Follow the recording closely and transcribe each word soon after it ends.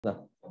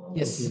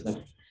Yes.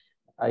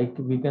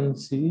 We can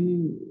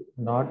see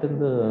not in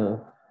the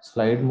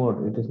slide mode.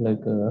 It is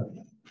like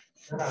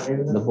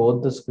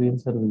both the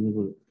screens are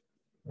visible.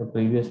 The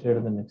previous slide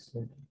and the next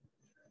slide.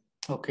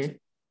 Okay.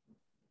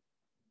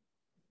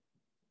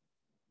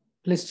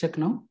 Please check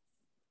now.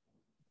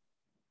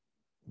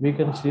 We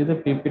can see the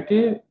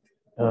PPT.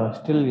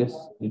 Still, yes,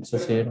 it's the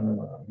same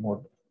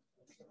mode.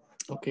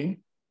 Okay.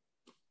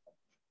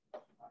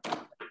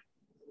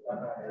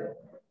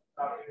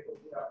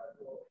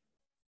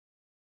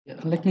 Yeah,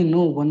 let me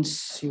know once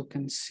you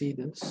can see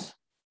this.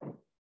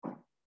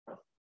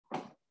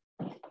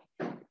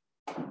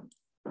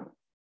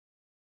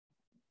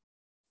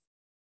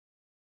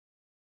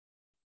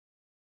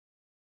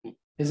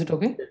 Is it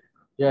okay?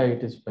 Yeah,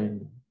 it is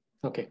fine.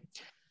 Okay.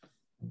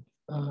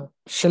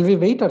 Shall we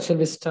wait or shall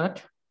we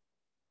start?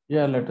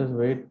 Yeah, let us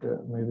wait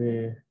maybe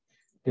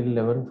till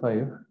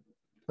 11:05.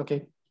 Okay.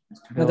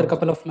 Another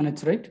couple of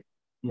minutes, right?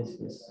 Yes,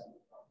 yes.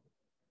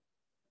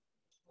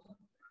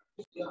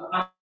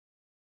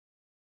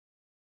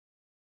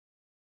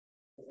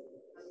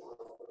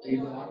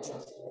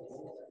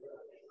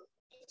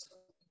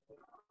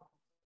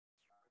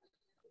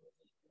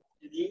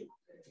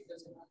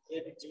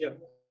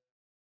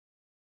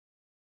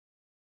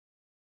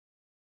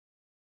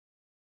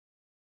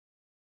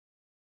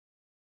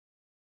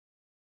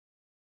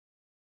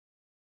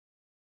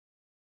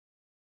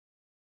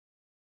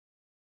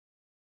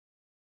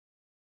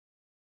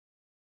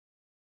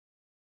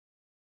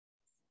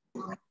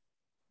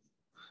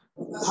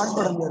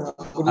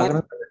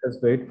 Let us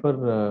wait for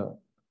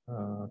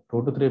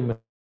 2 to 3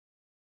 minutes.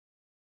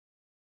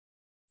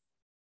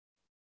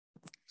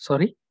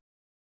 Sorry.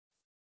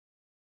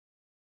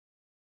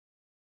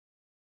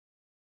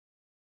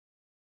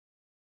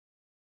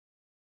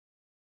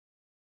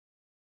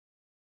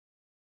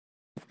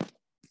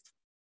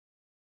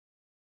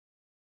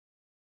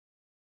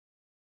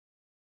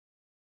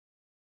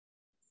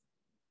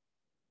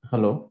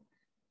 Hello.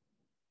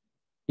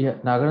 Yeah,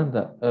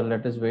 Nagaranda,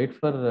 let us wait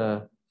for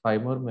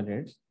 5 more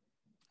minutes.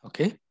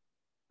 Okay.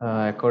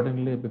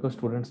 Accordingly, because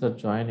students are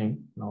joining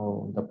now,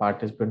 the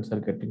participants are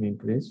getting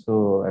increased. So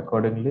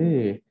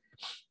accordingly,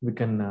 we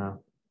can.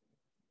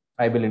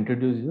 I will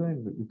introduce you,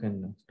 and you can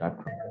start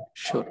from there.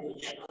 Sure.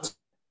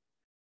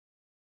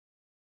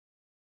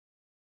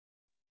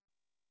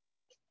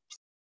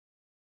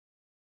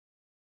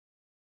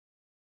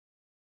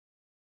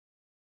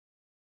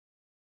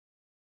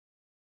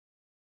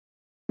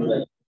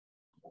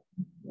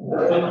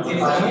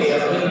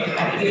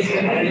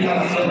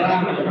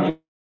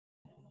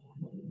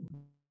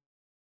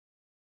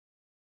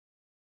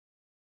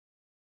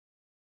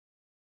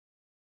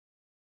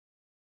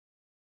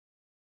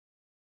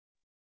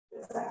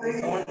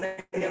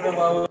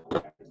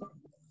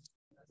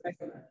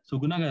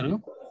 సుగుణ గారు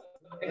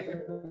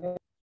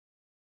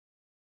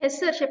yes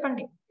sir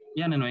చెప్పండి.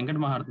 Yeah నేను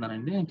వెంకట్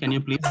మాట్లాడుతున్నానండి. Can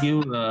you please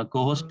give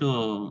co-host to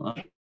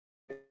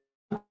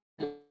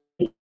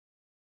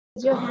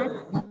your hand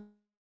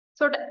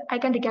so that I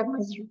can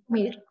recognize you.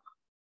 Mir.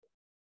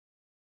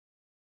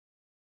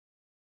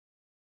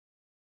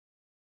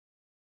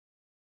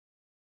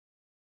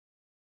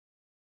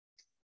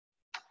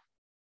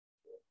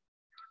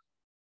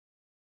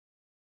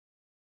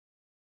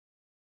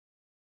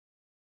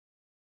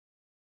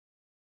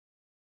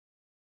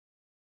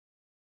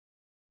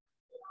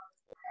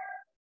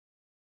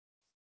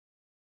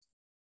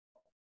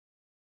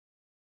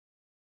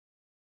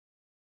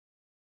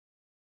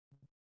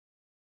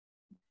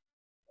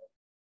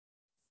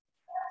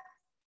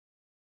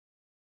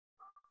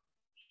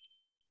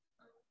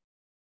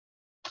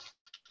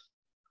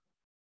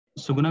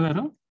 సుగుణ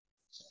గారు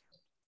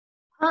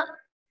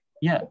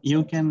yeah you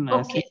can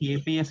see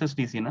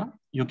APSSTC na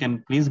you can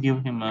please give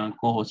him a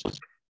co-host.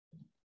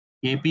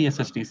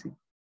 APSSTC.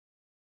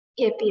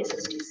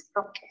 APSSTC.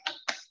 Okay.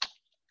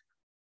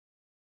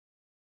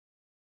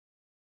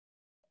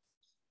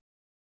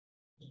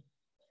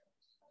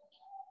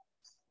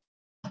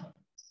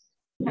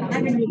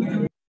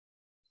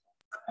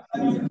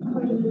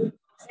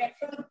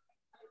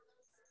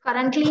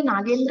 Currently,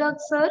 Nagendra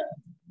sir,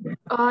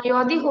 you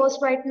are the host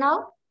right now.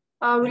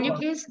 Will you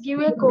please give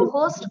a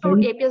co-host to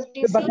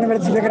APSTC?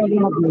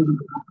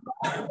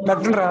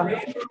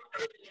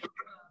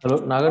 Hello,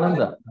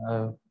 Nagananda.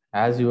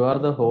 As you are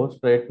the host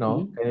right now,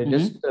 can you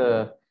just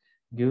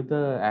give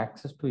the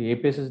access to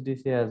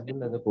APSSDC as well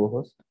as a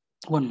co-host?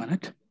 1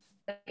 minute.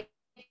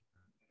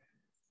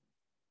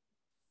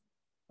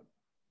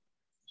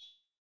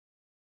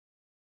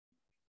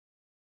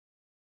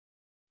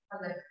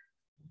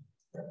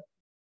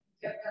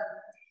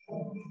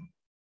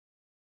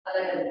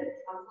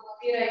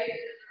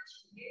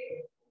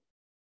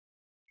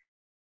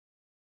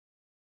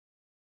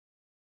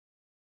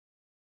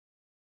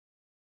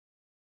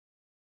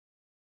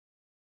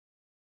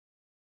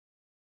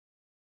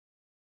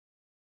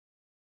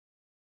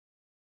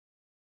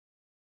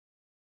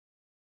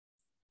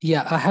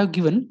 Yeah, I have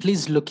given.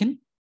 Please look in.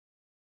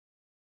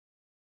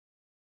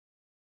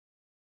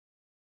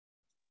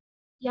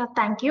 Yeah,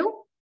 thank you.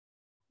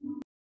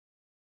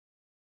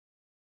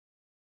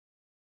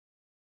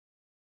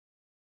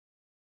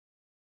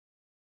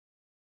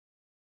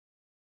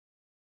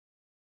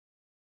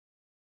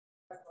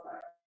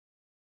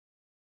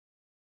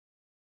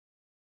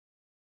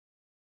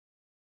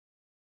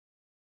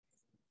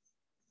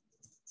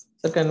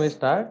 So can we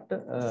start,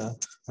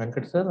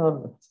 Venkat sir,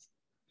 or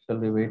shall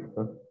we wait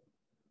for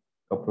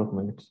a couple of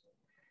minutes?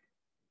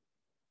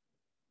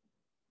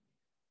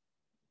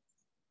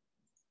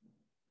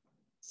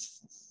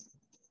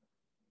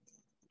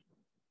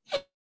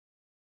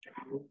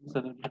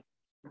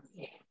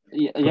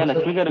 Yeah,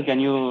 Lakshmi garu, can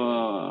you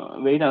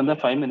wait another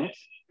 5 minutes?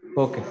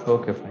 Okay,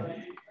 okay,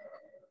 fine.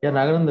 Yeah,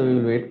 Nagananda, we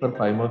will wait for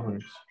 5 more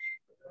minutes.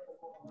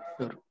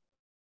 Sure.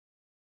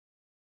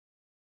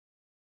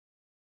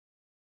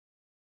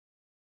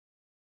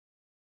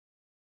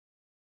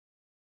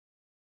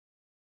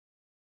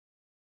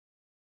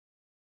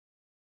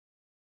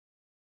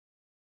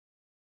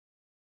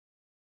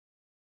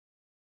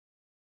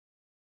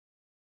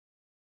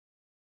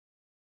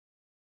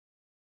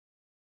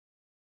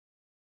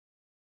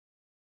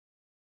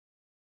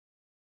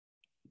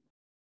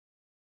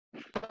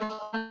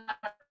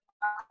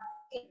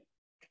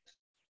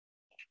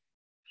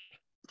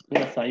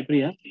 Yeah, Sai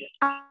Priya.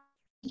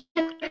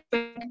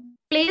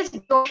 Please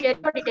don't share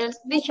your details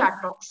in the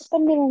chat box.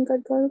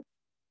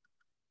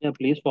 Yeah,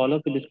 please follow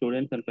up with the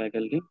students and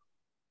faculty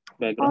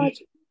background.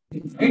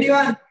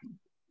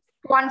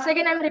 Once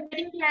again, I'm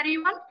repeating to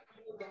everyone.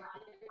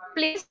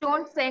 Please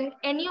don't send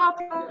any of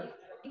your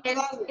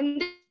details in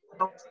the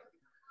box.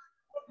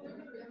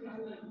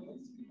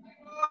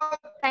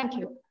 Thank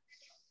you.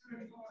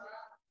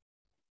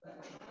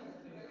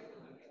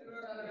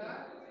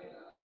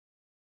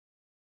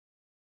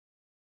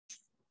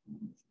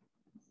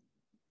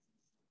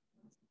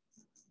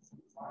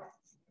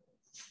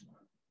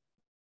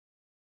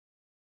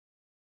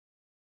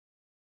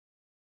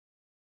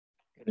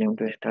 William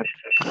to start.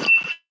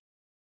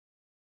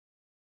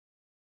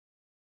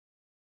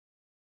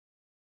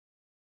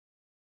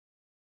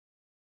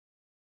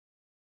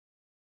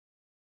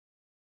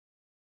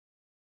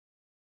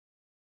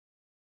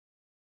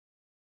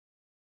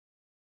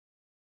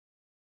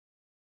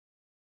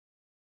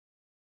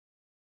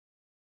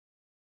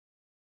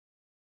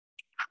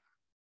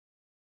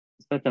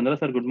 Sir Chandra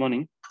sir, good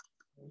morning.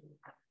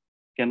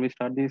 Can we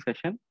start the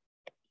session?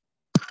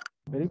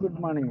 Very good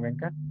morning,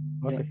 Venkat.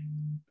 Okay. Yeah.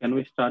 Can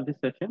we start the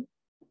session?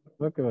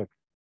 Okay, okay.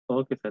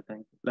 Okay, sir. Thank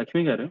you.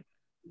 Lakshmi garu.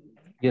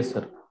 Yes,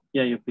 sir.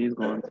 Yeah, you please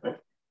go on, sir.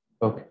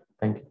 Okay,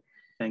 thank you.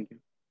 Thank you.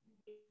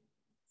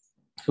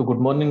 So good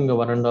morning,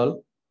 one and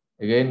all.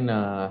 Again,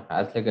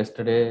 as like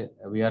yesterday,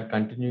 we are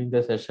continuing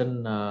the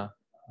session.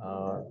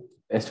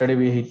 Yesterday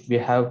we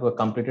have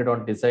completed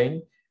on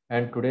design,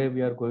 and today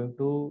we are going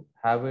to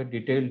have a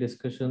detailed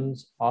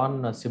discussions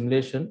on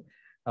simulation,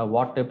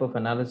 what type of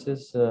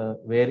analysis,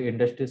 where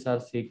industries are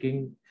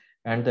seeking,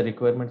 and the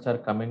requirements are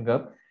coming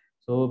up.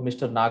 So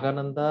Mr.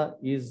 Nagananda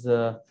is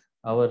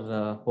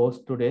our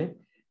host today,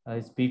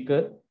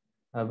 speaker,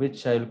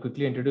 which I will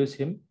quickly introduce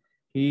him.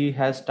 He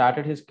has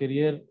started his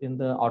career in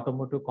the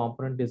automotive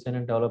component design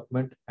and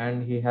development,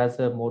 and he has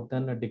more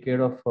than a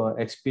decade of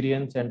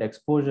experience and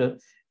exposure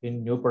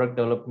in new product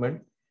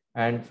development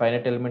and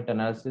finite element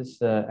analysis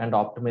and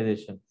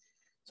optimization.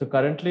 So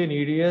currently in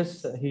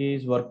EDS, he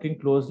is working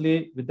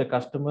closely with the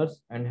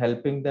customers and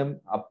helping them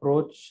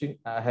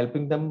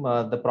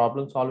the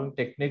problem solving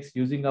techniques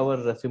using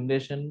our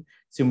simulation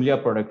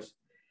Simulia products.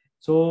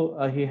 So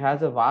he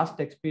has a vast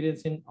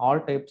experience in all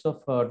types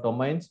of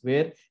domains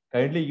where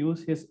kindly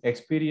use his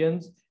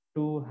experience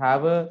to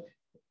have a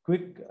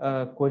quick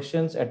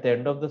questions at the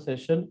end of the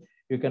session.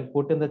 You can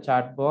put in the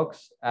chat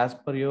box as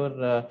per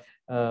your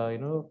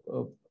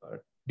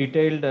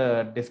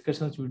detailed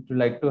discussions you would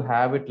like to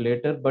have it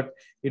later, but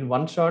in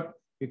one shot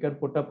you can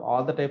put up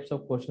all the types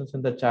of questions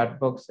in the chat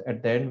box.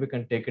 At the end we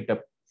can take it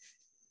up.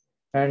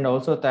 And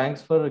also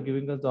thanks for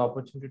giving us the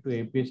opportunity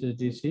to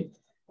APSSDC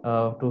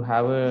to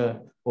have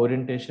a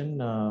orientation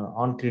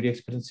on 3D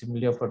experience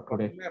Simulia for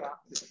today.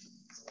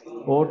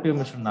 Over to you,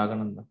 Mr.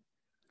 Nagananda.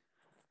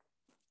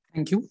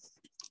 Thank you.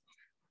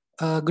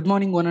 Good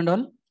morning, one and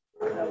all.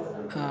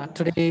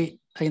 Today,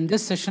 in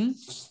this session,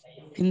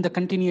 in the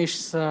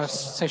continuous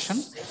session,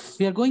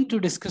 we are going to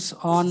discuss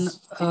on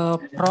a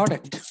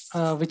product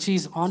which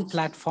is on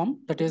platform,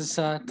 that is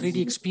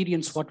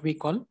 3DEXPERIENCE, what we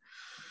call,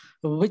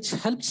 which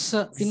helps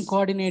in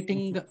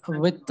coordinating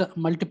with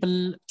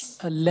multiple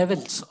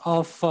levels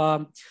of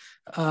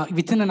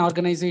within an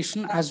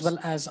organization as well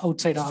as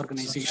outside our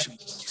organization.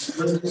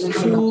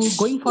 So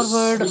going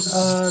forward,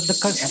 the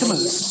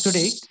customers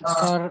today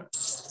are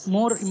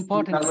more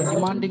important,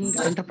 demanding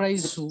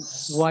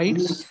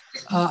enterprise-wide.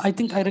 I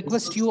think I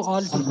request you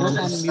all to go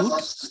on mute.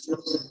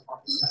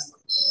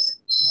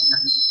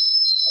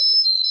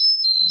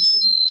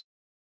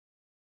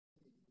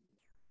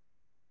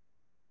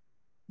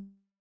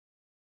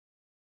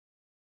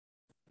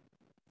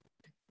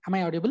 Am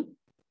I audible?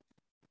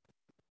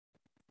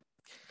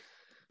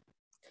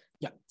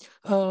 Yeah.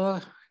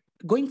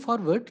 Going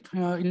forward,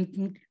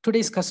 in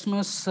today's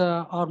customers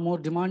are more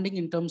demanding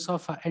in terms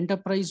of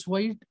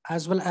enterprise-wide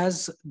as well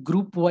as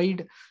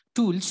group-wide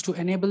tools to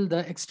enable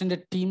the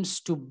extended teams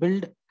to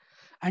build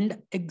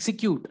and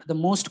execute the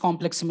most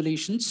complex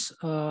simulations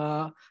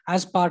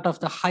as part of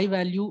the high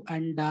value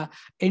and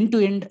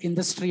end-to-end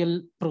industry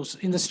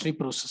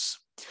process.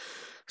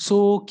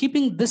 So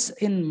keeping this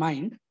in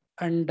mind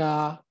and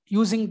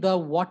using the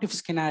what if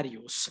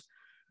scenarios,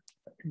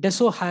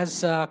 Deso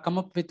has come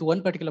up with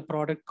one particular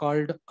product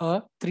called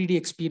a 3D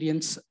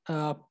experience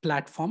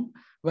platform,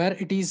 where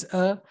it is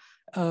a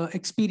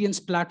experience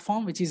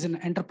platform, which is an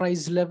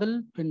enterprise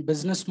level in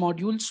business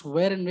modules,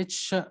 where in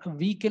which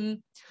we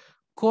can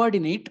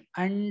coordinate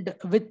and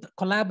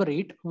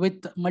collaborate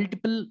with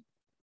multiple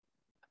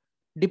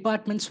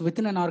departments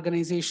within an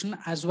organization,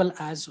 as well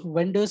as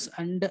vendors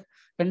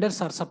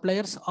or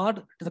suppliers or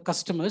the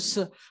customers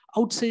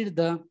outside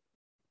the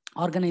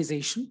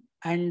organization.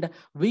 And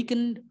we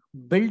can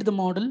build the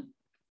model,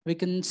 we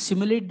can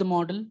simulate the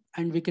model,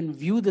 and we can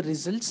view the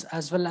results,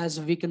 as well as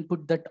we can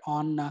put that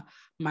on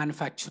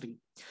manufacturing.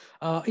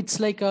 It's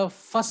like a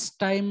first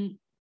time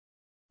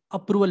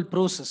approval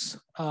process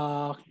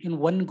in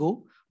one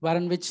go,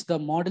 wherein which the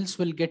models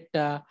will get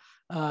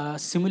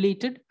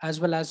simulated, as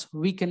well as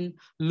we can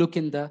look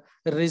in the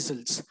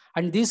results.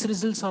 And these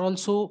results are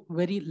also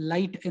very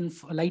light in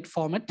light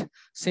format.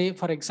 Say,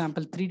 for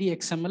example, 3D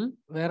XML,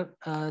 where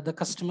the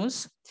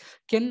customers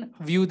can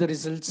view the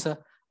results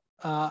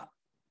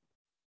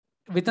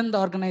within the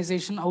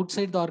organization,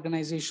 outside the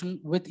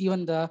organization, with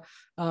even the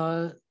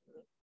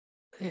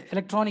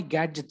electronic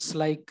gadgets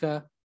like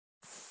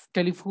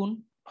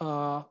telephone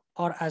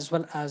or as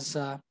well as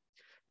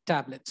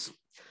tablets.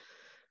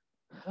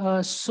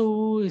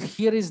 So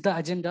here is the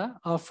agenda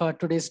of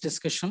today's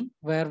discussion,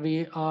 where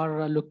we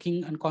are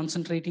looking and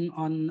concentrating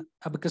on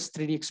Abacus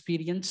 3D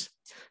Experience,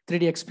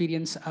 3D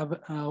Experience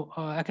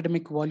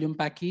Academic Volume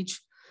Package,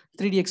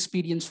 3D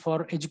Experience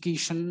for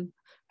Education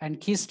and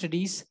Case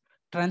Studies,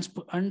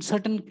 and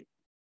certain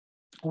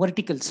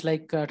verticals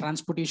like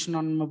transportation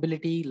on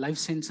mobility, life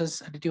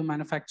sciences, additive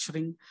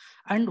manufacturing,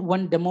 and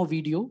one demo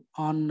video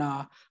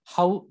on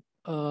how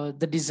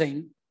the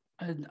design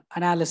and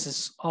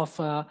analysis of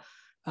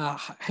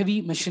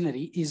heavy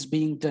machinery is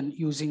being done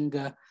using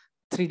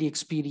 3D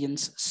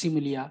Experience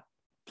Simulia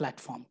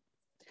platform.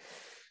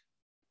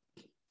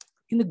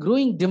 In the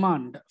growing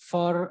demand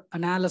for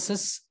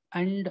analysis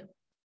and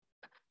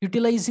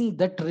utilizing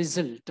that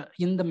result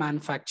in the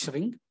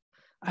manufacturing,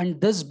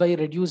 and thus by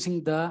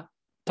reducing the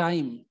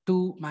time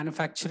to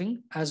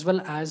manufacturing, as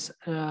well as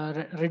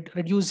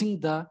reducing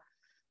the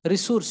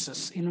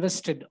resources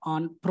invested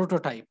on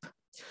prototype,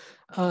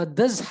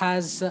 this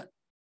has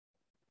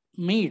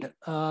made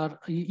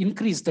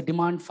increased the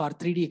demand for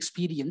 3D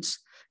experience,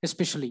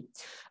 especially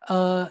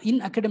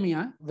in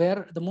academia,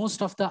 where the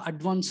most of the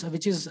advanced,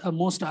 which is a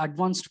most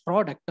advanced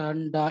product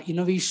and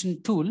innovation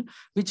tool,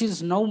 which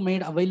is now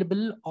made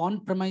available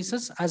on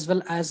premises as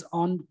well as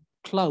on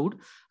cloud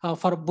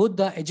for both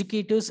the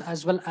educators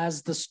as well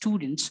as the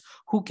students,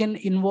 who can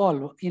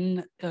involve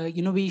in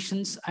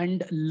innovations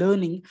and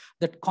learning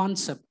that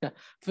concept,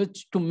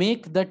 which to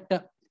make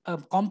that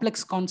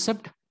complex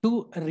concept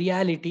to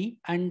reality,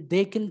 and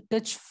they can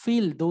touch,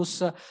 feel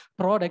those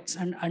products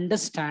and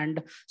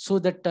understand, so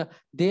that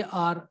they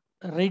are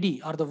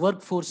ready, or the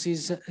workforce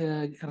is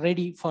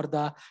ready for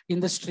the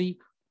industry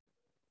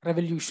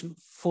revolution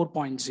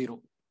 4.0.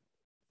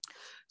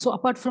 So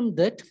apart from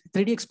that,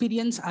 3D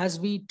Experience, as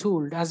we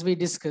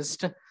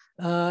discussed,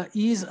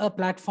 is a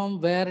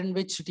platform where in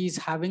which it is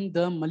having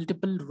the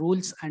multiple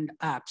rules and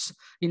apps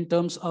in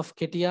terms of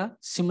CATIA,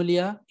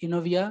 Simulia,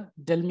 Innovia,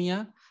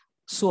 Delmia,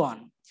 so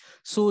on.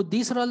 So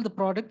these are all the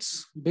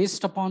products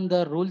based upon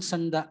the rules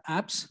and the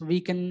apps we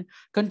can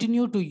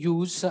continue to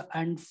use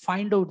and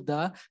find out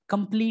the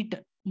complete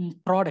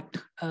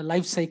product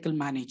life cycle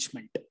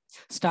management,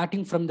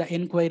 starting from the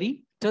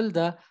inquiry till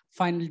the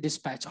final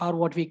dispatch, or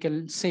what we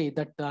can say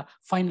that the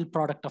final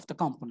product of the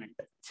component.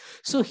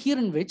 So here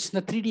in which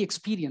the 3D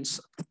Experience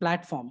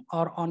platform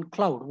or on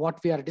cloud, what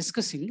we are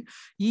discussing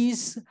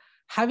is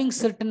having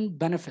certain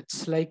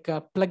benefits like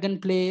plug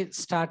and play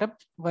startup,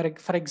 where,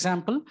 for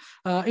example,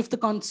 if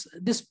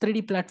this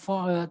 3D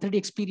platform, 3D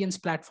Experience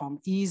platform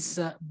is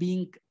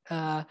being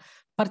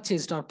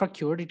purchased or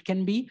procured, it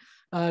can be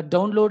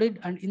downloaded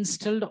and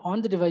installed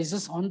on the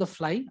devices on the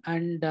fly,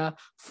 and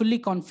fully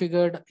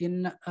configured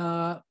in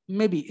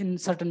maybe in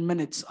certain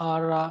minutes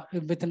or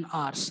within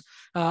hours,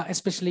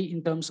 especially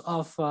in terms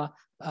of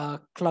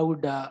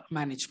cloud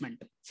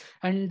management.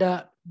 And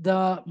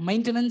the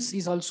maintenance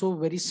is also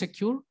very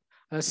secure,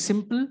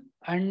 simple,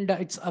 and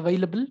it's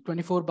available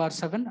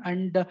 24/7,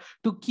 and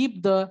to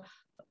keep the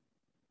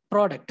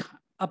product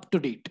up to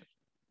date.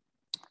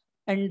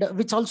 And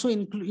which also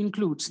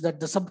includes that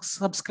the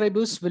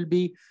subscribers will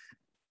be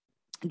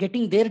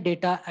getting their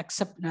data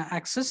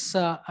access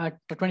at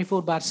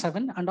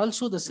 24/7, and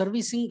also the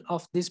servicing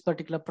of this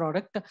particular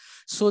product,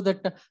 so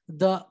that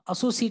the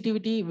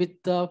associativity with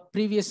the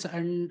previous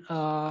and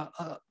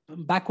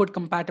backward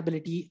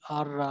compatibility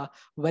are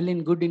well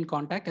and good in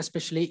contact,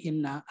 especially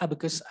in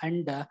Abacus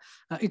and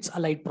its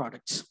allied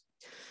products.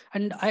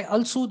 And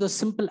also the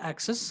simple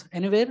access,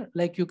 anywhere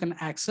like you can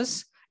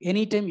access,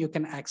 anytime you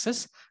can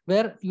access,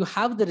 where you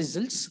have the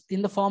results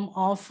in the form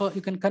of,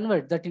 you can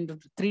convert that into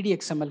 3D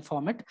XML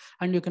format,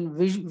 and you can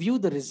view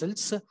the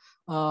results,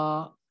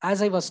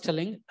 as I was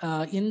telling,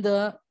 in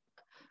the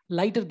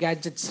lighter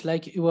gadgets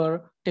like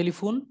your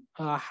telephone,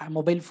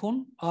 mobile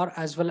phone, or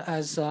as well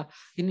as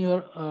in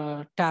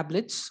your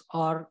tablets,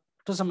 or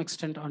to some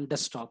extent on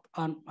desktop,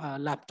 on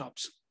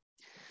laptops.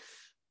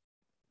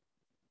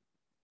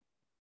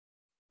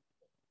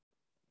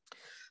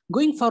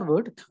 Going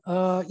forward,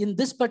 in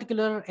this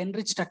particular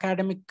enriched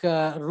academic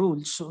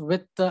rules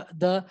with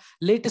the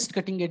latest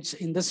cutting edge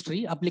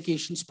industry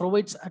applications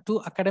provides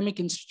to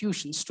academic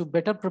institutions to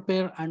better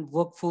prepare and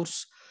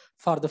workforce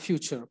for the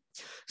future.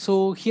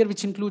 So here,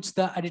 which includes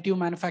the additive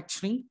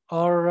manufacturing,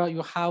 or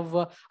you have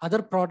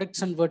other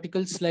products and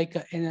verticals like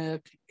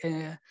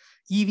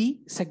EV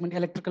segment,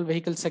 electrical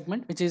vehicle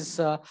segment, which is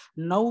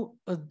now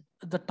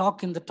the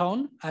talk in the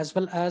town, as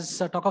well as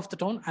talk of the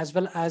town, as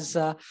well as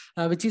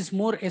which is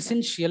more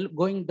essential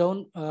going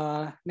down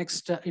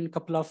next in a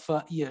couple of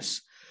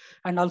years.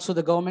 And also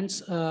the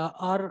governments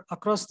are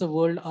across the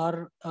world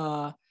are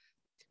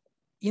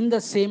in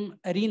the same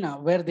arena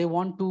where they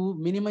want to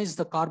minimize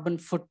the carbon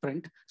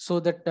footprint,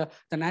 so that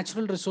the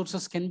natural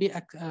resources can be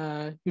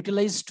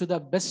utilized to the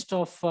best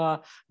of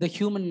the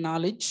human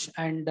knowledge,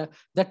 and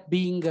that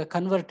being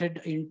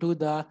converted into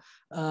the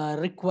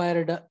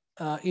required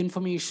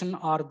information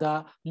or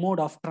the mode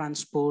of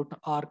transport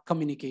or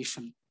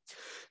communication.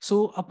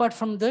 So apart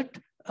from that,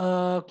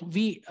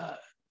 we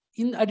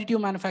in additive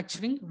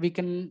manufacturing, we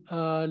can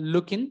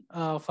look in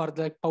for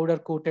the powder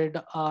coated,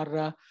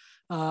 or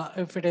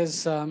if it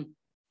is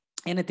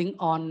anything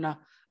on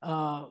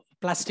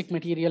plastic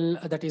material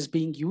that is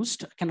being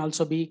used, can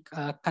also be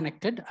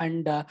connected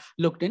and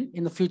looked in.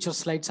 In the future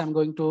slides, I'm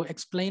going to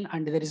explain,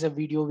 and there is a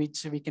video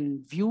which we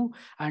can view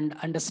and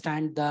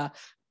understand the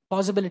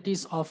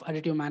possibilities of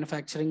additive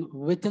manufacturing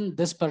within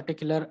this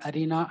particular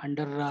arena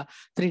under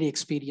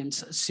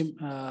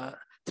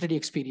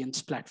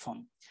 3DEXPERIENCE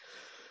platform.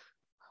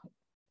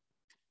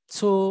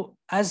 So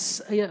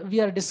as we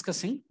are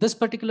discussing, this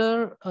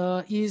particular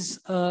is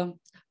a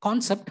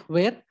concept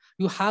where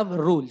you have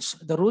rules,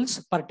 the rules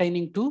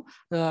pertaining to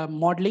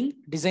modeling,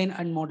 design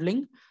and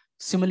modeling,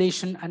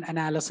 simulation and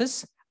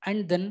analysis,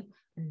 and then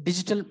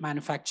digital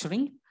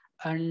manufacturing,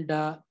 and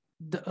the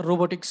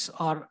robotics,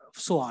 or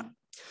so on.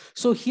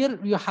 So here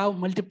you have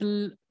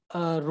multiple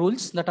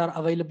rules that are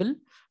available,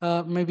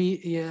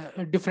 maybe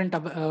different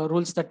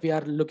rules that we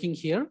are looking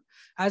here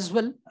as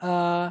well.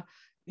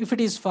 If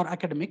it is for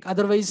academic,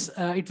 otherwise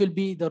it will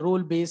be the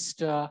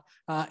role-based,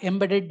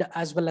 embedded,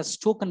 as well as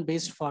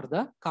token-based for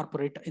the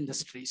corporate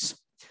industries.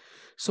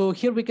 So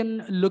here we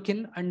can look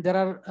in, and there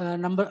are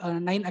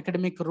 9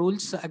 academic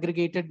rules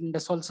aggregated in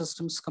Dassault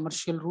Systems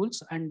commercial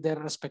rules and their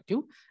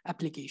respective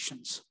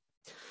applications.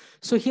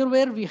 So here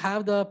where we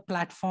have the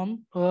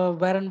platform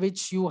wherein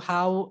which you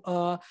have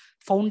a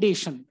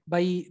foundation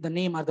by the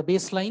name or the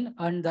baseline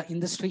and the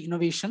industry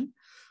innovation,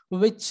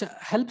 which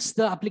helps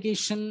the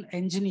application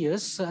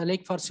engineers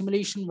like for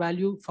simulation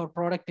value for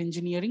product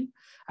engineering,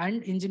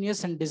 and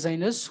engineers and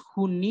designers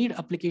who need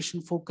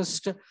application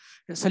focused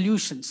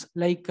solutions,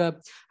 like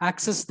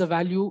access the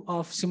value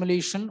of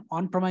simulation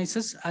on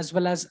premises as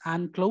well as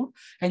on cloud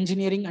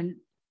engineering, and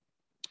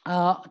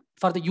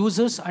for the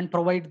users, and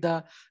provide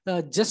the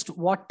just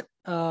what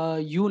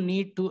you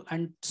need to,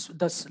 and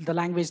the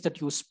language that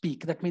you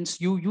speak. That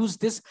means you use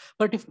this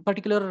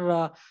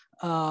particular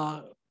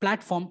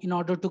platform in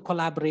order to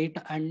collaborate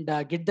and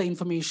get the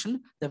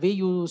information the way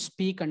you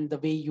speak and the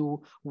way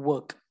you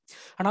work.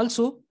 And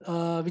also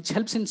which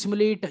helps in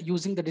simulate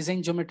using the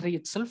design geometry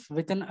itself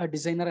within a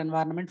designer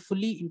environment,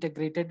 fully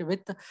integrated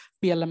with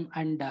PLM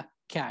and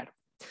CAD.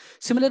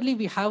 Similarly,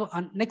 we have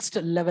a next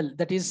level,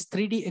 that is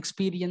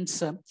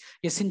 3DEXPERIENCE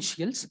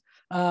essentials,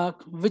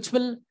 which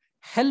will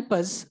help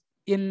us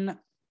in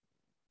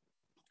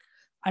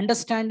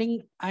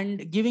understanding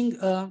and giving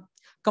a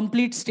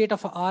complete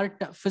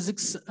state-of-art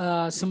physics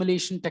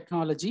simulation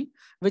technology,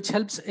 which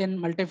helps in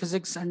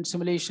multi-physics and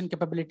simulation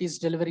capabilities,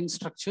 delivering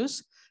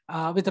structures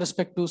with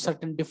respect to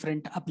certain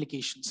different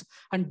applications.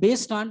 And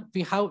based on,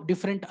 we have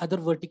different other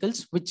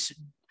verticals which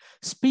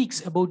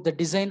speaks about the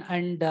design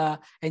and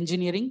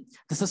engineering,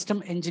 the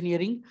system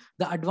engineering,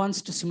 the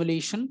advanced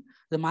simulation,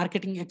 the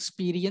marketing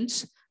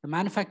experience, the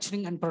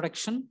manufacturing and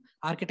production,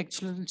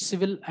 architectural,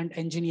 civil and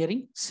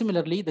engineering,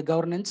 similarly the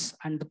governance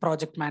and the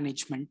project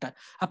management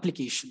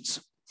applications.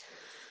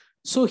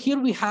 So here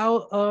we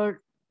have a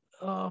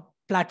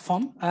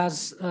platform,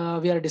 as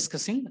we are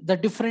discussing the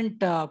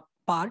different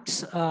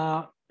parts,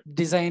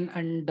 design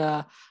and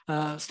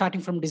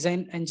starting from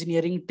design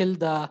engineering till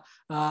the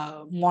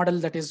model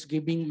that is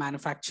being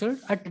manufactured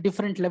at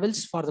different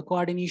levels for the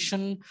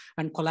coordination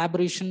and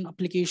collaboration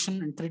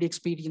application and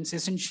 3DEXPERIENCE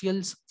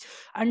essentials,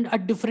 and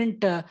at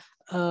different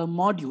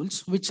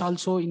modules, which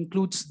also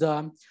includes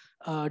the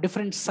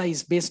different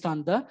size based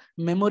on the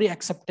memory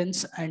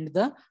acceptance and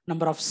the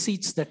number of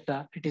seats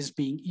that it is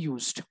being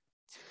used.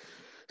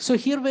 So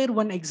here were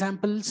one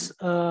examples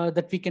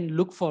that we can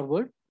look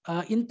forward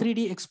in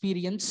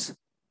 3DEXPERIENCE.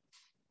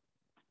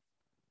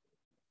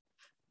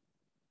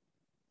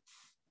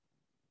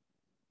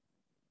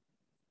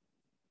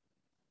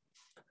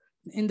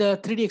 in the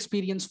 3D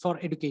experience for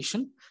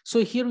education.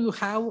 So here you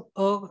have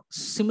a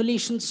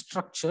simulation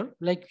structure,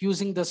 like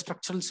using the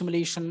structural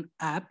simulation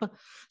app.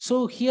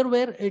 So here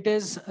where it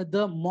is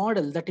the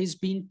model that is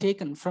being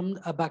taken from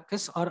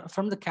Abacus or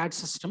from the CAD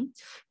system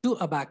to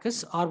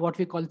Abacus, or what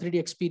we call 3D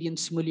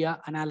experience Simulia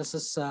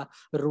analysis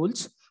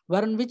rules,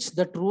 wherein which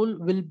that rule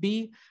will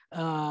be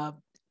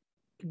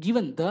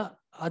given the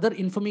other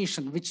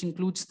information, which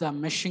includes the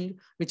meshing,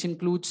 which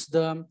includes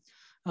the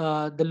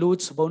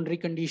loads, boundary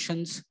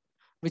conditions,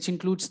 which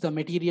includes the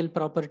material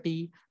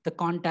property, the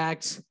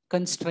contacts,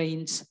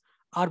 constraints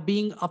are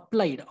being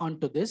applied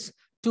onto this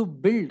to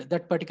build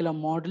that particular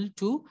model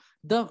to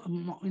the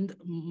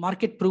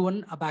market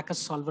proven Abacus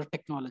solver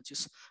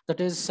technologies.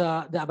 That is,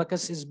 the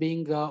Abacus is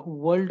being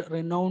world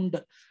renowned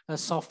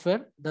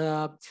software,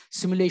 the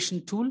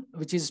simulation tool,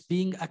 which is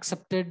being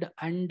accepted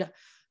and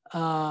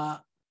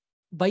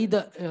by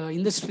the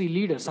industry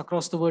leaders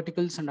across the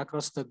verticals and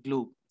across the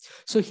globe.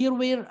 So here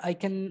where I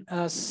can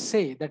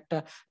say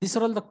that these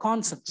are all the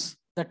concepts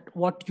that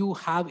what you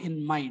have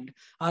in mind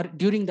are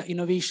during the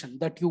innovation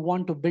that you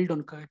want to build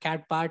on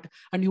CAD part,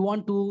 and you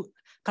want to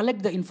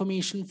collect the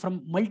information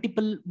from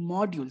multiple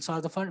modules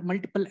or the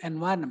multiple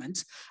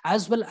environments,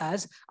 as well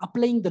as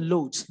applying the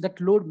loads. That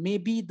load may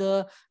be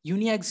the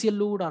uniaxial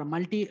load or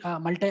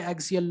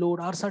multi-axial load,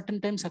 or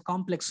certain times a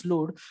complex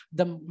load.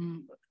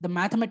 The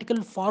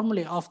mathematical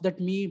formula of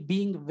that may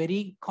being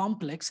very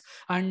complex,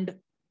 and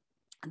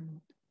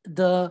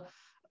the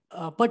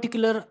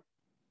particular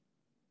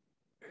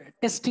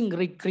testing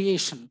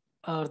recreation,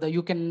 or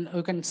you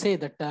can say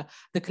that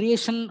the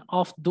creation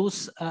of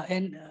those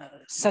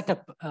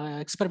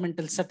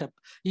experimental setup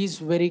is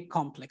very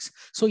complex.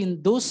 So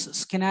in those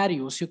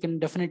scenarios, you can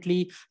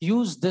definitely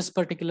use this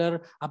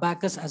particular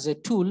Abacus as a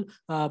tool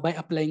by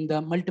applying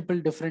the multiple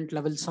different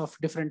levels of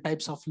different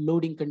types of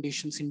loading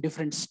conditions in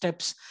different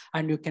steps,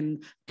 and you can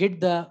get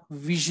the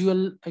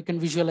visual, you can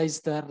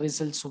visualize the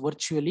results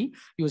virtually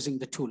using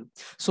the tool.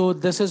 So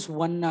this is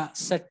one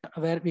set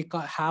where we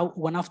have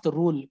one of the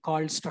rule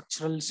called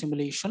structural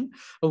simulation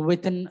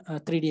within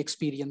 3D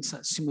Experience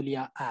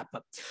Simulia app.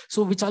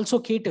 So which also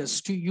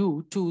caters to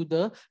you to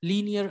the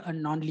linear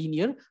and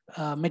non-linear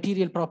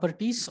material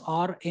properties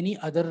or any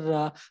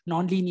other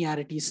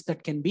non-linearities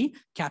that can be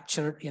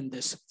captured in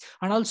this,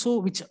 and also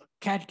which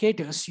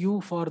caters you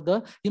for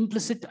the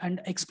implicit and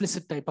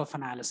explicit type of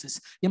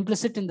analysis.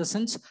 Implicit in the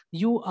sense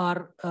you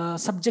are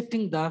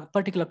subjecting the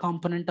particular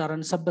component or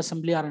an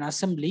sub-assembly or an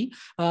assembly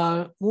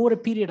over a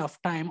period of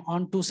time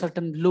onto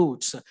certain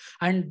loads,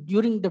 and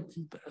during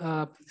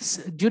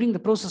the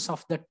process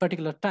of that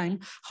particular time,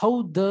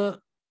 how the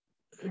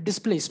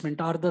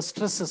displacement or the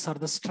stresses or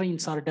the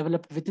strains are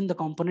developed within the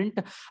component,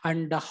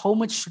 and how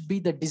much should be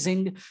the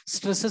designed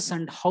stresses,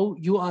 and how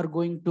you are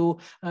going to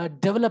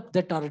develop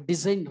that or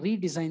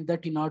redesign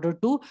that in order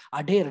to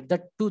adhere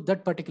that to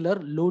that particular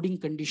loading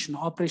condition,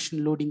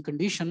 operation loading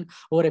condition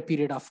over a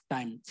period of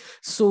time.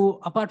 So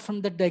apart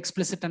from that, the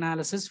explicit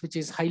analysis, which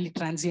is highly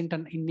transient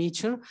and in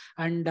nature,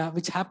 and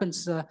which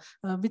happens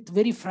with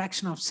very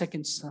fraction of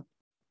seconds,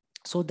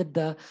 so that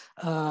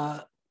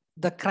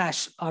the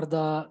crash or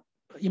the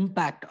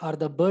impact or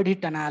the bird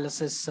hit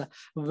analysis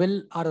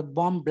or a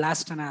bomb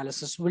blast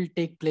analysis will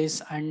take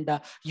place, and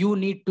you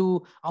need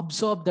to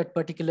absorb that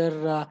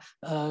particular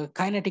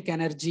kinetic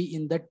energy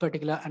in that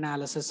particular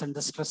analysis, and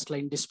the stress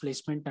line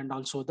displacement, and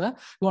also you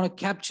want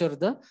to capture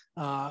the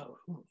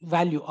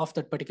value of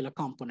that particular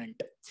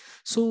component.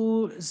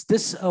 So is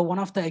this one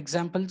of the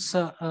examples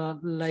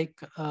like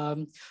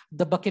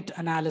the bucket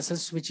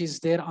analysis, which is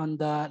there on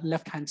the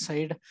left hand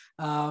side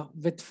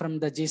with from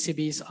the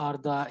JCBs or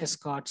the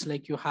escorts,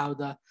 like you have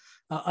the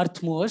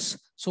earth movers.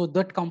 So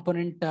that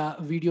component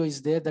video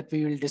is there that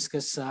we will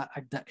discuss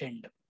at the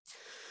end.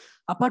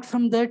 Apart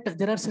from that,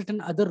 there are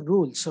certain other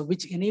rules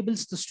which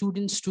enables the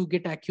students to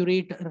get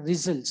accurate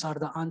results or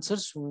the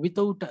answers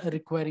without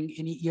requiring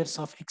any years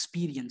of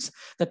experience.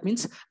 That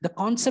means the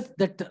concept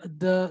that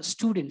the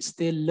students,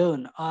 they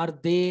learn or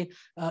they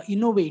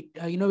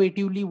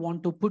innovatively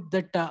want to put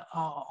that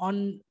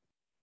on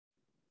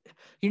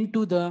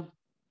into the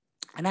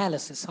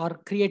analysis, or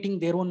creating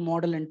their own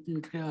model and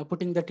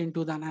putting that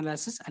into the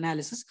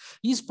analysis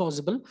is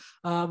possible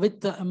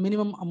with a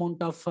minimum amount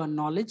of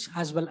knowledge,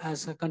 as well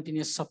as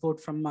continuous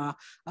support from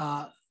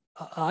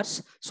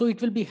ours. So it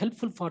will be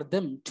helpful for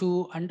them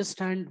to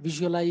understand,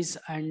 visualize,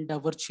 and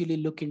virtually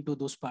look into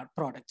those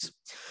products.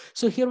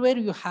 So here where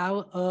you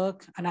have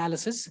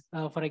analysis,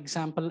 for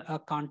example, a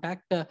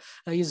contact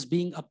is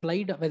being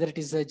applied, whether it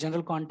is a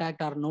general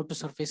contact or node to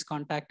surface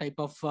contact type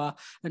of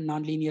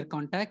non-linear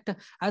contact,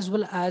 as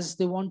well as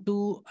they want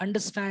to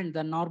understand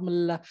the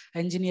normal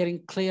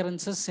engineering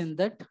clearances in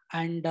that,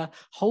 and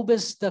how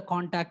best the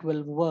contact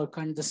will work,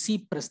 and the C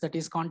press, that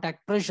is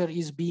contact pressure,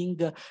 is being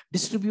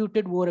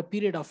distributed over a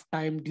period of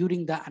time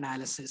during the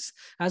analysis,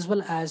 as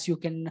well as you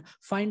can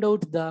find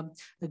out the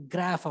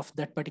graph of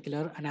that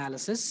particular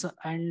analysis,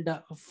 and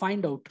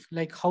find out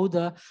like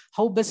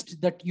how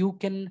best that you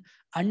can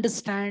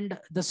understand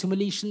the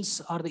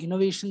simulations or the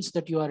innovations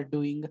that you are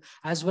doing,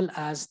 as well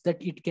as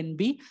that it can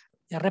be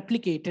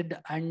replicated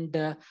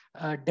and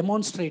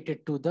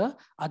demonstrated to the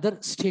other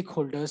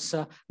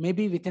stakeholders,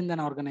 maybe within an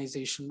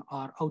organization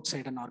or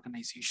outside an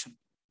organization.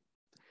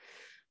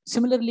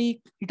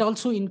 Similarly, it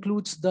also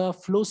includes the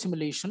flow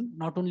simulation,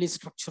 not only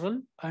structural,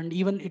 and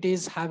even it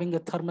is having a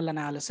thermal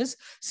analysis.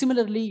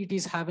 Similarly, it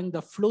is having the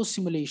flow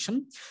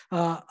simulation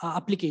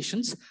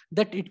applications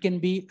that it can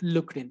be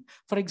looked in.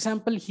 For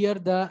example, here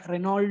the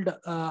Reynolds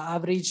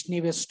average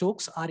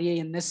Navier-Stokes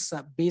RANS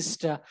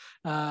based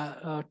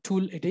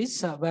tool it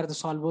is, where the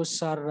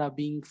solvers are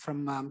being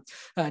from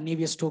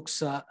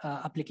Navier-Stokes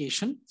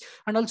application.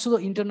 And also the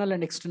internal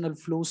and external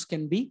flows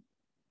can be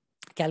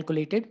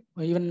calculated,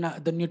 even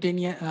the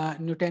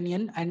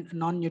Newtonian and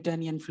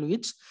non-Newtonian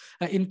fluids,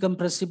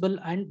 incompressible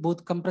and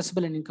both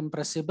compressible and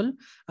incompressible,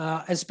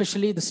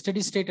 especially the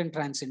steady state and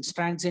transient.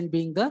 Transient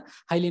being the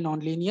highly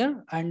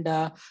nonlinear and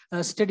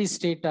steady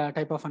state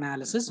type of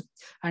analysis,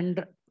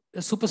 and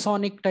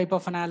supersonic type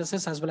of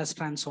analysis as well as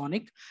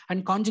transonic,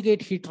 and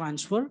conjugate heat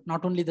transfer,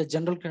 not only the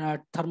general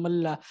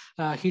thermal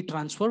heat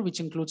transfer, which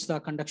includes the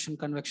conduction,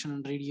 convection,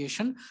 and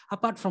radiation.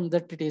 Apart from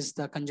that, it is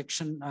the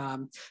conjunction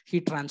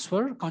heat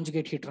transfer,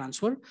 conjugate heat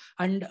transfer,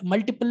 and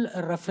multiple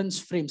reference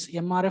frames,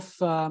 MRF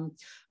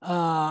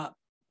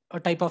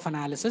type of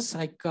analysis,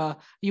 like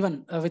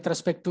even with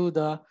respect to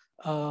the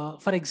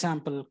for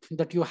example,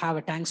 that you have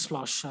a tank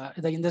slosh.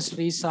 The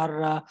industries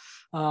are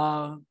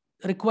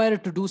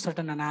required to do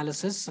certain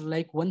analysis,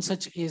 like one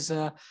such is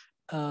a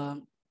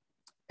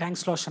tank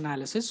slosh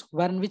analysis,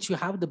 wherein which you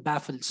have the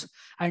baffles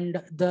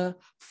and the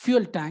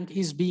fuel tank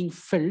is being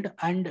filled,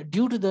 and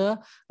due to the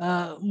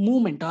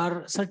movement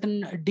or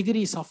certain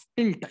degrees of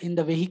tilt in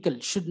the vehicle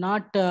should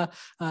not,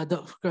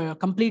 the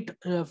complete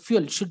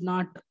fuel should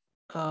not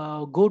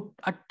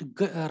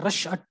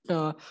rush at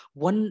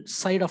one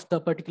side of the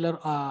particular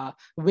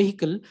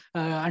vehicle,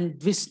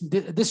 and this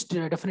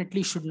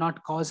definitely should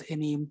not cause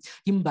any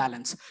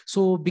imbalance.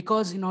 So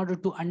because in order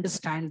to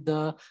understand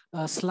the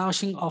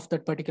sloshing of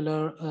that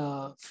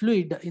particular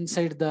fluid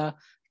inside the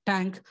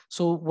tank,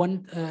 so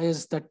one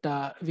is that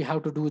we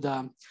have to do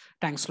the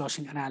tank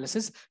sloshing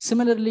analysis.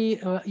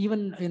 Similarly,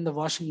 even in the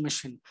washing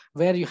machine,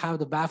 where you have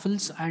the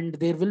baffles and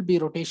there will be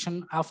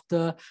rotation of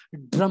the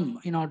drum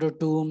in order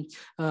to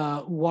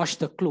wash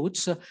the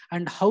clothes,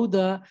 and how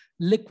the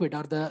liquid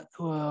or the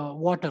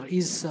water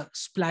is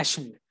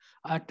splashing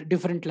at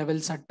different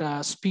levels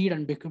at speed,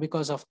 and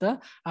because of the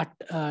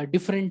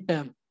different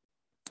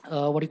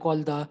what do you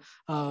call the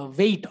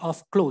weight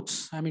of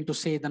clothes, I mean to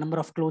say the number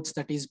of clothes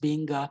that is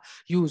being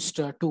used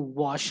to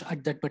wash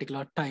at that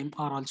particular time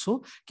are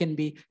also can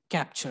be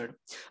captured.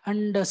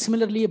 And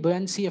similarly, a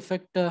buoyancy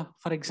effect,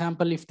 for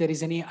example, if there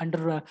is any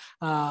under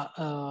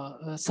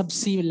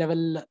subsea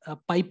level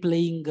pipe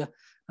laying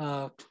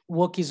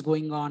work is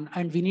going on,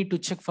 and we need to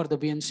check for the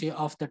buoyancy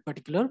of that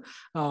particular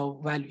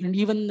value. And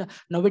even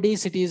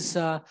nowadays it is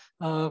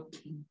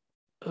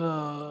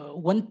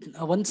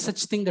one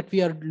such thing that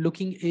we are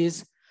looking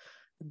is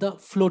the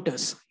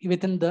floaters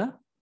within the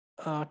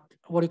what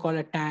do you call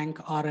a tank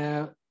or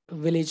a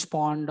village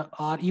pond,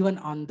 or even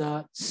on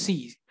the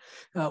sea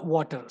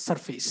water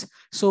surface.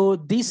 So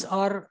these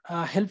are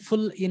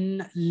helpful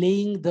in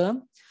laying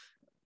the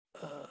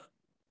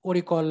what do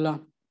you call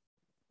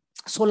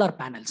solar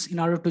panels in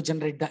order to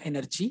generate the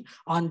energy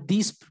on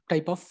these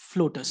type of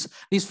floaters.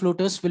 These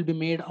floaters will be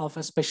made of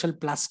a special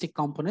plastic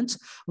components,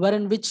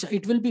 wherein which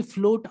it will be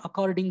float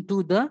according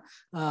to the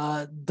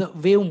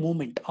wave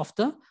movement of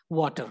the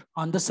water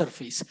on the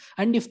surface.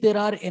 And if there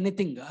are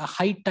anything, a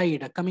high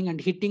tide coming and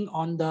hitting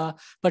on the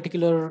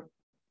particular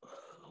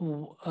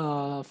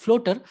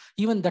floater,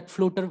 even that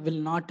floater will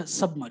not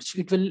submerge.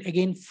 It will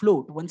again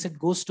float. Once it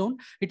goes down,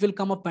 it will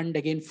come up and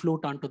again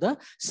float onto the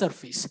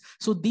surface.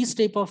 So these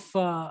type of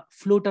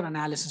floater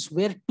analysis,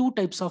 where two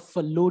types of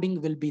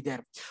loading will be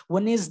there.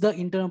 One is the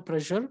internal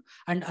pressure,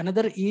 and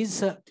another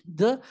is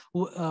the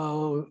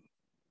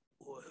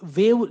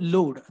wave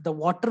load, the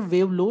water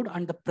wave load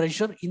and the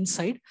pressure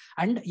inside,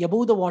 and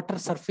above the water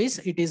surface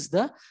it is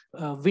the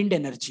wind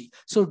energy.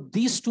 So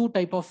these two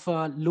type of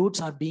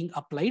loads are being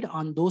applied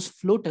on those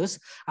floaters,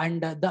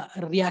 and the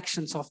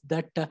reactions of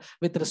that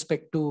with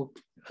respect to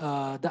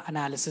the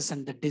analysis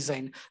and the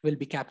design will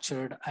be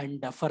captured,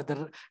 and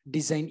further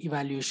design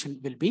evaluation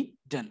will be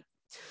done.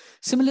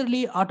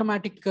 Similarly,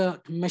 automatic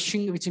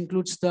meshing, which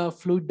includes the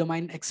fluid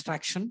domain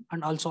extraction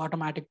and also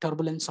automatic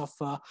turbulence of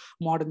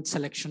modern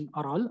selection,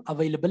 are all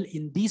available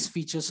in these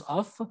features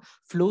of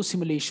flow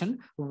simulation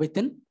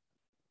within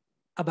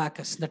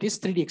Abacus, that is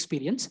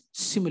 3DEXPERIENCE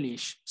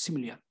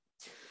Simulia.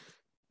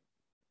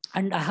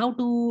 And I have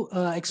to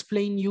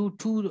explain you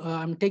two,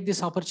 take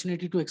this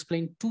opportunity to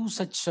explain two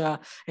such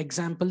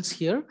examples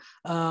here,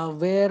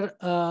 where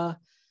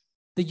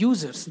the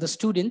users, the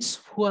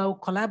students who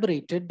have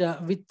collaborated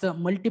with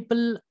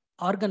multiple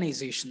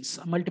organizations,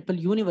 multiple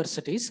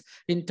universities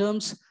in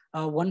terms,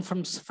 one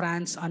from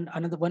France and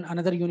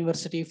another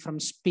university from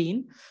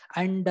Spain,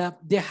 and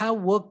they have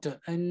worked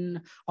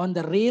on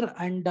the rear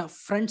and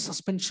front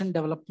suspension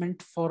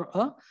development for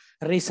a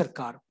racer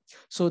car.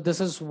 So this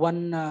is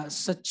one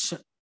such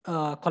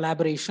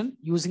collaboration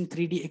using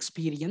 3D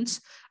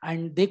experience,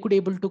 and they could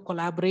able to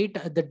collaborate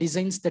the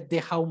designs that they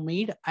have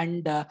made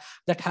and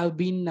that have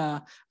been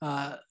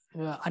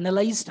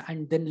analyzed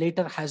and then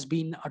later has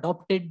been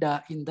adopted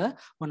in the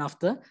one of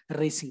the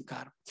racing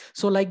car.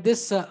 So like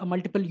this,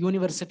 multiple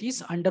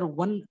universities under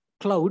one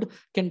cloud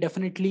can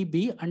definitely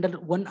be under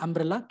one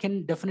umbrella,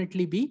 can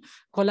definitely be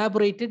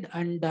collaborated,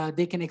 and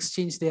they can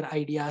exchange their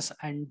ideas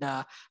and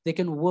they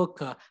can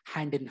work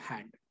hand in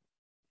hand.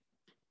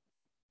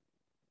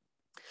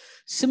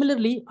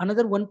 Similarly,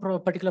 another one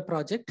particular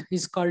project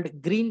is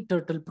called Green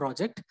Turtle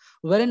Project,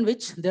 wherein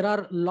which there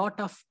are a lot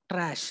of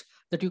trash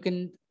that you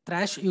can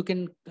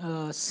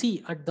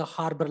see at the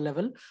harbor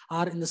level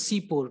or in the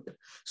seaport.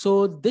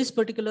 So this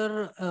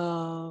particular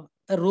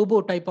a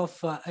robo type of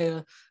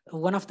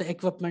one of the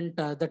equipment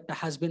that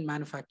has been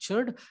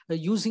manufactured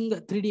using a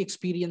 3D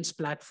experience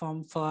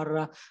platform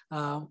for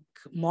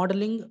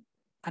modeling,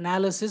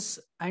 analysis,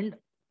 and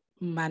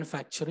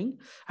manufacturing,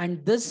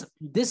 and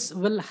this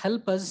will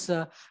help us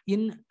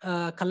in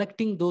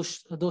collecting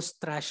those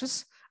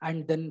trashes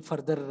and then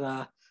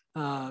further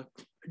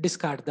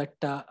discard that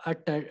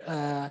at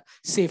a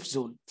safe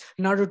zone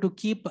in order to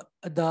keep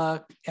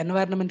the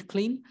environment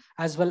clean,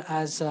 as well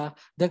as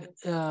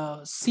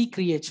the sea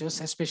creatures,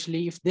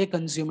 especially if they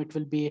consume it,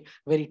 will be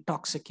very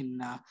toxic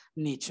in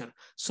nature.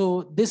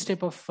 So this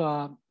type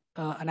of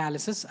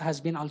analysis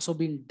has been also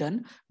been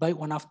done by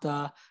one of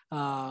the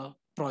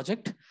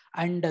project,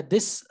 and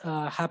this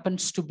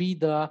happens to be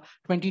the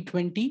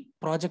 2020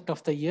 project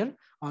of the year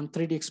on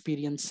 3D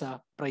Experience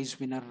prize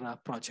winner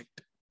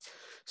project.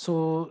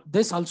 So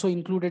this also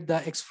included the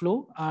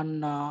Xflow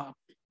on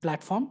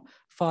platform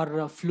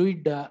for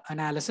fluid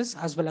analysis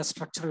as well as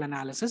structural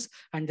analysis,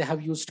 and they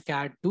have used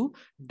CAD to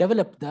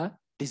develop the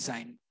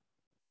design.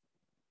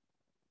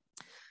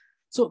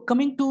 So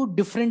coming to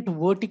different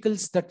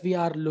verticals that we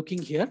are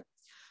looking here,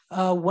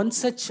 one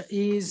such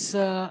is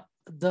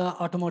the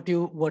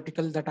automotive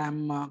vertical that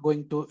I'm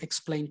going to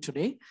explain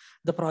today.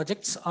 The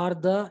projects are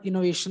the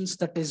innovations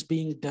that is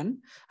being done,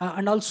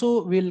 and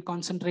also we'll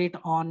concentrate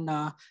on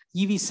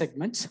EV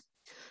segments.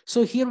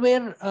 So here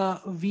where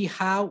we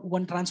have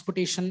one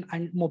transportation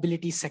and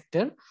mobility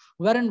sector,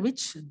 wherein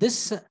which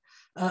this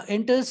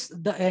enters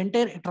the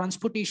entire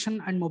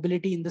transportation and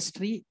mobility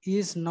industry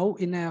is now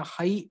in a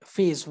high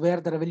phase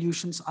where the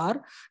revolutions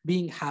are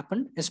being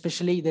happened.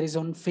 Especially there is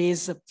one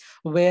phase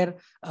where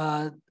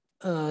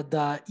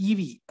the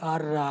EV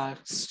are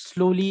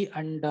slowly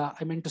and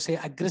I mean to say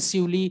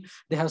aggressively,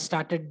 they have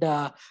started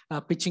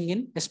pitching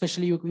in.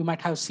 Especially you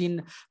might have seen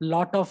a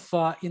lot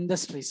of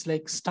industries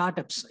like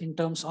startups in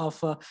terms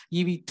of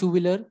EV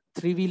two-wheeler,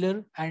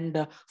 three-wheeler,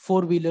 and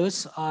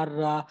four-wheelers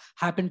are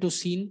happen to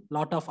see a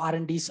lot of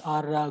R&Ds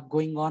are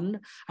going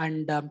on,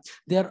 and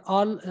they're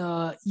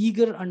all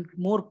eager and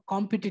more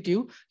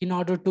competitive in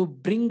order to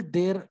bring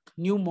their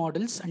new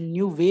models and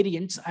new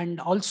variants,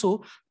 and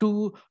also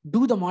to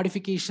do the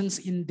modifications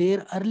in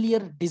their earlier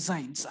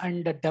designs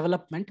and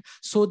development,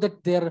 so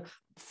that their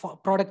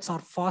products are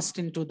fast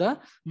into the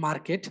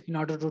market in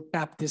order to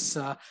tap this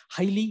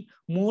highly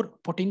more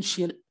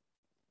potential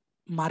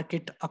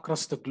market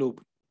across the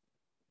globe.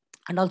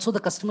 And also the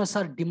customers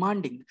are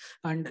demanding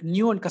and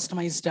new and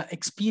customized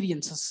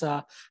experiences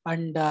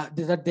and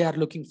that they are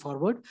looking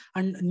forward.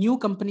 And new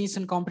companies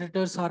and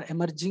competitors are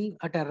emerging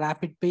at a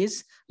rapid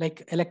pace,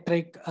 like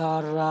electric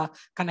or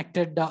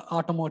connected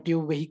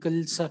automotive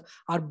vehicles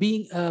are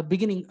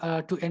beginning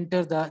to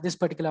enter this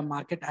particular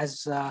market,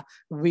 as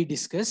we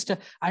discussed.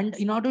 And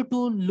in order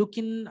to look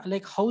in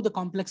like how the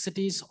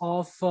complexities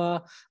of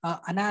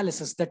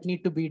analysis that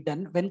need to be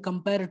done when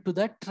compared to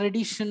the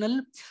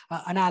traditional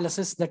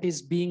analysis that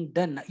is being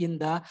done in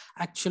the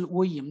actual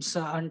OEMs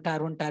and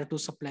tier 1, tier 2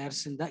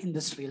 suppliers in the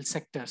industrial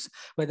sectors,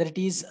 whether it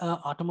is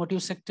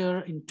automotive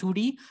sector in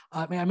 2D,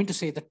 I mean to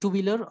say the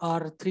two-wheeler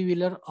or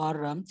three-wheeler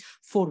or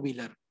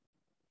four-wheeler.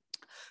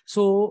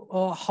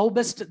 So how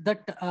best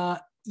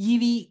that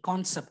EV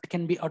concept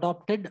can be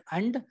adopted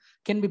and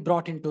can be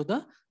brought into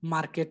the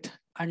market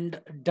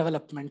and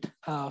development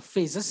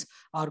phases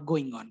are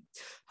going on.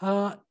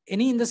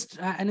 An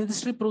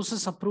industry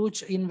process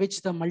approach in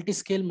which the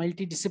multi-scale,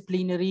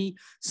 multidisciplinary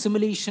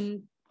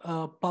simulation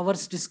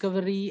powers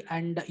discovery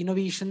and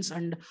innovations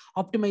and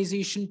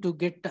optimization to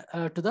get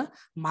to the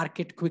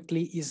market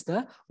quickly is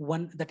the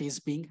one that is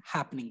being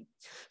happening.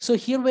 So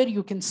here where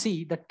you can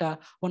see that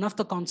one of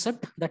the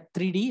concept that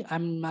 3D,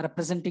 I'm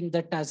representing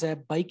that as a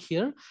bike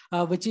here,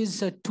 which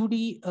is a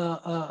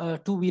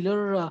 2D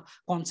two-wheeler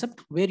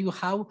concept where you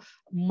have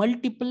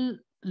multiple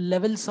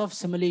levels of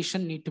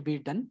simulation need to be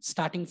done,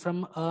 starting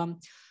from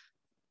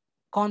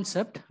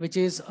concept, which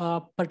is a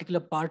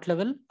particular part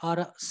level or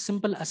a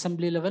simple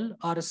assembly level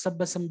or a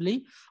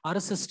sub-assembly or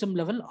a system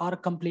level or a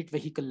complete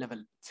vehicle level.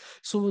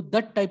 So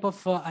that type of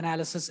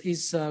analysis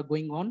is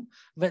going on,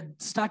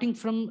 starting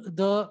from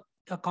the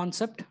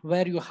concept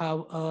where you have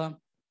a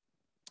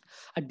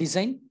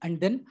design, and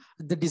then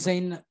the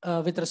design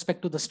with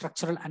respect to the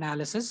structural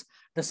analysis,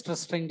 the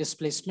stress strain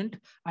displacement,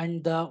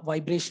 and the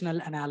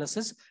vibrational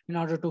analysis in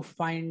order to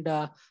find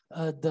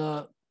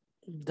the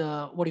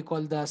what you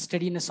call the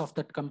steadiness of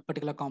that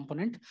particular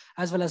component,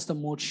 as well as the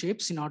mode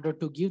shapes, in order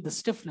to give the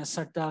stiffness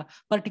at the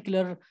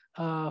particular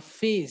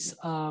phase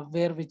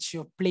where which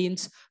your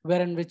planes,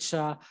 where in which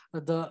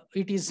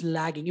it is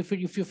lagging. If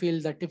you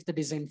feel that, if the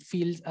design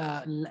feels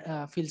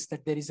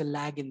that there is a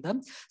lag in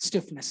the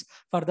stiffness,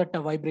 for that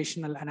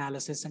vibrational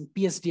analysis and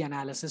PSD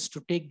analysis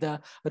to take the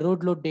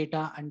road load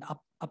data and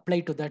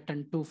apply to that,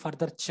 and to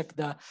further check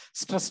the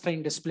stress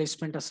strain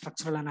displacement, a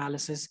structural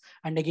analysis,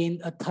 and again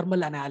a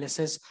thermal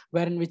analysis,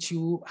 wherein which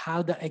you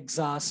have the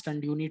exhaust,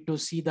 and you need to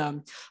see the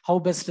how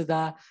best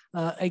the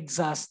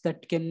exhaust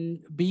that can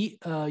be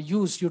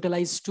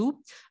utilized to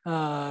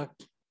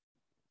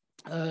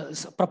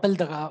propel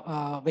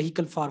the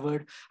vehicle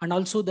forward, and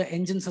also the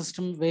engine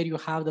system, where you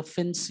have the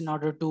fins in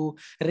order to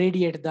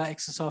radiate the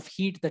excess of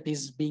heat that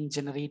is being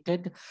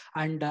generated,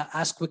 and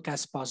as quick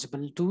as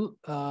possible to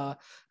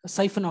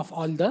siphon off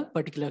all the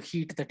particular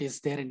heat that is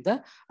there in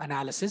the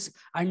analysis.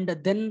 And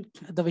then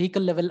the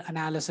vehicle level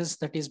analysis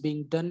that is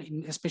being done,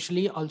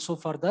 especially also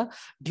for the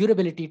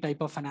durability type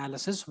of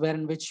analysis,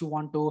 wherein which you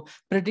want to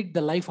predict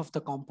the life of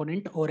the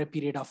component over a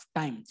period of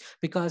time,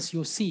 because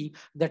you see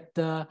that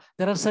there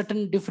are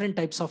certain different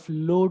types of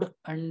load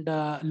and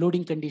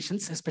loading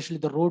conditions, especially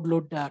the road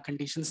load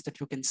conditions that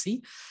you can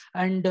see,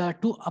 and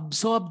to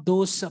absorb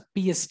those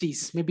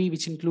PSTs, maybe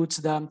which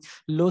includes the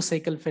low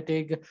cycle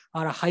fatigue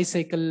or a high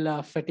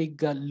cycle fatigue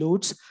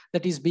loads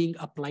that is being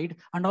applied,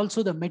 and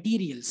also the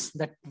materials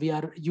that we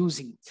are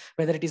using,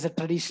 whether it is a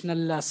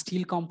traditional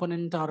steel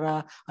component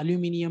or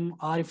aluminum,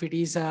 or if it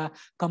is a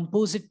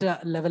composite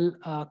level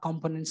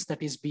components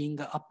that is being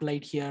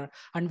applied here.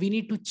 And we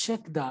need to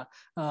check the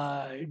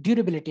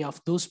durability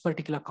of those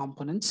particular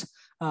components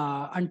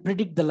and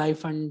predict the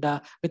life, and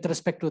with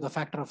respect to the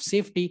factor of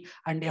safety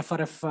and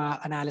FRF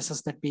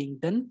analysis that being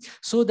done,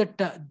 so that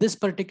this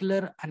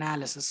particular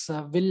analysis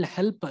will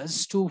help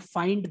us to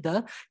find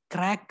the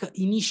crack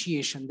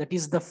initiation, that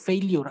is the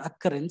failure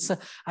occurrence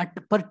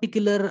at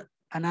particular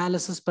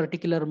analysis,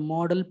 particular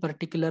model,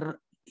 particular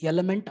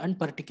element, and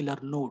particular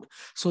node.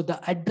 So the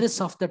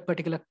address of that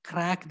particular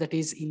crack that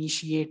is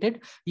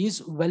initiated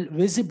is well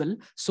visible,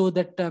 so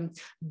that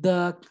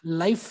the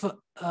life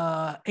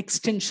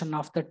extension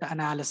of that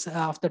analysis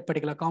of that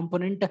particular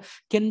component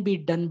can be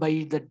done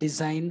by the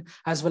design,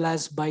 as well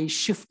as by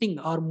shifting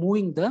or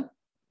moving the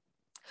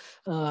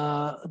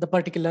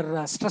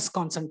particular stress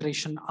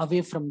concentration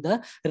away from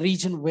the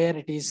region where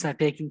it is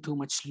taking too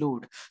much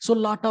load. So a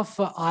lot of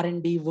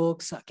R&D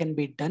works can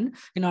be done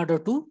in order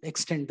to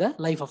extend the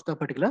life of the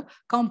particular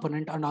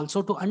component, and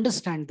also to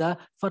understand the,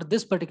 for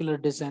this particular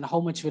design, how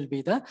much will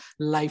be the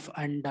life,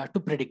 and to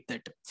predict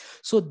that.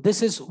 So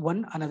this is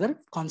another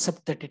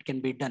concept that it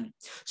can be done.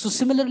 So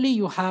similarly,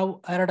 you have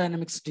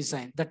aerodynamics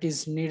design that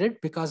is needed,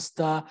 because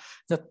the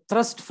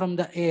thrust from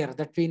the air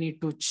that we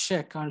need to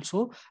check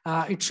also,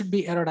 it should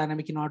be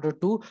aerodynamic in order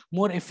to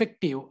more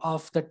effective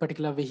of that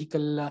particular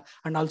vehicle,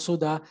 and also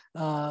the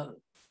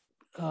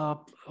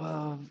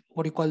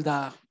what do you call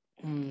the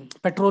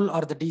petrol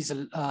or the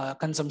diesel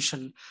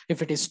consumption,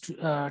 if it is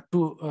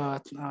two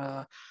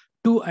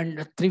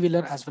and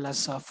three-wheeler as well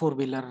as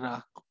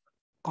four-wheeler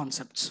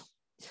concepts.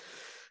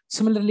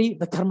 Similarly,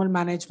 the thermal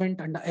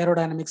management and the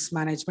aerodynamics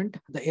management,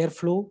 the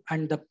airflow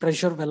and the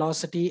pressure,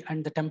 velocity,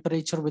 and the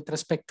temperature with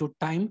respect to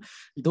time,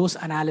 those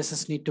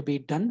analysis need to be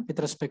done with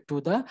respect to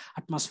the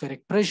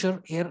atmospheric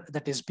pressure, air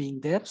that is being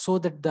there, so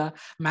that the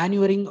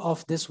maneuvering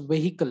of this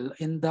vehicle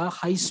in the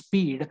high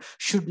speed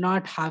should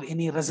not have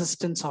any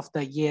resistance of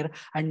the air,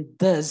 and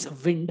thus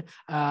wind,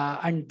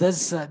 and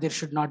thus there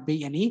should not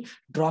be any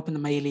drop in the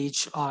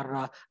mileage,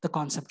 or the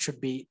concept should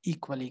be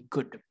equally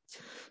good.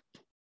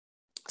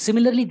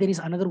 Similarly, there is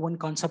another one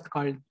concept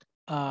called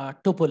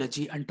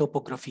topology and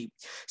topography.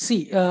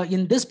 See,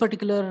 in this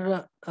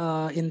particular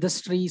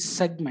industry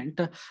segment,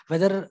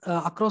 whether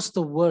across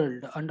the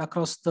world and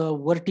across the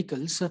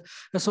verticals,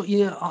 so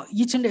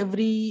each and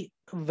every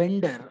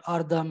vendor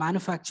or the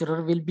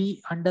manufacturer will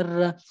be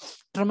under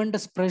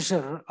tremendous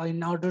pressure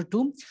in order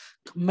to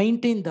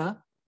maintain the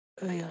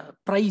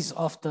price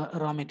of the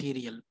raw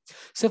material.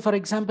 So for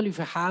example, if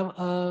you have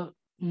a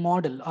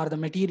model or the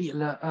material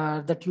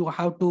that you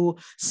have to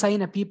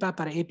sign a PPAP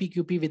or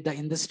APQP with the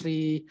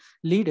industry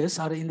leaders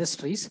or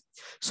industries.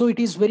 So it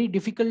is very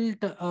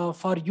difficult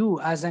for you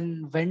as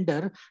an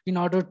vendor in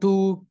order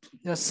to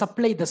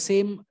supply the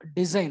same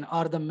design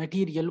or the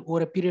material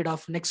over a period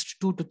of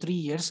next 2 to 3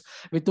 years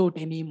without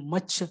any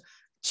much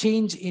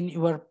change in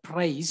your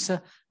price,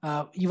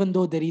 even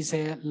though there is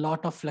a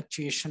lot of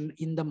fluctuation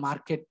in the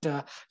market,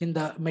 in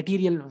the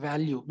material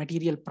value,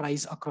 material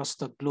price across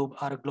the globe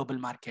or a global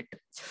market.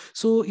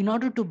 So in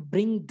order to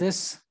bring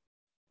this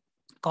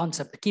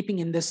concept, keeping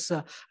in this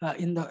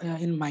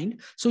in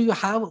mind, so you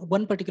have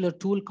one particular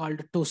tool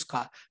called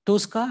Tosca,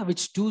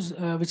 which does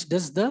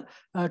the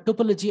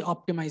topology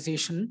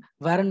optimization,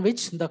 wherein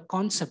which the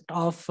concept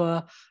of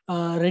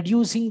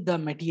reducing the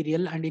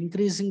material and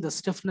increasing the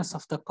stiffness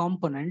of the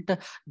component,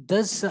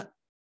 thus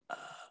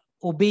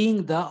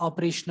obeying the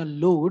operational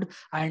load,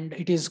 and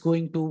it is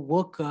going to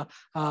work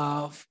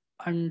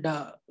and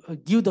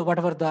give the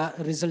whatever the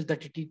result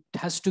that it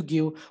has to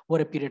give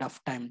over a period of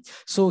time.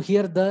 So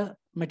here the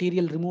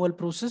material removal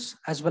process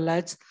as well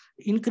as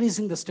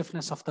increasing the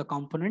stiffness of the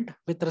component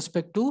with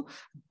respect to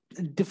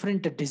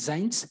different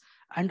designs,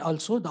 and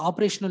also the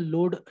operational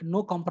load,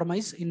 no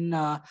compromise in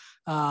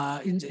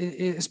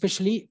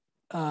especially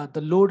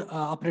the load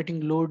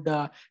operating load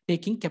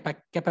taking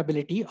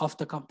capability of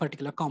the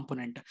particular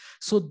component.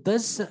 So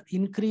this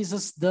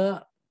increases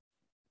the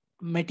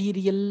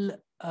material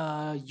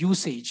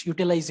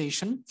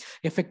utilization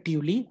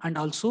effectively, and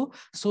also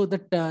so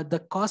that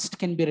the cost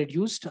can be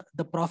reduced,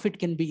 the profit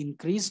can be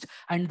increased,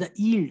 and the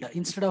yield,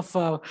 instead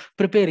of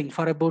preparing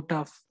for about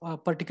a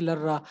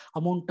particular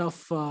amount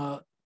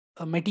of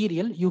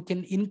material, you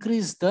can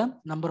increase the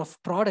number of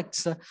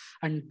products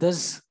and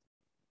thus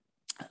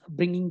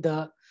bringing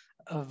the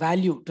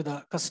value to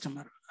the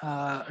customer,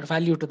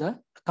 value to the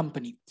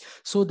company.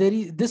 So there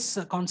is this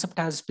concept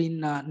has been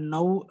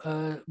now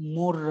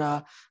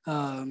more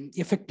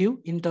effective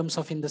in terms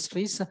of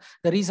industries.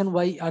 The reason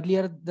why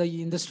earlier the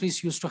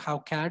industries used to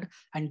have CAD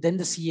and then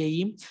the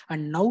CAE,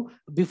 and now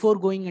before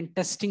going and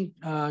testing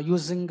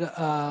using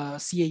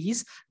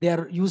CAEs, they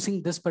are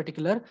using this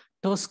particular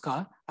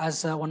TOSCA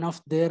as one of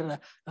their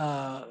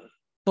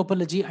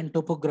topology and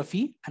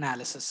topography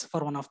analysis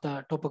for one of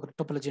the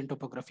topology and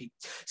topography.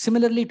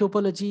 Similarly,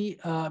 topology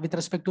with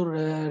respect to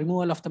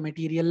removal of the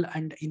material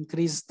and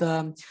increase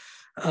the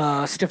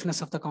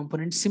stiffness of the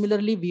component.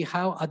 Similarly, we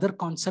have other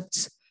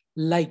concepts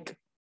like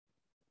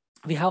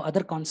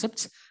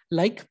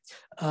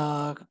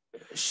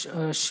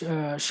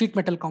sheet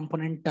metal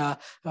component.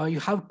 You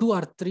have 2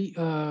 or 3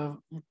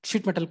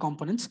 sheet metal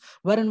components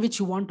wherein which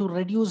you want to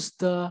reduce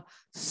the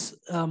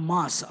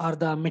mass or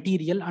the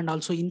material and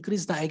also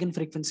increase the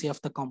eigenfrequency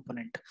of the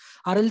component,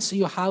 or else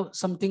you have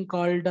something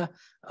called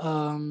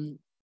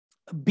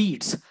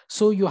beads.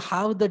 So you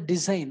have the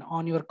design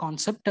on your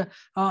concept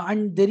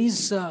and there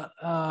is the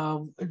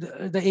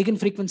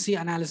eigenfrequency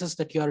analysis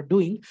that you are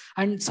doing,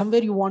 and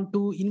somewhere you want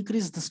to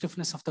increase the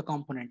stiffness of the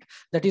component.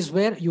 That is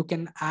where you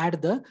can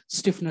add the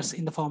stiffness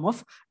in the form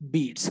of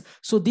beads.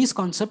 So these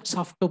concepts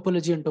of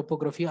topology and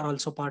topography are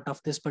also part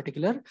of this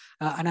particular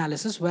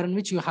analysis, wherein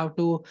which you have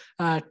to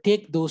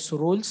take those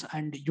roles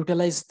and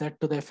utilize that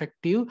to the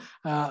effective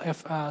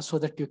so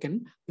that you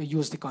can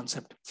use the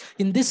concept.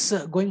 In this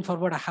going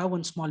forward, I have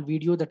one small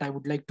video that I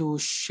would like to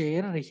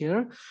share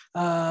here,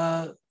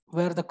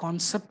 where the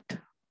concept,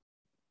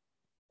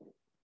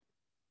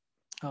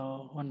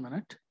 1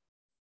 minute.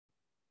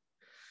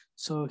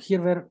 So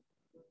here where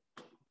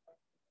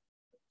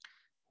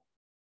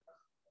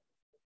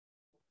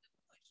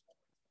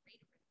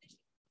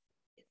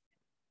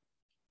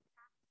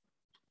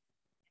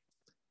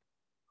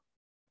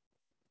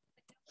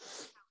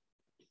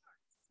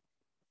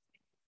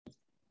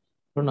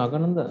So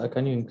Nagananda,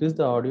 can you increase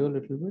the audio a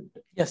little bit?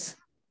 yes.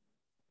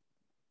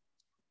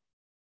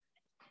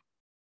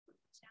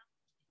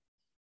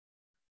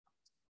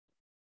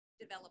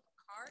 Develop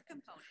car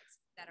components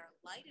that are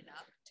light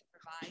enough to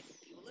provide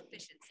fuel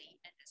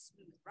efficiency and a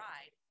smooth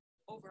ride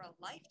over a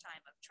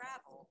lifetime of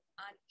travel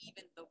on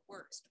even the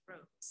worst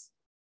roads.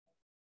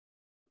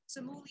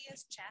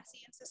 Simulia's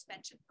chassis and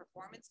suspension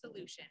performance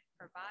solution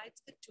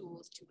provides the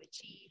tools to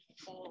achieve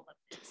all of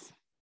this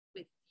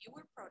with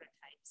fewer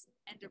prototypes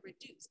and a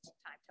reduced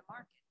time to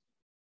market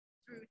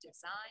through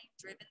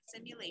design-driven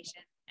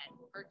simulation and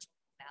virtual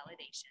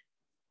validation.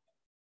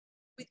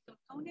 With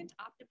component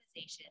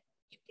optimization,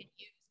 you can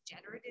use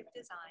generative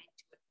design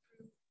to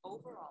improve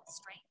overall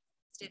strength,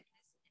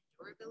 stiffness, and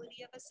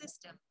durability of a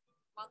system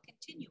while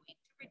continuing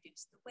to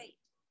reduce the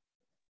weight.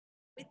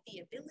 With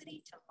the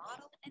ability to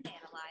model and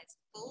analyze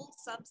full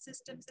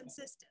subsystems and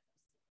systems,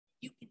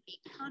 you can be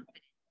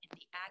confident in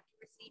the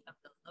accuracy of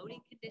the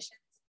loading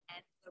conditions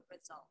and the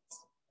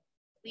results,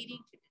 leading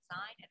to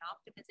design and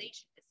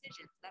optimization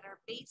decisions that are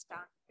based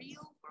on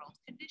real-world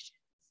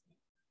conditions.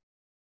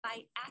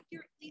 By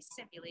accurately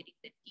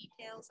simulating the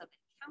details of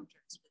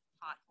encounters with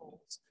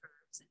potholes,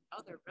 curves, and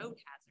other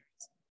road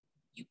hazards,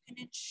 you can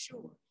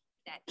ensure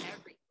that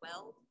every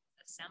weld,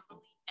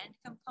 assembly, and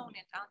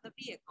component on the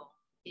vehicle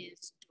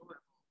is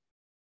durable.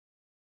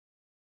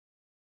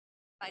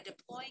 By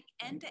deploying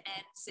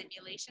end-to-end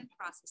simulation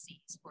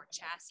processes for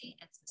chassis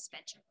and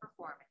suspension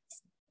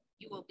performance,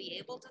 you will be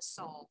able to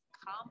solve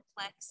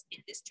complex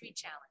industry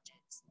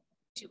challenges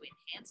to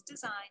enhance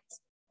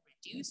designs,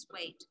 reduce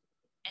weight,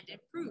 and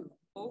improve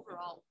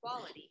overall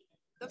quality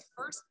the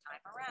first time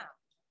around.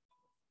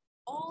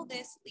 All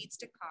this leads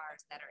to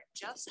cars that are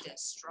just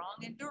as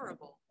strong and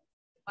durable,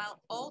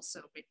 while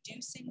also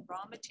reducing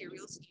raw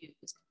materials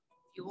used,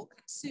 fuel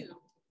consumed,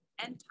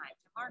 and time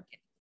to market.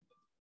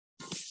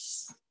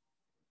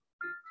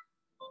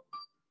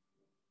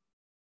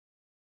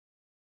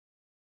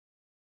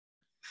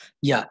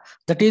 Yeah,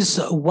 that is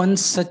one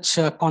such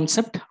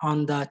concept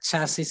on the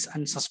chassis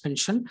and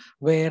suspension,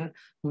 where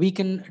we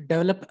can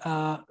develop,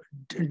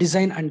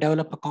 design and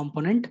develop a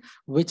component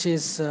which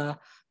is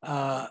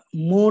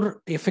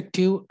more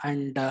effective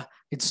and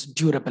it's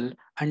durable,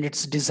 and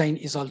its design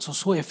is also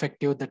so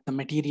effective that the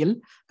material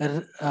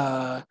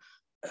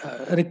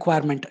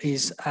requirement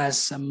is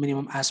as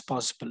minimum as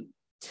possible.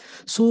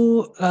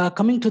 So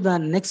coming to the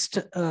next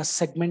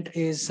segment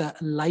is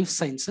life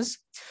sciences.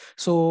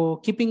 So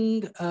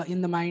keeping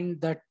in the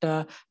mind that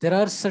there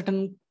are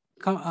certain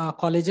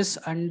colleges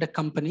and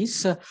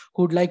companies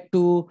who would like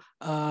to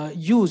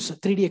use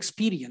 3D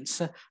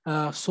experience.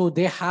 So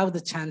they have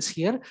the chance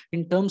here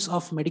in terms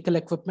of medical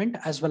equipment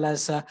as well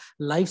as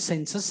life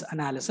sciences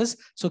analysis.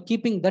 So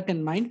keeping that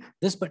in mind,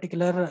 this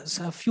particular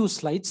few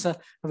slides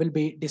will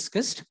be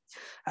discussed.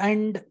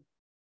 And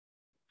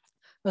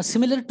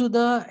similar to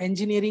the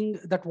engineering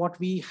that what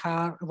we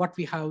have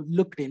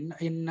looked in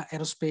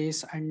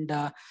aerospace and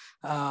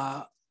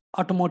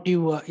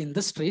automotive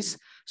industries.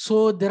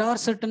 So there are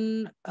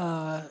certain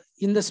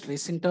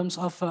industries in terms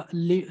of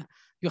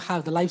you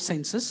have the life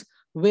sciences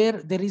where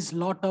there is a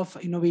lot of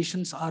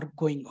innovations are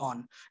going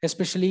on,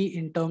 especially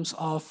in terms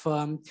of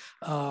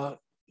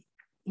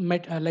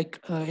medical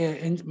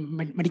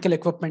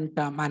equipment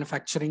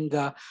manufacturing,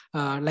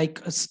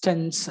 like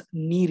stents,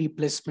 knee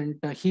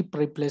replacement, hip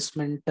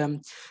replacement,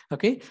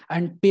 okay,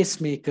 and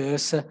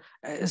pacemakers.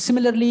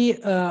 Similarly,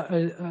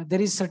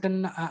 there is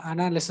certain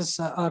analysis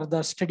or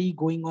the study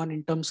going on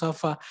in terms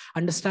of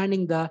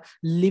understanding the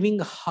living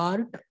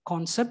heart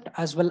concept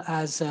as well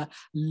as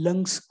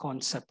lungs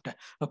concept.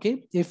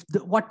 Okay, if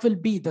what will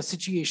be the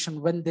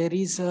situation when there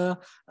is a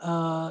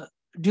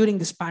during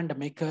this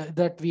pandemic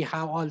that we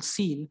have all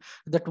seen,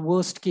 that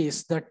worst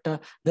case that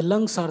the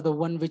lungs are the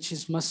one which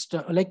is most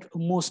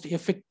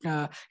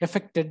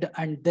affected,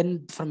 and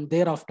then from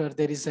thereafter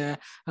there is a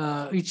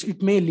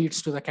it may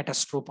leads to the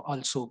catastrophe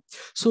also.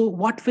 So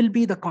what will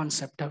be the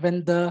concept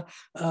when the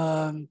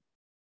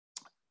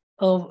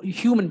a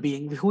human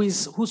being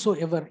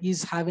whosoever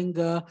is having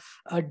a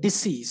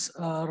disease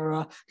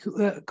or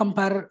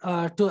compare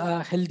to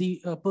a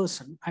healthy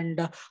person, and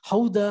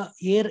how the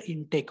air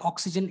intake,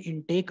 oxygen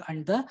intake,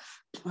 and the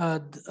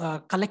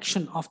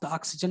collection of the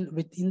oxygen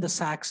within the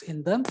sacs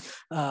in the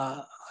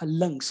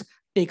lungs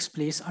takes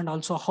place, and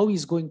also how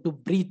he's going to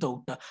breathe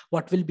out,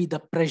 what will be the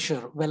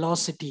pressure,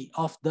 velocity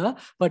of the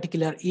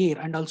particular air,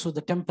 and also the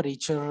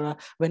temperature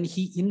when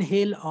he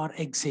inhale or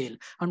exhale.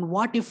 And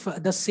what if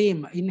the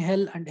same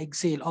inhale and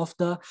exhale of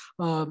the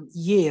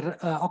air,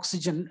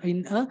 oxygen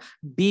in a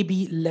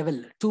baby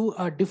level to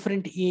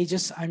different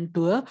ages, and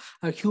to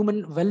a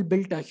human,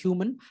 well-built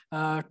human,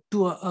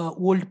 to a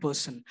old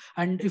person,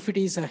 and if it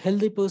is a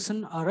healthy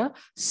person or a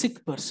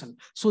sick person.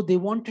 So they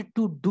wanted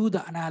to do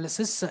the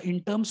analysis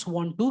in terms,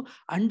 want to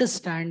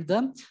understand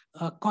the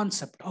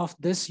concept of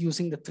this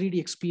using the 3D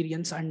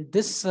experience. And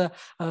this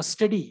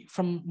study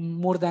from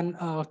more than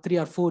 3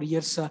 or 4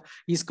 years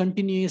is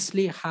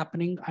continuously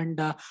happening.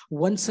 And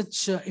one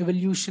such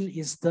evolution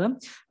is the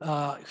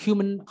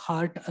human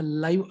heart,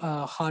 live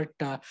heart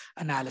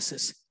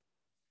analysis.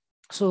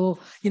 So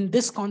in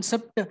this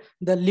concept,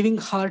 the living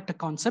heart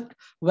concept,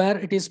 where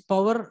it is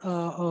power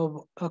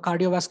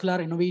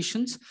cardiovascular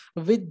innovations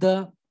with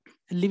the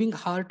living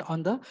heart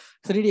on the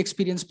 3D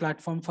experience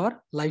platform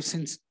for life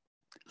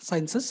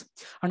sciences,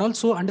 and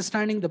also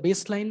understanding the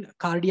baseline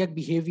cardiac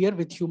behavior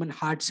with human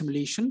heart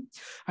simulation,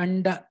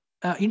 and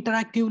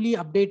interactively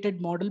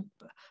updated model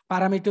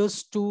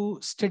parameters to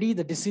study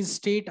the disease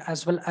state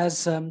as well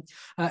as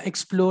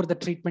explore the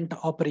treatment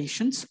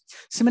operations.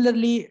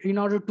 Similarly, in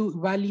order to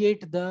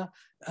evaluate the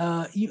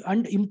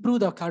and improve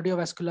the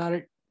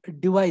cardiovascular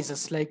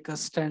devices like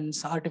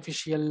stents,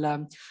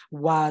 artificial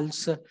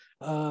valves,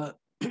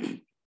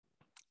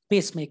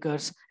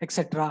 pacemakers,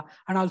 etc.,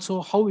 and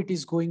also how it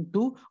is going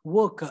to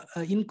work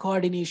in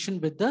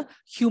coordination with the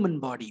human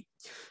body.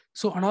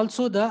 So, and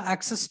also the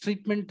access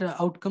treatment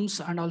outcomes,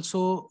 and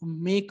also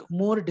make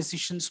more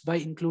decisions by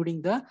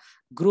including the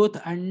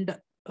growth and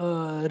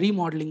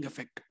remodeling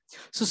effect.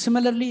 So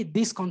similarly,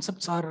 these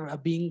concepts are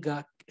being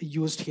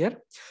used here.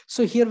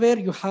 So here where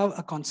you have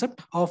a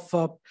concept of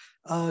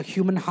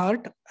human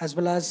heart, as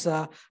well as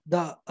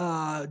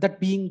that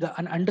being the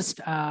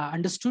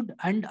understood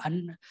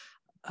and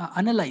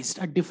analyzed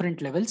at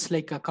different levels,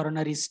 like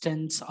coronary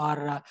stents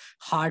or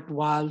heart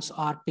valves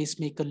or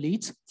pacemaker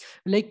leads.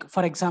 Like,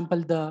 for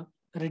example, the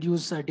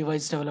reduce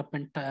device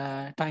development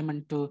time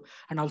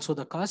and also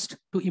the cost,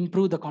 to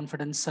improve the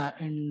confidence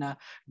in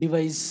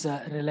device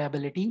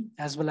reliability,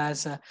 as well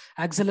as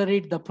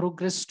accelerate the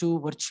progress to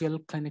virtual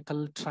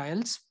clinical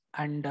trials,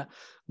 and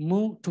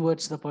move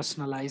towards the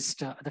personalized,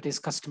 that is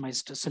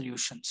customized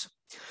solutions.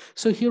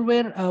 So here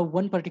where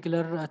one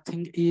particular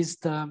thing is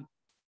the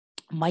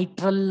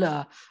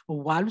mitral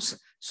valves.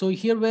 So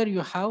here where you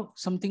have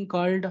something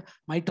called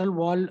mitral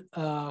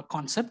valve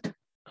concept,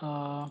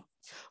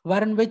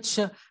 wherein which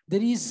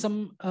there is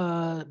some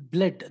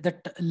blood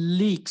that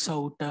leaks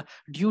out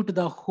due to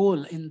the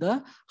hole in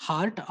the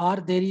heart, or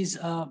there is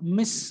a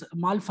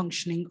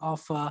malfunctioning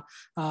of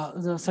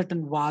the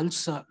certain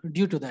valves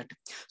due to that.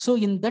 So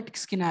in that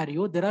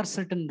scenario, there are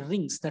certain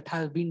rings that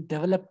have been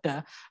developed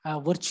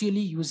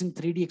virtually using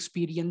 3D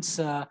experience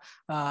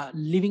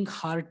living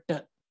heart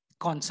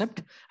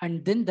concept,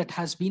 and then that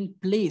has been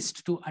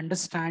placed to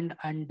understand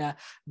and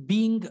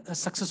being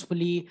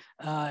successfully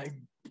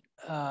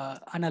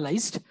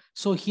analyzed.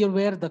 So here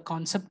where the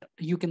concept,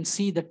 you can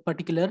see that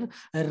particular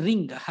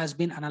ring has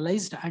been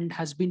analyzed and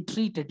has been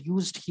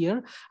used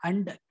here,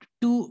 and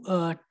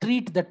to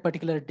treat that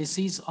particular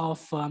disease of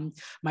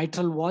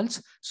mitral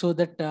valves, so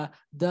that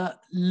the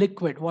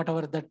liquid,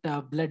 whatever that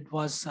blood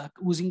was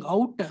oozing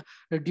out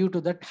due to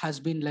that,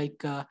 has been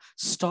like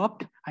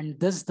stopped, and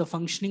thus the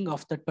functioning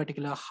of that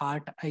particular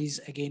heart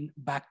is again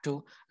back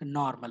to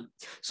normal.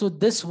 So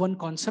this one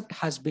concept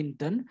has been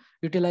done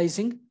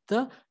utilizing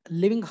the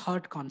living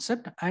heart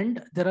concept,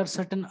 and there are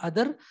certain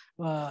other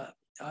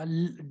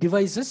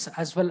devices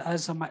as well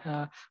as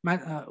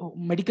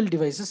medical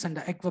devices and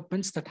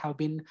equipments that have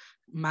been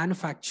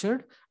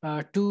manufactured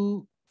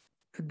to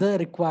the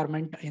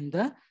requirement in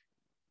the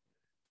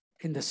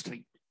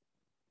industry.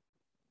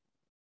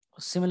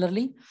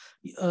 Similarly,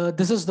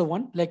 this is the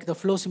one, like the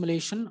flow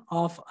simulation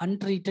of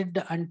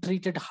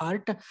untreated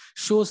heart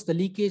shows the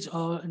leakage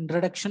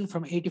reduction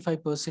from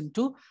 85%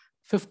 to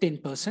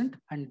 15%,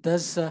 and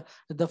thus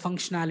the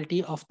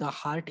functionality of the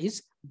heart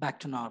is back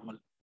to normal.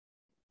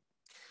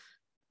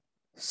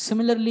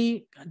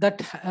 Similarly,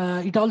 that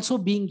it also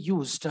being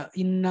used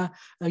in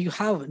you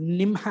have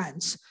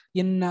NIMHANS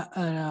in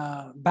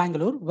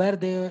Bangalore, where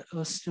they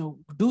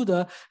do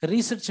the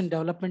research and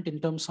development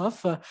in terms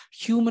of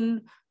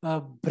human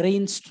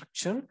brain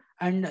structure,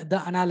 and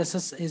the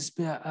analysis is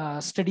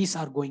studies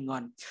are going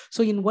on.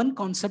 So in one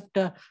concept,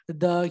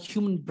 the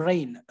human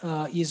brain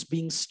is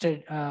being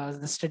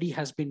the study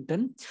has been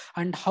done,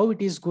 and how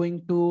it is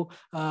going to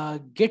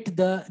get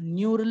the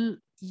neural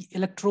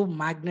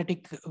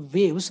electromagnetic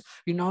waves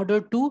in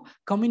order to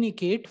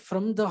communicate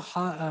from the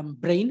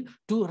brain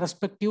to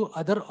respective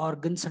other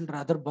organs and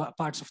other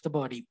parts of the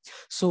body.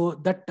 So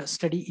that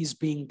study is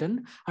being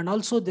done, and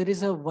also there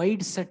is a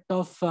wide set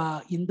of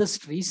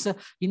industries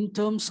in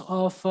terms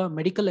of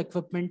medical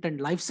equipment and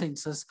life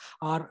sciences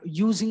are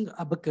using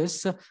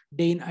abacus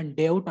day in and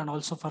day out, and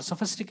also for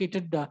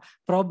sophisticated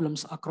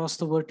problems across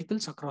the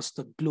verticals across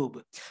the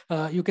globe.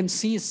 You can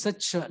see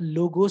such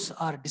logos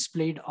are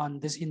displayed on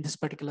this in this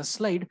particular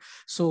slide.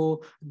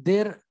 So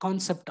their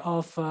concept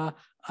of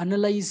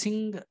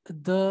analyzing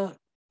the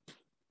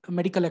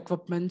medical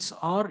equipments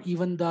or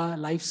even the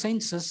life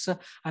sciences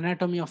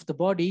anatomy of the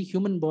body,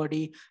 human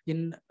body,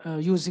 in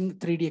using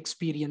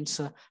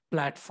 3DEXPERIENCE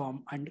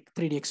platform and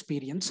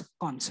 3DEXPERIENCE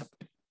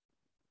concept.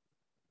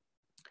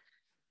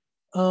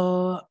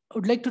 I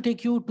would like to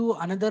take you to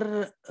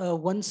another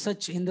one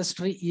such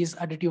industry is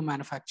additive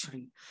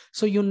manufacturing.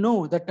 So you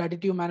know that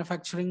additive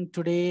manufacturing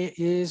today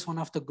is one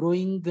of the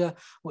growing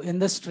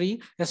industry,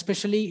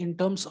 especially in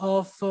terms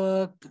of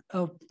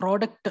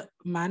product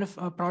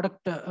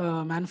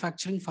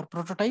manufacturing for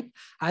prototype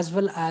as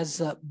well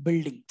as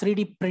building.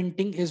 3D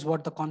printing is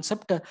what the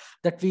concept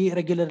that we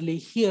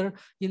regularly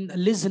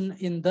listen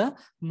in the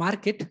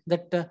market,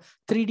 that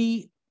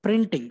 3D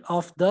printing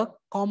of the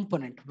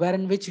component,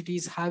 wherein which it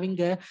is having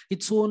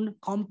its own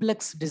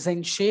complex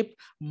design shape,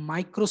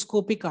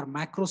 microscopic or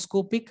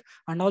macroscopic,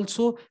 and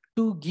also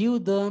to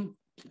give the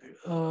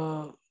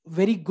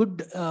very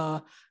good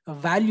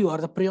value or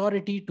the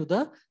priority to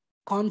the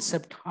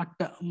concept at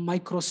the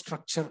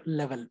microstructure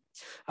level,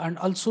 and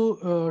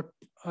also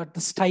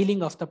the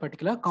styling of the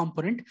particular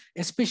component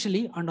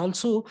especially. And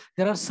also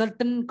there are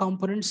certain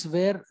components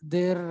where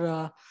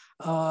their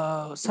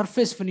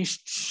surface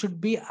finish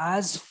should be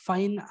as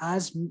fine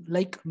as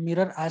like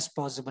mirror as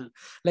possible,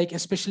 like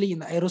especially in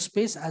the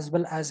aerospace as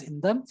well as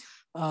in the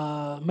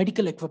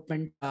medical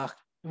equipment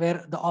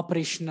where the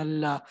operation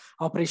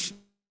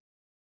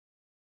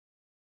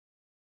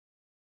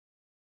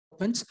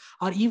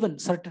or even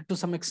certain to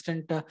some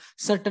extent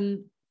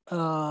certain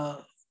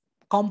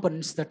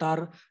components that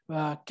are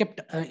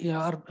kept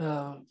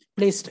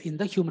placed in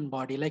the human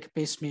body, like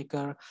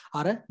pacemaker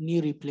or a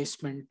knee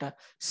replacement,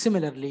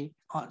 similarly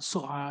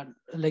so on.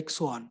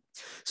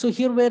 So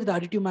here where the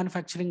additive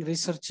manufacturing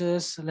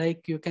researchers,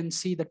 like you can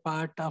see that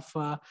part of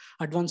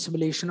advanced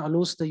simulation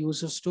allows the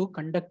users to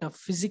conduct a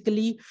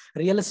physically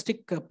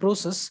realistic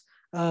process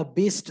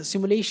based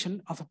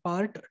simulation of a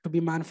part to be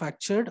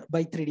manufactured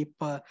by 3D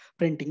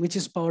printing, which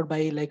is powered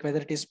by like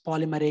whether it is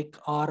polymeric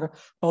or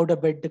powder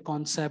bed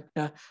concept,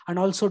 and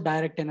also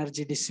direct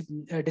energy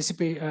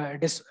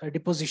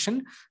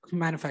deposition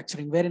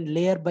manufacturing, wherein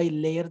layer by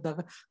layer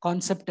the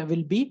concept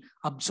will be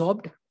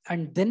absorbed,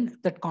 and then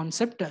that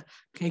concept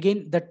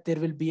again that there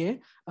will be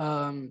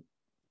a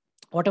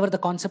whatever the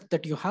concept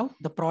that you have,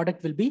 the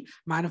product will be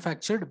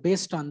manufactured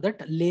based on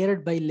that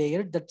layered by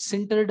layer. That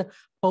sintered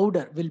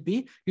powder will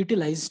be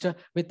utilized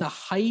with a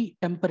high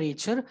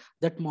temperature.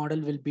 That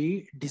model will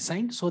be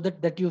designed so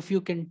that if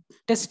you can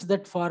test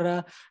that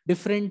for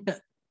different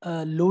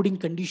loading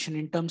condition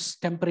in terms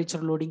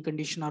temperature loading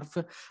condition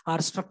or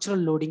structural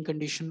loading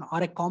condition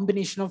or a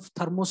combination of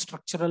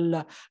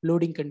thermostructural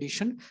loading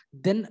condition,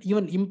 then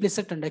even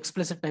implicit and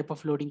explicit type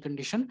of loading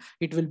condition,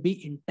 it will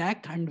be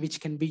intact and which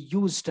can be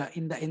used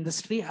in the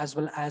industry as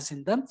well as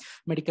in the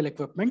medical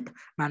equipment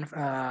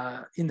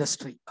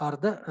industry or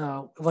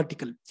the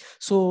vertical.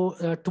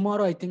 So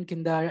tomorrow, I think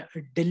in the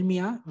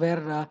Delmia,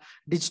 where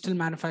digital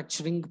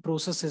manufacturing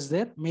process is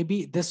there,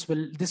 maybe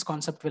this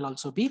concept will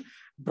also be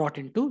brought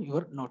into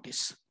your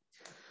notice.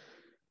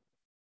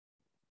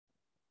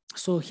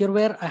 So here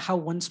where I have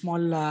one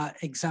small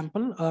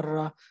example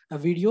or a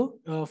video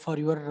for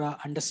your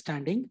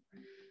understanding.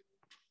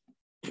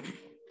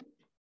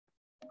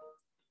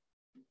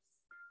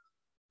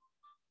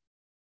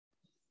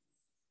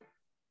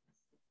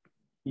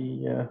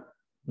 Yeah,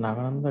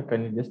 Nagananda,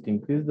 can you just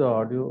increase the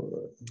audio?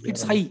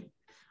 It's high.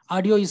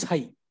 Audio is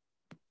high.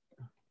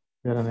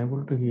 We are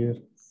unable to hear.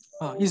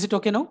 Is it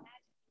okay now?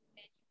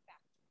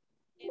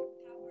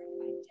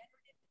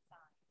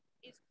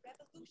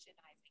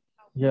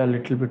 Yeah, a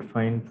little bit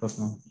fine for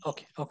now.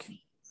 Okay,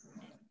 okay.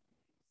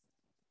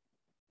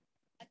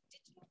 A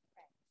digital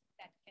thread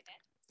that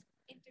connects,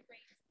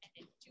 integrates, and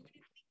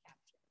intuitively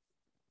captures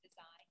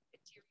design,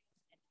 materials,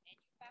 and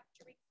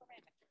manufacturing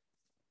parameters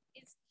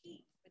is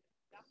key for the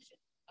production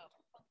of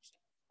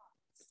functional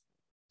parts.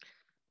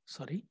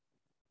 Sorry.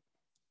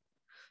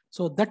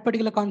 So that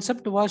particular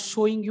concept was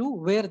showing you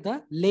where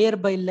the layer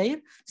by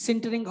layer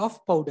sintering of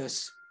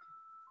powders.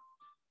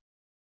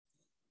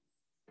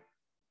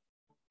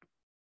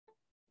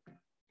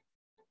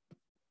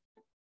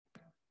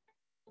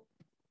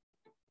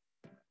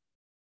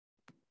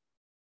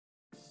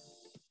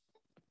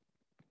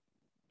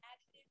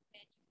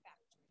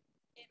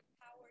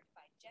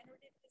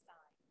 Generative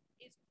design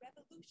is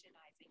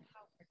revolutionizing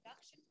how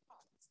production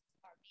costs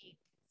are being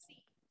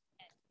conceived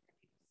and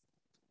produced.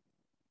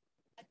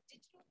 A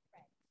digital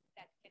thread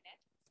that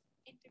connects,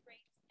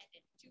 integrates, and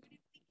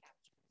intuitively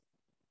captures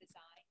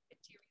design,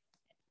 materials,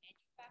 and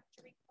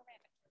manufacturing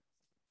parameters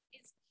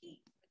is key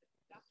for the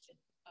production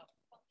of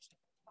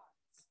functional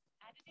parts.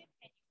 Additive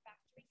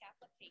manufacturing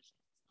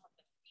applications on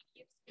the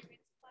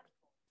 3DEXPERIENCE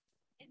platform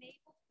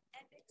enable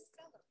and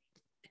accelerate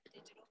the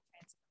digital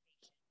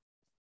transformation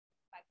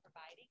by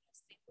providing a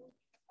single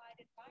unified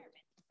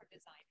environment for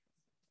designers,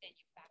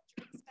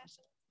 manufacturing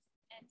specialists,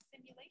 and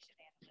simulation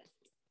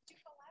analysts to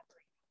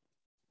collaborate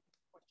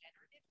for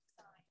generative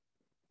design,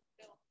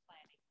 film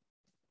planning,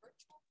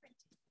 virtual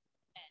printing,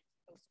 and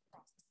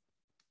post-processing.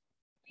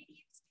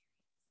 3DEXPERIENCE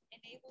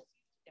enables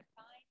you to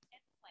define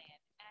and plan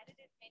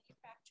additive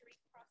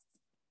manufacturing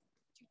processes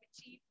to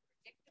achieve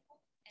predictable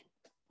and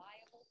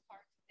reliable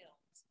part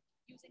builds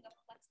using a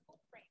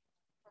flexible framework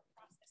for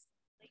process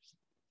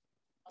simulation,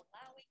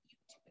 allowing you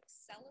to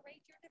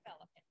accelerate your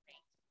development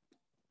rate,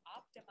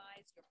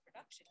 optimize your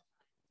production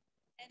time,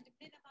 and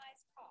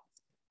minimize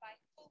cost by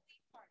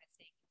fully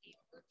harnessing a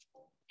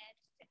virtual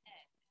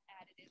end-to-end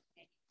additive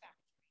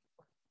manufacturing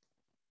workflow.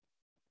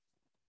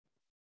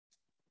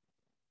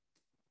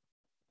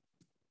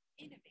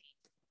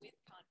 Innovate with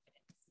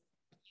confidence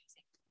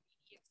using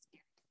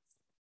 3DEXPERIENCE.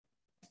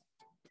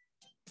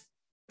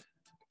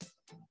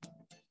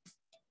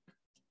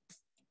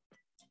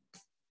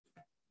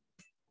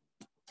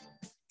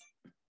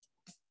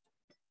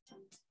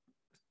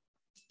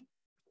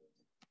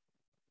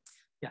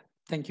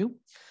 Thank you.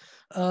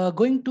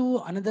 Going to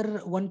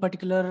another one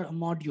particular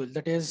module,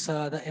 that is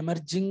the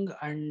emerging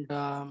and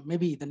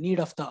maybe the need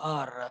of the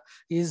hour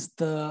is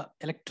the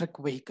electric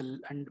vehicle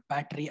and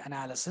battery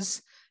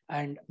analysis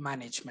and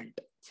management.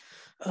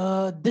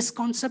 This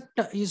concept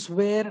is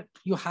where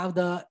you have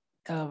the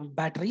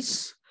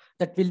batteries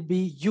that will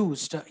be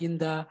used in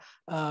the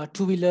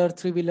two-wheeler,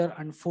 three-wheeler,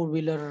 and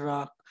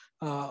four-wheeler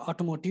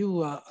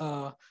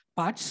automotive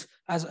parts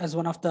as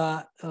one of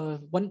the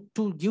one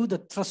to give the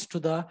thrust to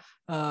the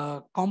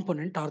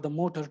component or the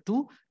motor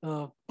to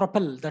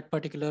propel that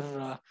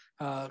particular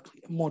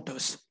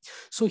motors.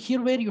 So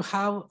here where you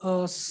have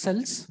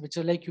cells, which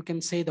are like you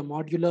can say the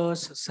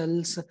modulars,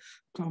 cells,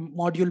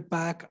 module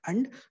pack,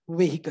 and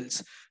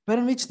vehicles, where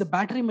in which the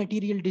battery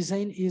material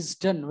design is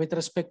done with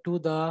respect to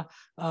the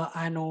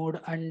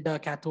anode and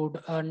cathode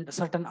and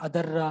certain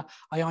other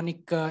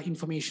ionic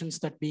informations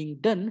that being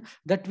done,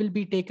 that will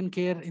be taken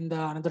care in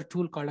the another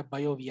tool called a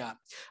BioVia.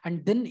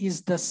 And then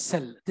is the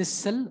cell. This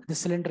cell, the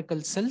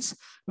cylindrical cells,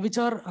 which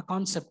are a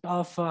concept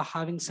of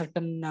having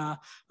certain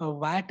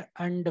watt,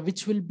 and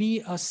which will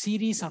be a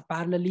series or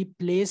parallelly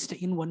placed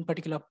in one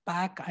particular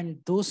pack, and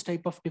those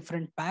type of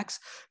different packs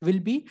will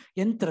be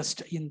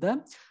enthrust in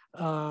the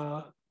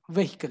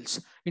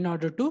vehicles in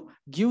order to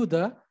give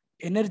the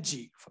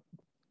energy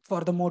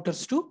for the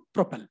motors to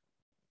propel.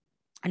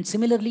 And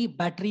similarly,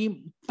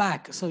 battery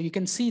pack. So you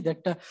can see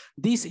that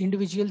these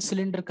individual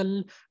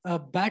cylindrical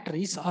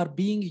batteries are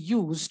being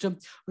used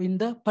in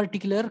the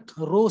particular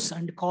rows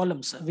and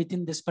columns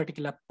within this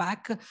particular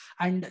pack.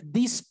 And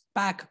these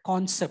pack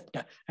concept,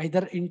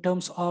 either in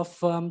terms of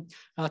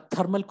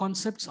thermal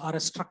concepts or a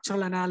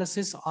structural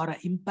analysis or an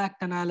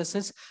impact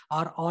analysis,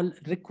 are all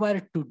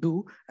required to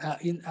do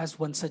as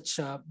one such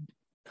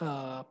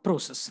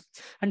process.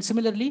 And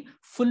similarly,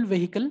 full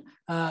vehicle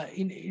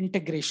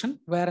integration,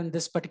 wherein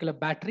this particular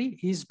battery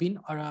is being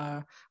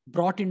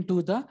brought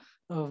into the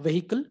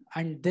vehicle,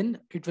 and then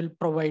it will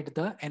provide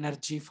the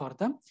energy for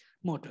the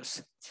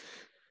motors.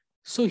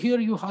 So here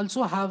you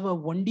also have a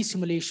 1D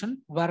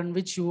simulation, wherein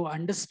which you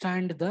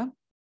understand the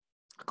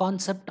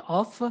concept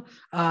of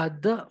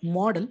the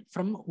model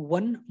from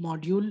one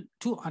module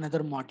to another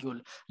module.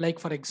 Like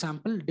for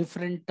example,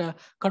 different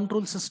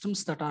control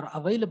systems that are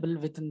available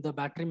within the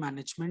battery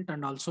management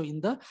and also in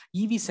the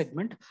EV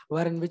segment,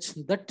 wherein which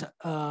that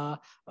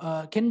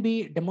can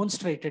be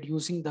demonstrated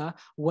using the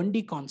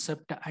 1D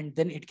concept, and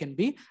then it can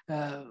be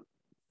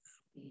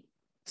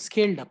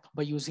scaled up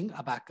by using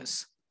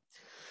Abacus.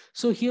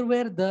 So here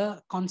where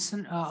the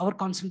our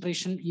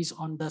concentration is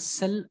on the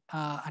cell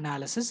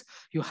analysis.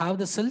 You have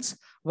the cells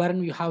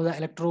wherein you have the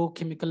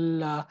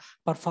electrochemical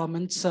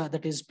performance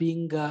that is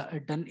being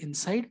done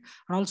inside,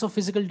 and also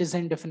physical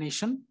design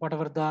definition,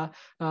 whatever the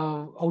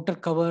outer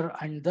cover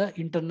and the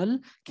internal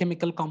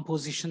chemical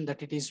composition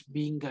that it is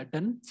being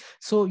done.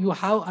 So you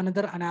have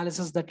another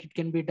analysis that it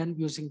can be done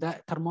using the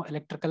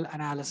thermoelectrical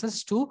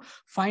analysis to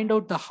find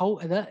out how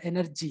the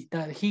energy,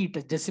 the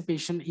heat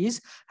dissipation is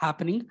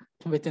happening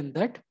within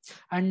that,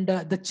 and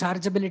the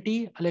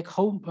chargeability, like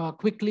how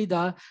quickly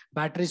the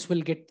batteries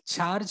will get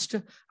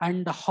charged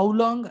and how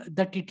long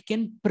that it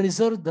can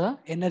preserve the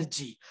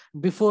energy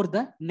before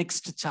the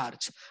next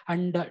charge,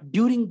 and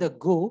during the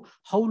go,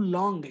 how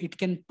long it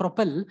can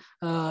propel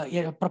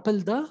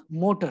the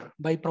motor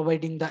by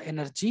providing the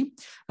energy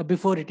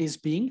before it is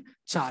being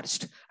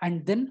charged,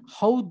 and then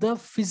how the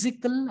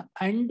physical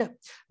and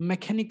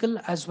mechanical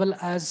as well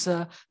as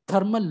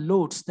thermal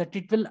loads that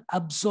it will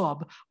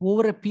absorb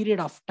over a period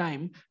of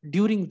time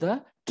during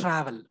the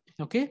travel.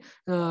 Okay,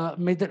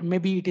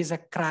 maybe it is a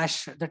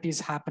crash that is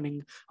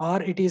happening,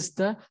 or it is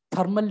the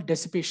thermal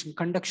dissipation,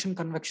 conduction,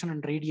 convection,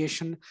 and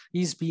radiation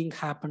is being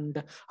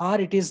happened,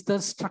 or it is the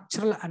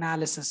structural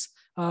analysis,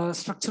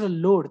 structural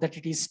load that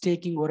it is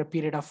taking over a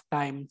period of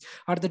time,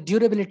 or the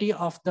durability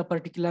of the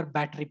particular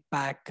battery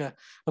pack.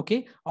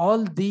 Okay,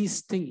 all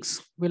these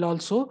things will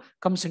also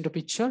comes into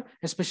picture,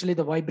 especially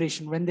the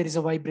vibration. When there is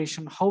a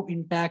vibration, how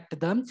intact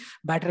the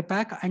battery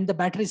pack and the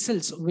battery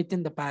cells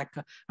within the pack,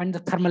 and the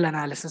thermal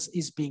analysis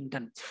is being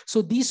done.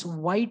 So these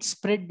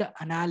widespread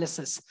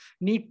analysis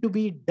need to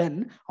be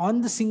done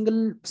on the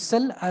single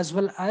cell as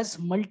well as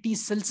multi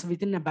cells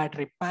within a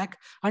battery pack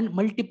and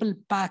multiple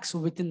packs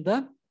within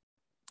the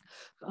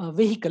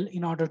vehicle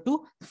in order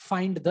to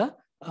find the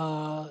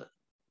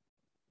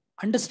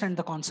understand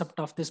the concept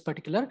of this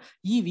particular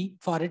EV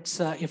for its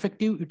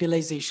effective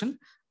utilization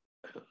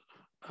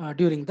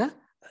during the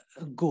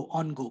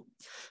go.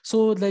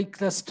 So like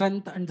the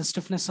strength and the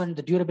stiffness and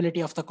the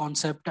durability of the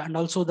concept, and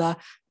also the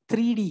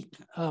 3D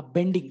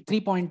bending,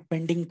 3-point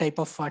bending type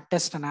of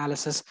test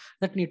analysis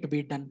that need to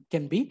be done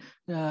can be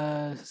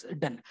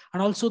done,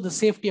 and also the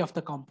safety of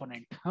the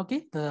component.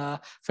 Okay,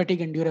 the fatigue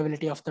and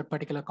durability of the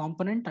particular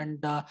component,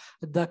 and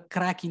the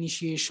crack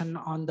initiation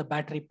on the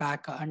battery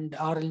pack, and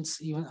or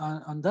else even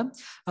on the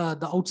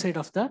outside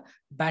of the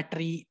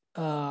battery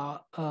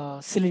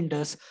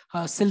cylinders,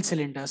 cell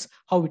cylinders,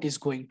 how it is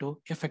going to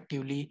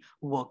effectively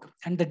work,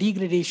 and the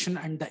degradation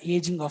and the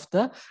aging of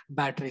the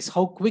batteries,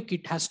 how quick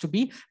it has to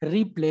be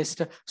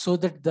replaced so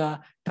that the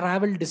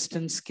travel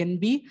distance can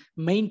be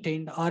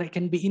maintained or it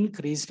can be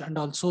increased, and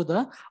also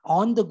the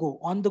on the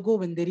go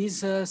when there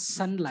is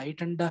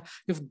sunlight, and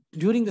if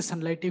during the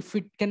sunlight, if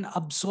it can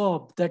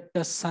absorb that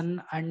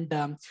sun, and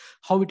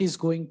how it is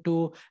going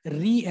to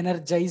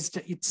re-energize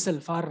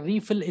itself or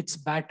refill its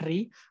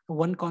battery,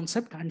 one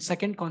concept. And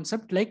second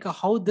concept, like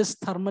how this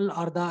thermal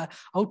or the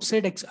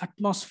outside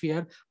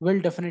atmosphere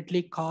will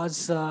definitely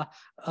cause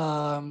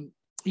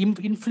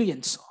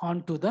influence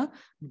onto the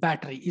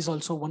battery, is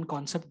also one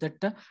concept that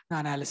the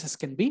analysis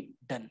can be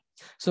done.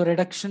 So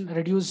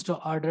reduced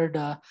ordered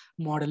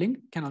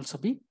modeling can also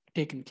be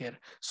taken care.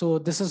 So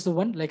this is the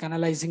one, like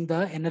analyzing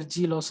the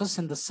energy losses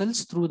in the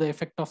cells through the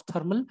effect of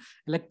thermal,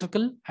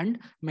 electrical, and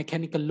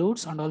mechanical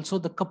loads, and also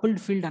the coupled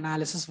field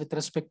analysis with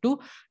respect to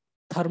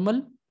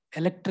thermal,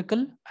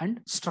 electrical,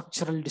 and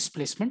structural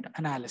displacement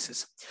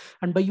analysis.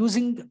 And by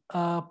using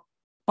power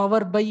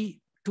by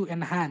to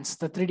enhance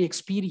the 3D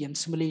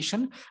experience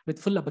simulation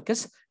with full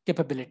Abacus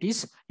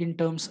capabilities in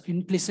terms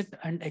implicit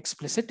and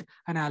explicit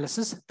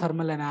analysis,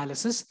 thermal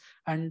analysis,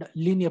 and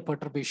linear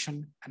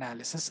perturbation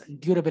analysis, and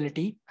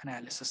durability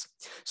analysis.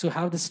 So you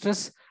have the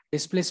stress,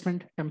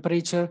 displacement,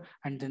 temperature,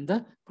 and then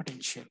the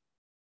potential.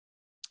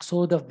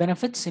 So the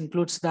benefits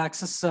includes the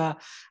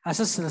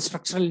assess the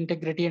structural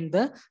integrity and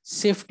the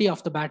safety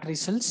of the battery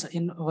cells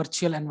in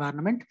virtual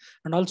environment,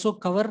 and also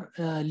cover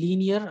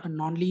linear and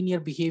non-linear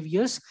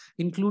behaviors,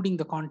 including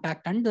the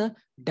contact and the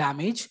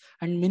damage,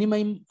 and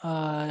minimum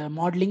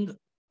modeling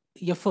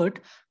effort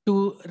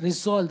to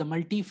resolve the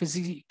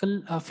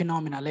multi-physical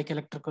phenomena like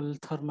electrical,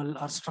 thermal,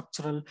 or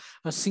structural,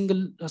 a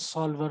single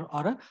solver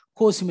or a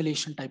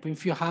co-simulation type.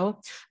 If you have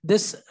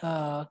this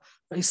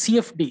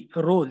CFD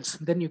roles,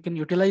 then you can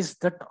utilize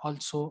that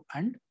also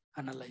and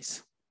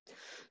analyze.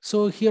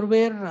 So here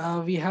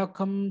where we have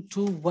come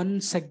to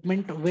one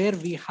segment where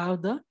we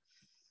have the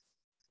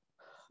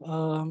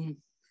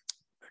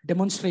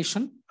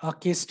demonstration, a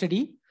case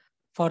study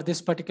for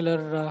this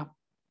particular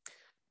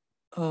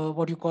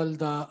what you call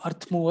the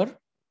earth mover.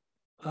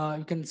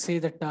 You can say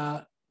that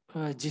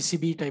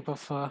JCB type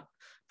of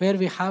where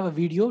we have a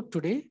video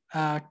today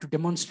to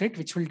demonstrate,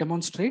 which will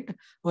demonstrate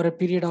over a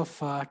period of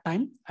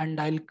time, and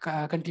I'll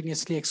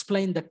continuously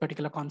explain that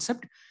particular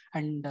concept,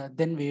 and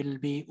then we will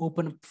be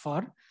open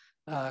for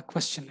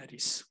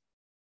questionnaires.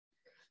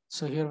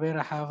 So here where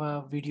I have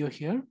a video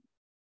here.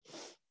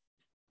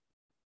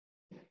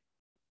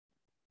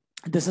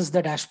 This is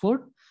the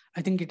dashboard.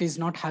 I think it is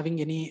not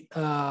having any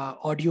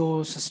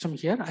audio system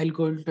here. I'll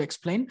go to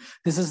explain.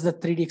 This is the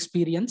 3D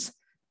experience.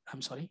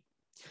 I'm sorry.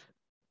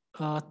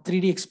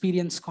 3D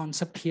experience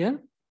concept here.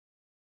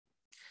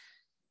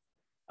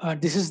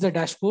 This is the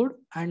dashboard.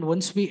 And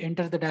once we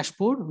enter the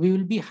dashboard, we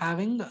will be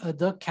having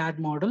the CAD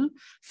model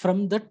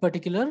from that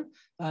particular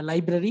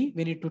library.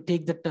 We need to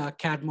take that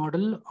CAD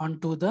model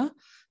onto the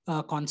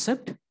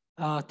concept,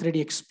 3D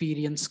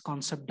experience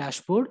concept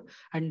dashboard.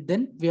 And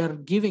then we are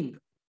giving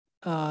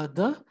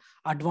the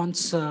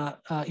advanced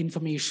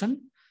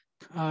information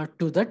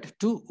to that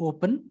to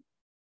open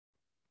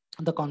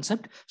the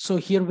concept. So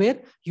here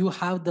where you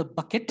have the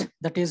bucket,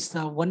 that is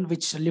the one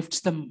which lifts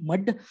the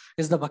mud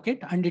is the bucket,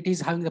 and it is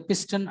having the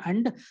piston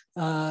and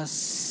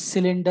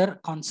cylinder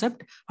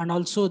concept, and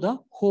also the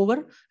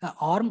hover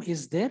arm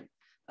is there.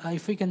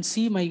 If you can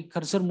see my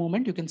cursor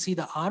movement, you can see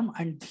the arm,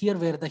 and here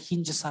where the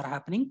hinges are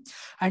happening.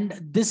 And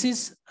this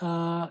is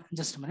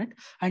just a minute.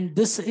 And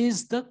this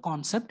is the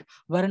concept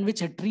wherein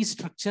which a tree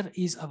structure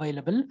is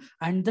available,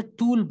 and the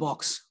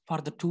toolbox for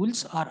the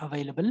tools are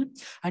available.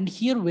 And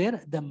here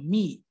where the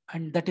me,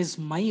 and that is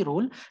my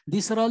role.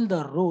 These are all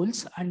the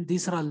roles, and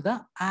these are all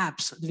the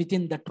apps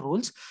within that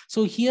roles.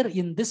 So here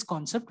in this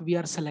concept, we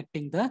are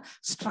selecting the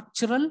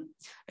structural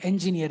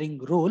engineering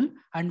role,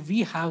 and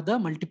we have the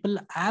multiple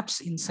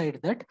apps inside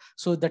that.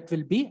 So that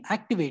will be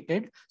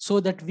activated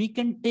so that we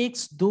can take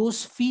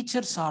those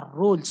features or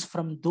roles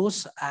from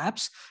those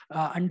apps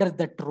under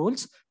that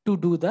roles to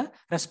do the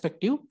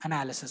respective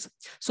analysis.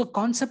 So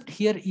concept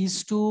here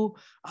is to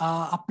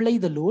apply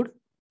the load,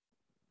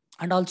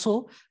 and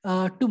also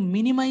to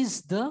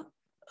minimize the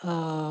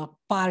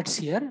parts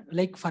here.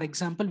 Like for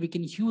example, we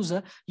can use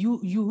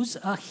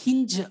a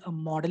hinge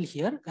model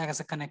here as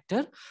a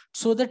connector,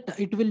 so that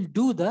it will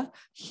do the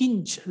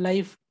hinge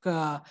life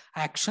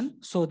action,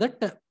 so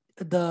that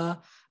the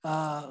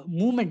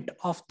movement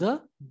of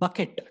the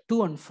bucket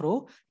to and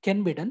fro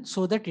can be done,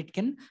 so that it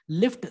can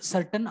lift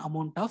certain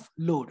amount of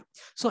load.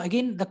 So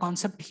again, the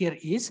concept here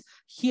is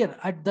here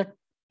at the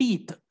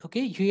teeth.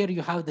 Okay, here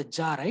you have the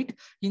jar, right?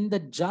 In the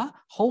jar,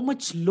 how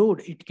much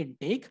load it can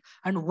take,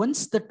 and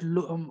once that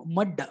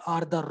mud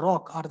or the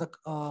rock or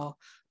the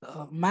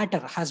matter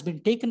has been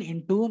taken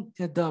into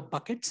the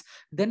buckets,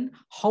 then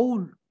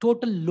how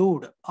total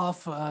load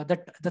of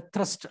the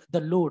thrust,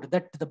 the load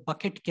that the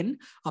bucket can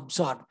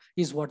absorb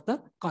is what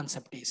the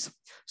concept is.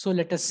 So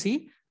let us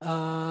see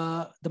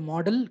the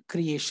model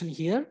creation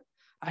here,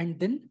 and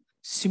then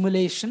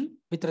simulation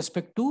with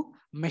respect to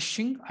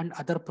meshing and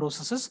other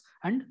processes,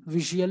 and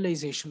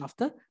visualization of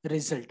the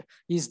result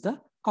is the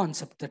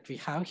concept that we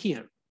have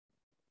here.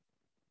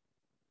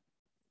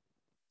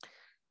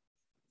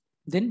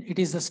 Then it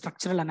is the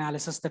structural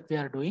analysis that we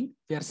are doing.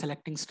 We are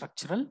selecting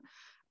structural.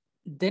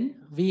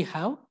 Then we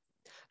have,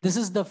 this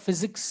is the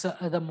physics,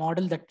 the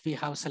model that we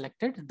have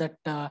selected, that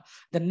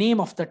the name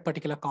of that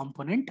particular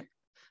component.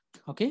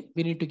 Okay,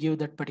 we need to give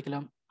that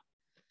particular.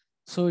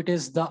 So it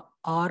is the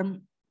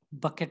arm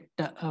bucket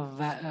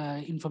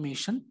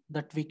information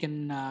that we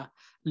can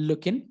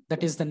look in.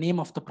 That is the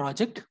name of the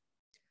project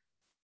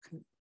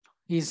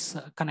is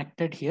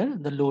connected here,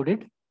 the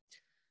loaded.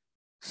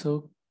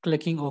 So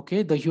clicking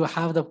OK, you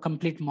have the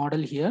complete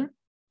model here.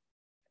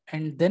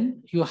 And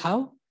then you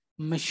have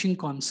meshing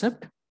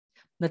concept,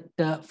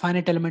 that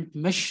finite element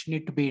mesh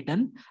need to be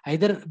done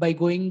either by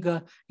going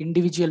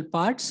individual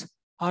parts,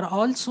 or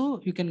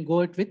also you can go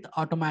it with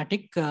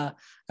automatic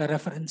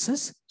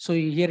references. So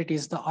here it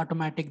is the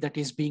automatic that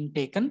is being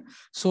taken.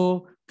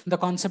 So the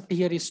concept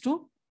here is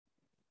to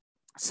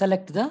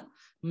select the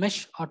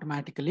mesh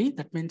automatically.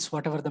 That means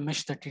whatever the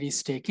mesh that it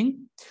is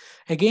taking.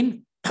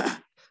 Again,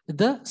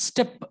 the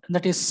step,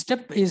 that is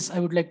step is, I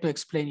would like to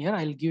explain here.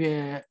 I'll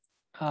give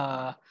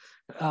a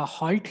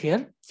halt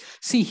here.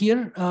 See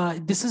here,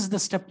 this is the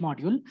step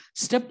module.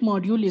 Step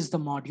module is the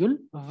module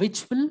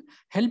which will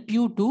help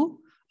you to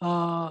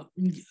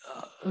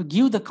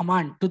give the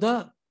command to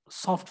the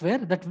software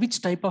that which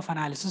type of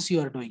analysis you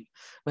are doing,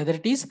 whether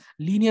it is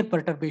linear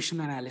perturbation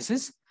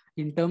analysis,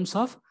 in terms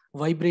of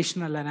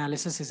vibrational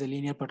analysis is a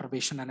linear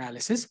perturbation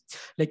analysis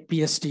like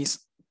PSTs,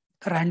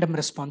 random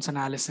response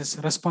analysis,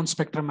 response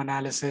spectrum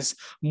analysis,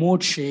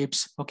 mode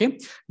shapes. Okay,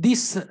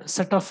 this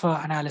set of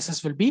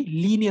analysis will be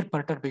linear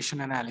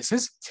perturbation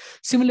analysis.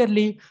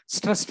 Similarly,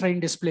 stress strain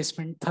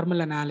displacement,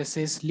 thermal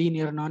analysis,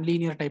 linear,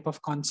 non-linear type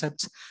of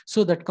concepts.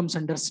 So that comes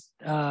under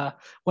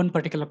one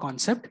particular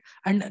concept,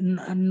 and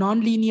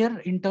non-linear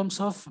in terms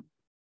of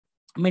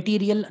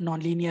material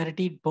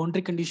nonlinearity,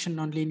 boundary condition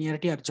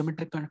nonlinearity, or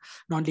geometric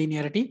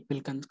nonlinearity will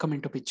come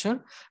into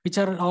picture, which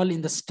are all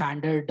in the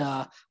standard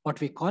what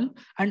we call.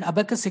 And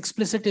abacus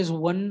explicit is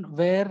one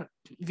where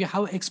we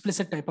have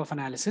explicit type of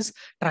analysis,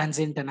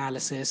 transient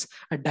analysis,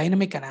 a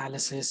dynamic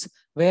analysis,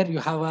 where you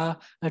have a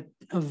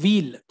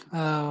wheel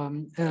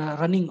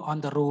running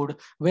on the road,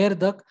 where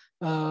the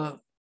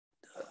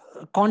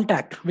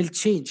contact will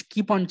change,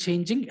 keep on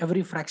changing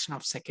every fraction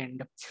of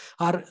second,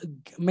 or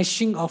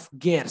meshing of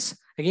gears.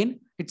 Again,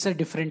 it's a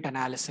different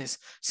analysis.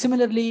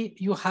 Similarly,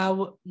 you have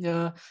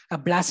a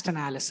blast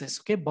analysis,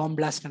 okay, bomb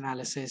blast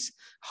analysis,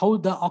 how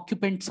the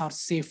occupants are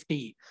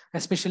safety,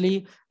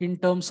 especially in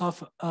terms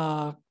of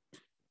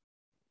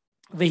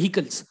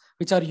vehicles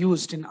which are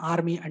used in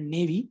Army and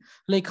Navy,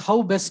 like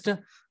how best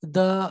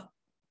the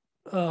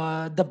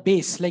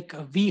base, like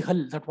a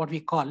V-hull, that what we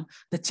call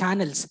the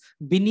channels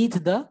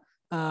beneath the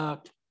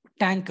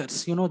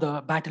tankers, you know,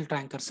 the battle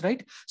tankers,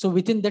 right? So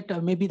within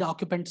that, maybe the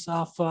occupants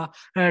of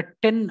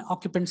 10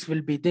 occupants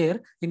will be there,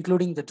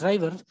 including the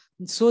driver,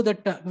 so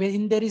that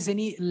when there is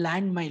any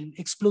landmine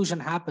explosion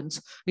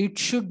happens, it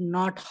should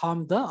not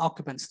harm the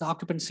occupants. The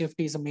occupant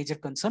safety is a major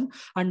concern.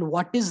 And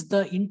what is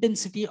the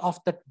intensity of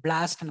that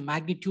blast and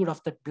magnitude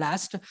of that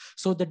blast,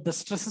 so that the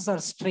stresses or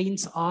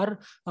strains are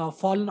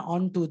fallen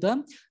onto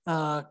the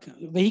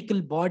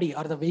vehicle body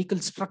or the vehicle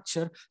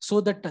structure,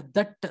 so that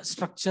that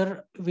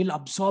structure will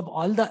absorb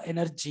all the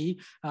energy,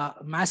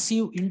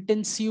 massive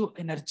intensive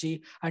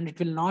energy, and it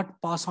will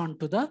not pass on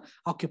to the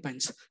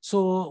occupants.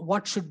 So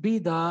what should be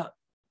the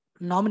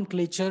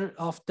nomenclature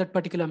of that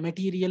particular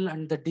material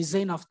and the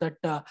design of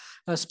that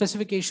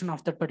specification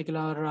of that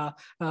particular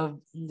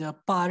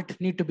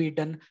part need to be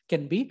done,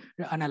 can be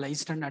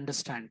analyzed and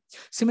understand.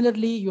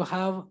 Similarly, you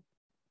have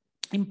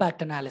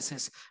impact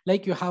analysis,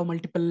 like you have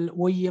multiple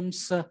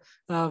OEMs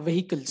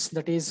vehicles,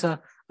 that is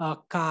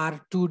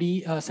car,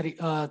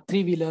 2D,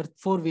 three-wheeler,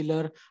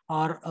 four-wheeler,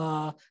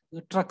 or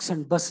trucks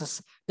and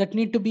buses that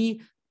need to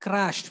be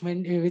crashed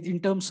when in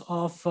terms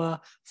of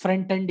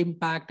front end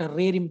impact or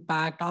rear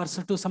impact, or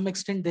so to some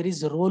extent there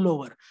is a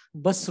rollover,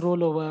 bus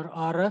rollover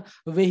or a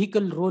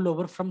vehicle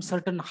rollover from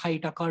certain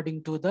height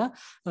according to the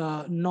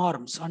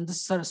norms and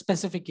the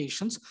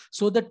specifications,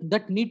 so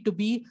that need to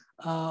be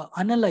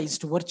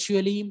analyzed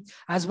virtually,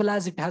 as well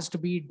as it has to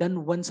be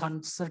done once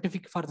on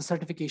for the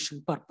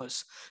certification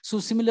purpose. So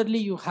similarly,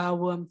 you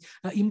have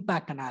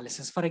impact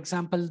analysis. For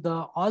example,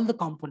 all the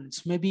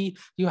components, maybe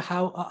you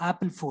have an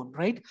Apple phone,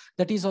 right?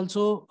 That is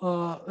also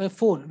a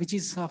phone which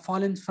is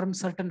fallen from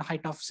certain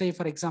height of, say,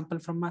 for example,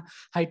 from a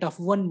height of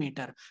 1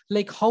 meter.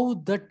 Like how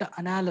that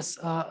analysis,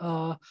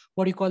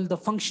 what you call the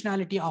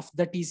functionality of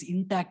that is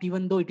intact,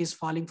 even though it is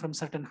falling from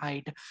certain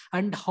height,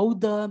 and how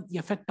the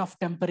effect of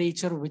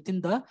temperature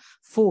within the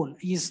phone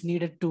is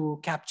needed to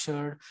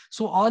capture.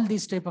 So all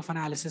these type of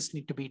analysis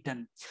need to be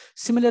done.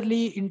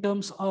 Similarly, in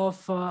terms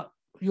of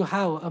you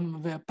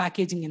have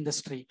packaging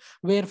industry,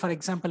 where, for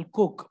example,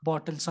 Coke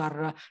bottles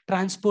are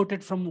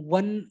transported from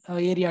one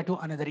area to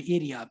another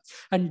area,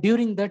 and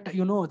during that,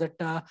 you know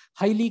that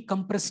highly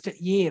compressed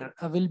air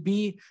will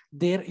be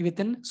there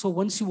within. So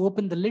once you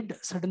open the lid,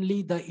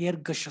 suddenly the air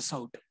gushes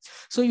out.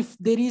 So if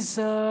there is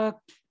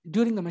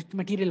during the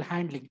material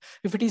handling,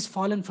 if it is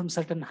fallen from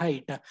certain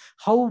height,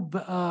 how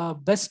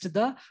best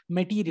the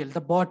material, the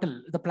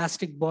bottle, the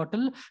plastic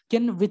bottle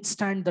can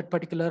withstand that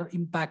particular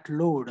impact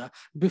load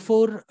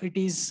before it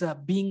is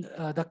being,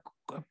 the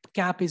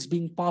cap is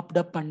being popped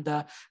up and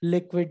the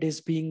liquid is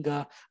being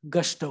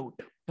gushed out.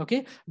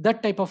 Okay,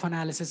 that type of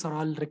analysis are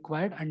all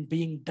required and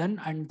being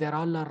done, and there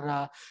all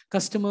are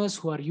customers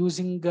who are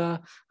using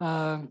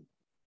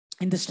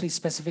industry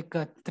specific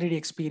 3D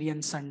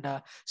experience and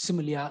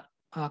Simulia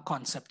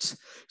concepts.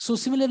 So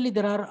similarly,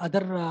 there are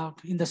other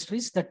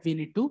industries that we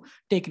need to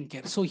take in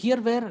care. So here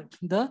where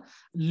the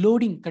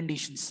loading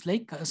conditions,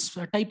 like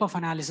a type of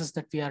analysis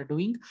that we are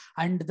doing,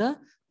 and the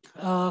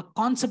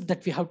concept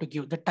that we have to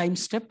give, the time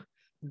step,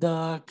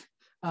 the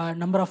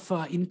number of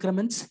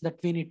increments that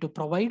we need to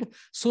provide,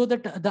 so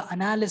that the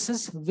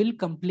analysis will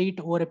complete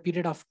over a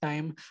period of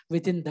time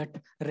within that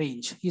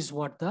range, is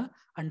what the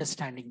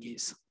understanding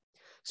is.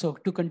 So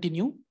to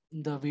continue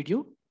the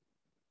video,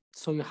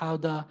 so you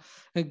have the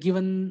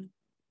given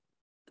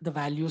the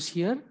values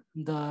here.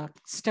 The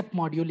step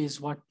module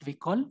is what we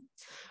call,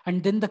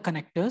 and then the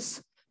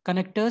connectors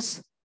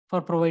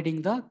for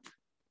providing the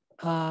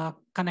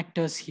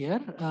connectors here,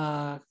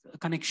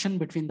 connection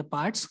between the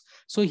parts.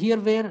 So here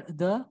where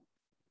the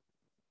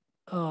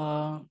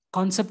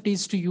concept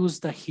is to use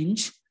the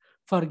hinge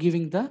for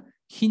giving the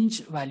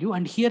hinge value,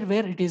 and here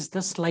where it is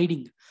the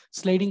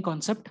sliding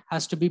concept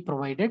has to be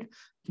provided.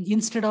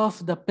 Instead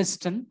of the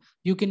piston,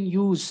 you can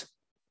use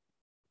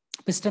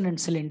piston and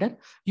cylinder,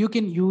 you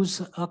can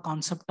use a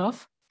concept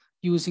of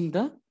using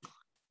the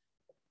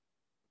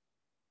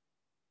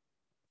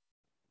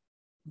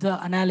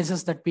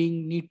analysis that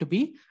need to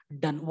be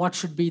done. What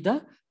should be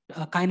the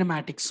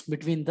kinematics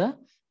between the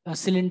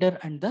cylinder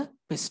and the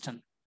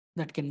piston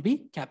that can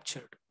be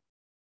captured.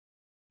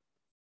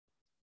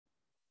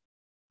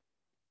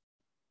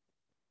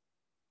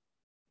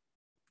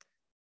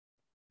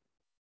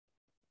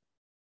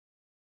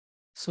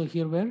 So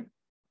here where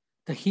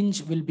the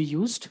hinge will be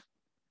used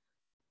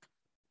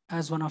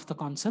as one of the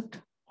concept,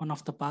 one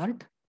of the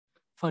part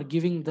for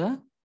giving the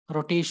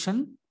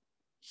rotation,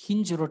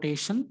 hinge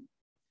rotation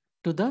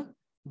to the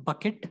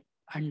bucket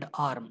and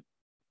arm.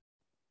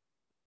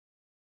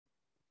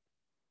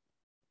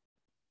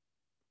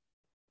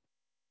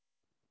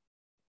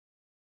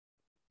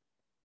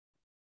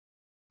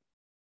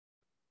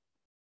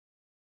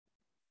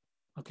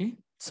 Okay,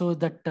 so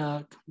that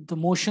the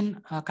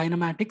motion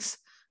kinematics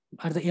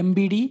or the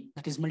MBD,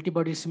 that is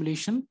multi-body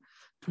simulation,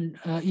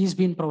 is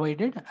being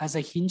provided as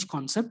a hinge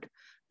concept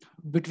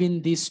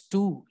between these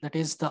two, that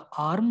is the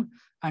arm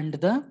and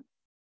the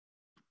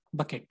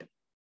bucket.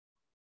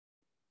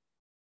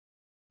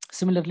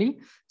 Similarly,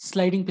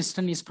 sliding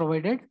piston is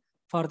provided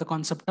for the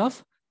concept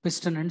of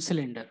piston and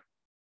cylinder.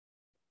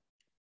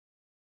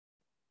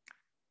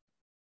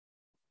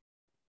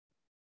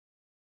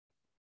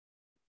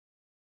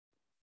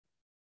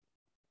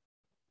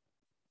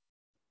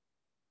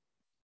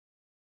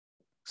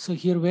 So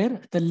here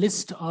where the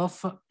list of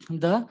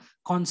the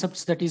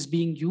concepts that is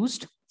being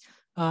used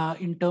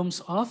in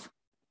terms of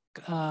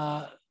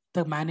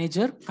the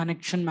manager,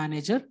 connection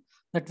manager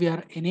that we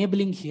are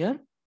enabling here,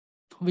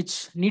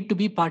 which need to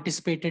be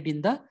participated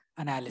in the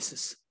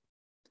analysis.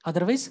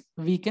 Otherwise,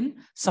 we can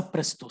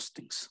suppress those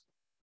things.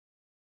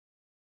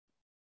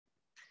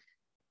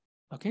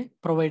 Okay,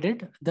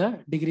 provided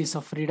the degrees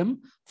of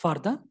freedom for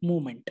the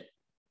movement.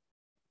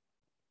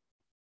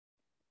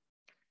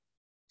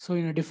 So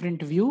in a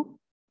different view,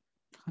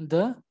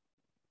 the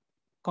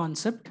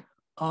concept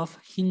of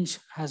hinge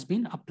has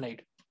been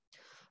applied.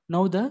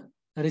 Now the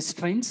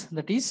restraints,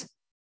 that is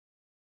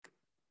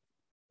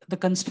the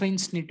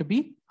constraints, need to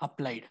be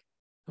applied.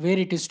 Where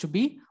it is to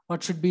be,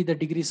 what should be the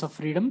degrees of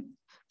freedom,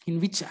 in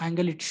which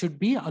angle it should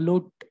be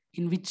allowed,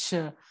 in which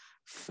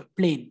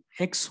plane,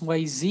 X,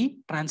 Y, Z,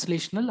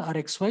 translational, or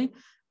XY,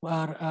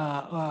 or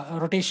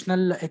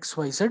rotational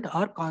XYZ,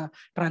 or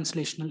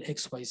translational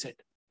XYZ.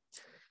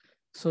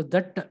 So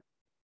that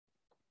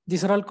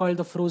these are all called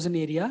the frozen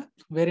area,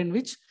 wherein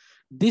which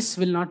this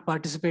will not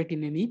participate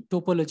in any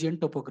topology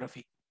and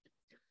topography.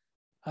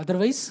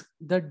 Otherwise,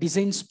 the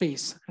design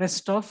space,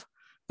 rest of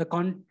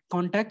the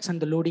contacts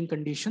and the loading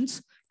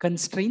conditions,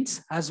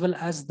 constraints, as well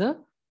as the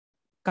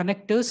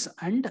connectors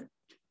and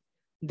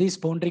this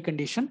boundary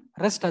condition,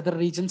 rest other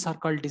regions are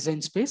called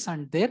design space,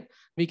 and there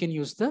we can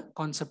use the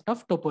concept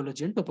of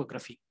topology and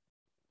topography.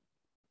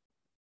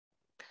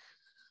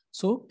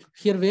 So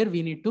here where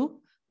we need to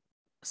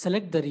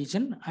select the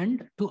region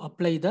and to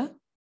apply the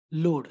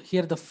load.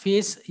 Here the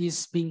face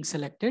is being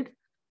selected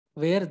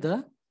where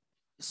the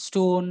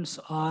stones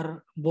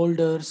or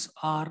boulders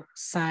or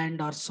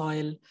sand or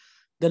soil,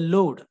 the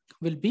load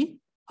will be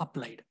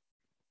applied.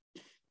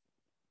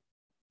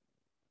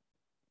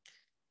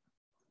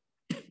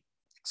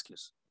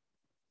 Excuse.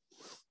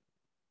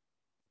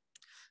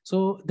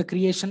 So the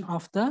creation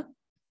of the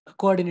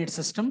coordinate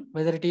system,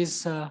 whether it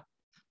is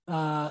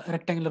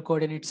rectangular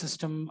coordinate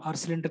system or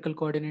cylindrical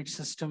coordinate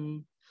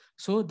system.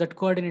 So that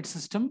coordinate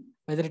system,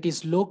 whether it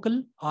is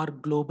local or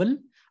global,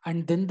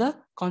 and then the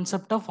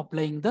concept of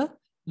applying the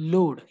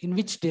load, in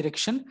which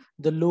direction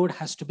the load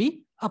has to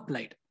be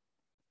applied.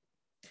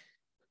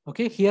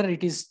 Okay, here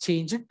it is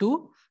changed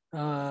to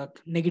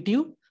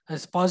negative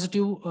as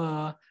positive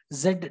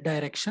Z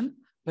direction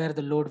where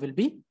the load will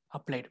be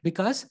applied,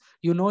 because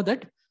you know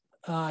that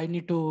I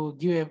need to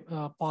give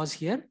a pause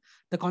here.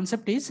 The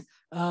concept is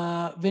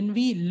when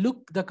we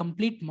look the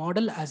complete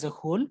model as a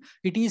whole,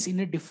 it is in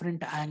a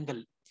different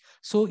angle.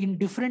 So in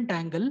different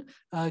angle,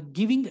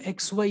 giving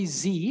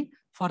XYZ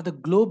for the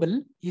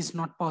global is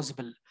not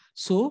possible.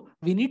 So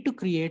we need to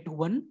create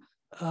one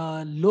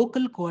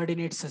local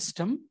coordinate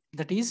system.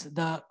 That is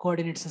the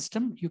coordinate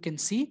system. You can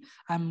see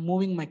I'm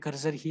moving my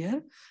cursor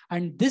here,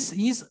 and this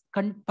is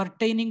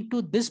pertaining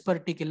to this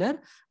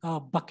particular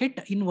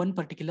bucket in one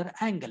particular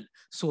angle,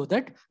 so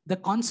that the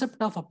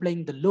concept of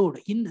applying the load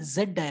in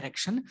Z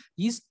direction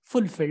is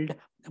fulfilled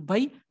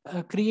by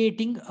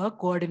creating a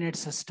coordinate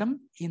system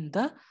in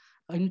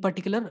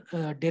particular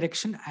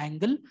direction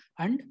angle,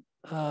 and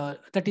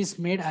that is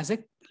made as a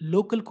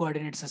local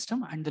coordinate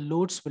system, and the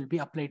loads will be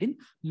applied in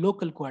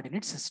local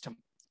coordinate system.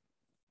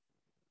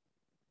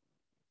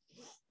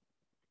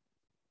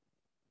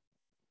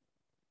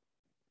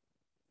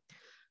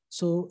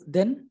 So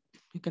then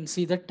you can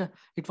see that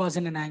it was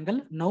in an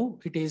angle. Now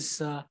it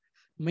is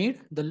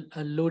made, the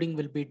loading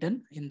will be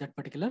done in that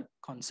particular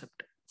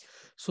concept.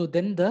 So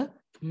then the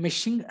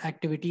meshing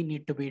activity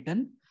need to be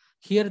done.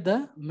 Here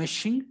the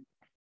meshing.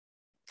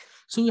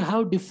 So you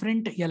have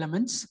different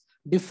elements,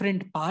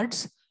 different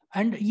parts,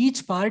 and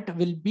each part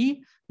will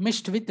be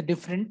meshed with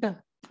different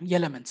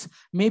elements.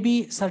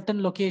 Maybe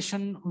certain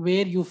location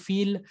where you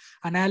feel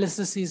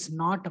analysis is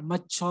not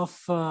much of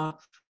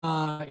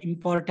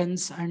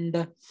importance,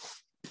 and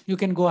you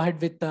can go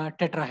ahead with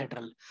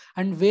tetrahedral.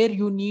 And where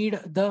you need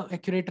the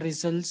accurate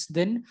results,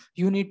 then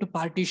you need to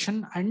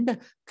partition and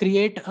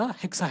create a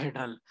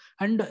hexahedral.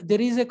 And there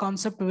is a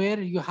concept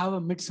where you have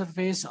a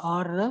mid-surface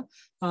or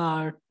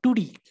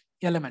 2D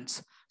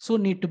elements, so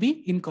need to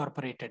be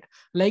incorporated.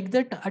 Like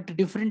that, at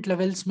different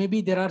levels, maybe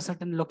there are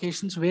certain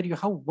locations where you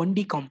have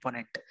 1D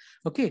component.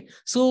 Okay,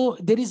 so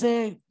there is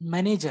a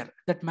manager.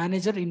 That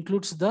manager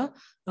includes the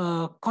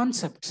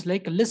concepts,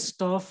 like a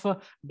list of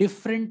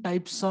different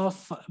types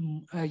of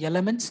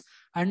elements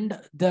and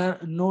the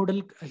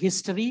nodal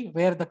history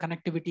where the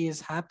connectivity has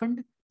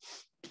happened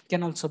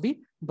can also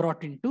be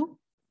brought into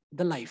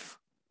the life.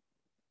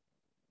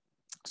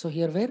 So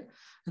here where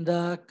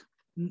the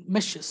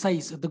mesh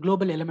size, the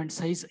global element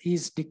size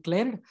is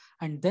declared,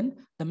 and then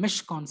the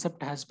mesh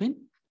concept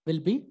will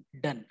be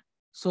done,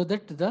 so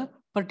that the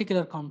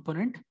particular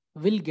component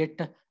will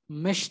get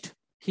meshed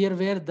here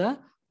where the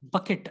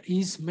bucket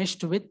is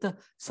meshed with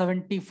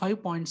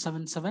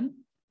 75.77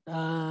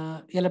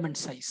 element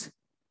size.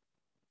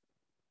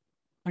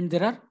 And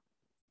there are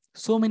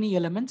so many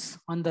elements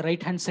on the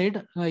right hand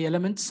side,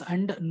 elements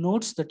and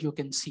nodes that you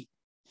can see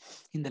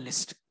in the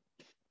list.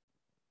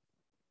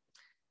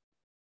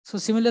 So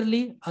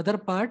similarly, other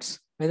parts,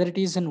 whether it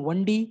is in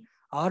 1D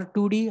or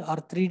 2D or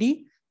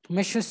 3D,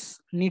 meshes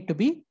need to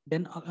be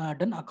done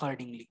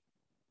accordingly.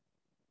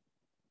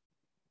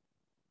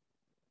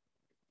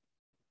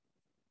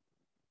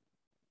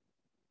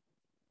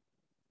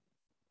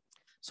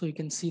 So you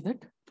can see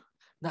that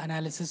the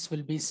analysis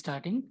will be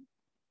starting.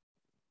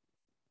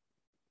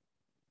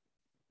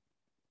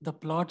 The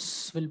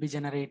plots will be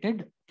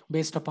generated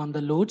based upon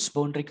the loads,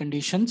 boundary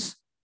conditions,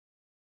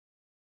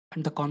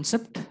 and the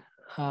concept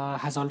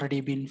has already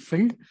been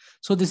filled.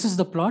 So this is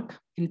the plot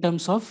in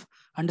terms of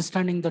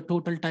understanding the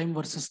total time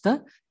versus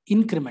the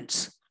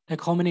increments,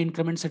 like how many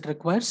increments it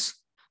requires.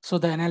 So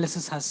the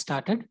analysis has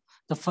started.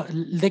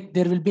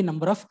 There will be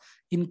number of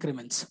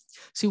increments.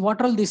 See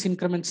what all these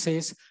increments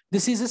says.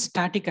 This is a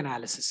static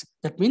analysis.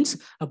 That means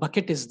a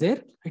bucket is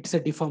there, it's a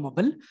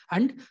deformable,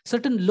 and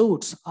certain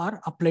loads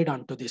are applied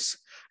onto this.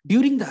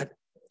 During the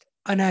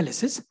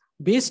analysis,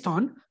 based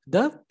on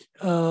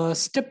the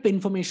step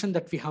information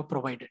that we have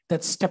provided,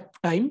 that step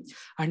time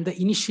and the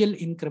initial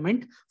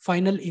increment,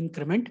 final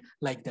increment,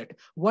 like that.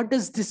 What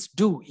does this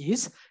do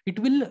is, it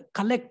will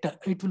collect,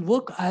 it will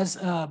work as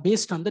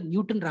based on the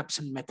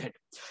Newton-Raphson method.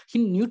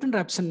 In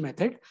Newton-Raphson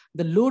method,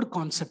 the load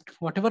concept,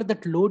 whatever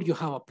that load you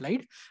have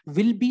applied,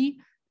 will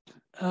be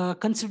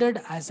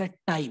considered as a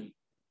time,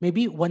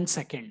 maybe 1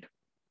 second.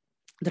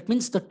 That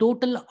means the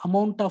total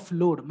amount of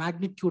load,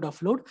 magnitude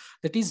of load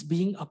that is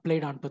being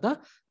applied onto the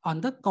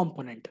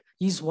component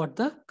is what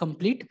the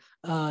complete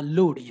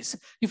load is.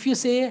 If you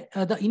say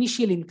the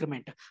initial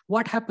increment,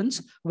 what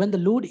happens when the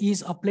load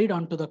is applied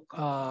onto the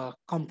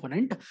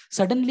component?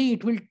 Suddenly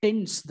it will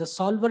the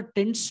solver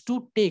tends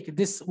to take,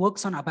 this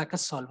works on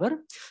abacus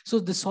solver. So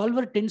the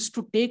solver tends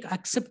to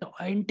accept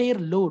entire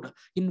load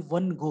in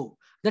one go.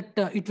 That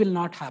it will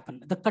not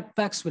happen. The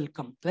cutbacks will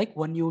come, like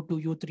 1U,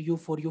 2U, 3U,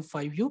 4U,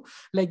 5U,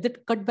 like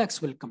that cutbacks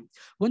will come.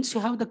 Once you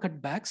have the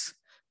cutbacks,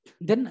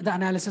 then the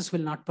analysis will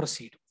not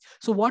proceed.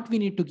 So what we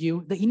need to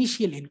give the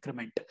initial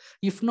increment.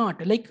 If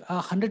not, like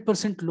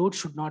 100% load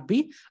should not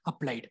be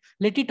applied.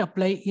 Let it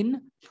apply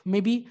in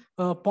maybe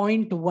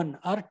 0.1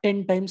 or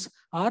 10 times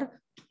or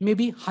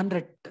maybe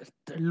 100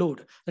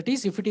 load. That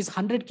is, if it is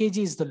 100 kg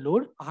is the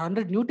load,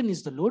 100 Newton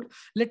is the load,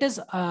 let us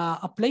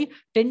apply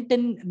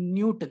 10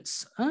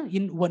 Newtons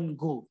in one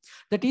go.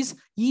 That is,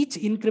 each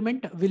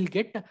increment will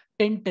get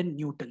 10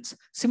 Newtons.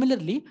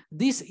 Similarly,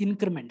 these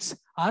increments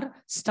are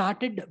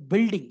started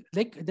building,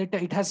 like that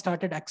it has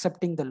started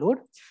accepting the load,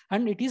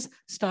 and it is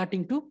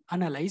starting to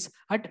analyze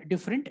at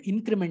different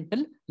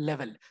incremental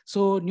level.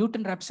 So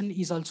Newton-Raphson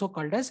is also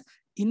called as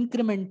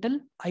incremental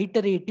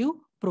iterative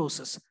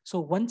process. So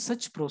one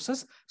such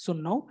process. So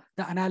now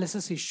the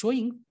analysis is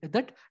showing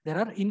that there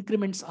are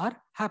increments are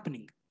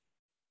happening.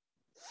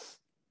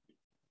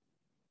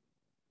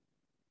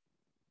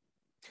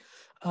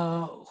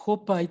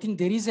 I think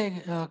there is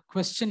a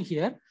question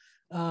here.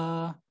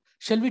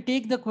 Shall we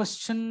take the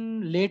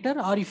question later,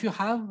 or if you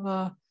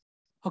have,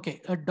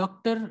 okay,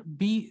 Dr.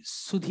 B.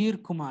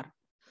 Sudhir Kumar.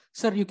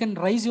 Sir, you can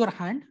raise your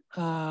hand.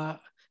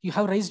 You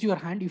have raised your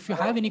hand. If you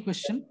have any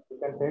question. You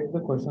can take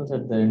the questions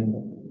at the end.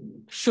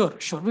 Sure.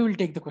 We will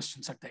take the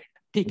questions at the end.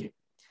 Take it.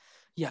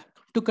 Yeah.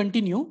 To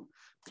continue,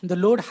 the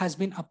load has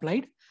been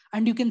applied,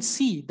 and you can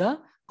see the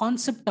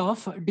concept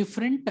of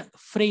different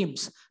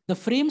frames. The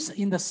frames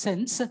in the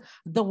sense,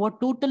 the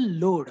total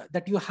load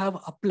that you have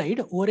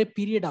applied over a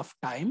period of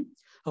time.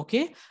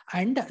 Okay.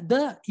 And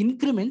the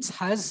increments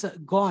has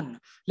gone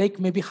like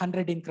maybe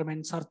 100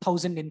 increments or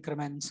 1000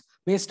 increments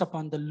based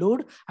upon the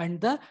load and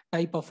the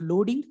type of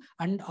loading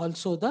and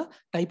also the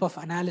type of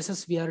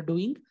analysis we are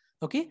doing.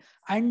 Okay.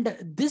 And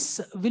this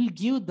will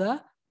give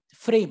the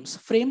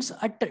frames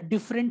at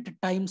different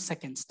time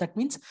seconds. That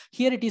means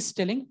here it is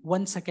telling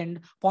 1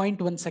 second,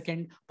 0.1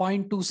 second,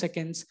 0.2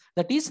 seconds.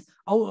 That is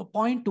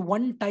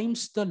 0.1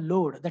 times the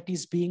load that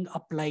is being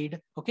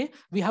applied. Okay,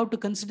 we have to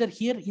consider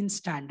here in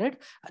standard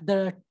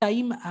the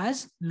time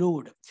as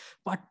load,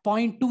 but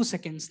 0.2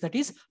 seconds, that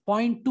is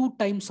 0.2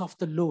 times of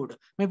the load,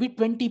 maybe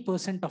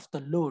 20% of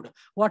the load.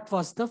 What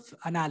was the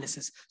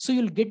analysis? So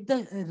you'll get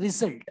the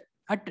result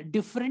at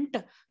different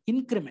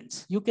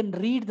increments. You can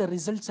read the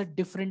results at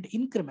different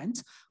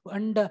increments,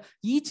 and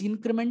each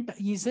increment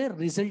is a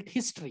result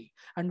history.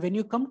 And when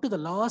you come to the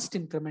last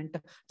increment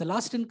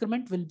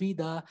will be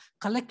the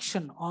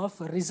collection of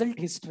result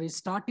history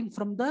starting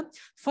from the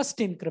first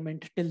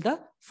increment till the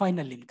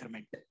final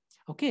increment.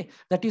 Okay,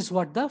 that is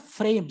what the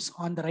frames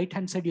on the right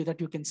hand side that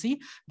you can see.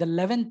 The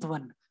 11th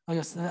one,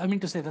 I mean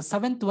to say the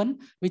 7th one,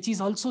 which is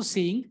also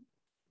saying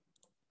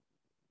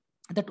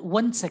that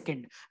 1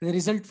 second, the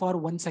result for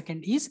 1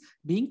 second is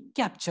being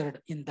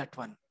captured in that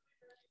one.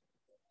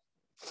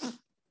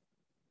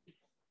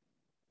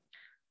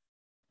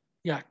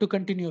 Yeah, to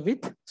continue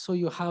with, so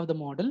you have the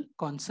model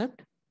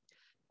concept,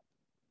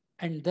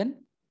 and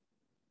then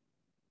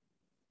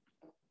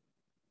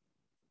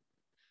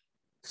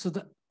so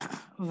the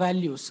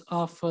values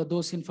of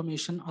those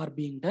information are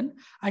being done.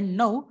 And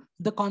now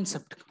the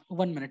concept,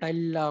 1 minute,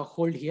 I'll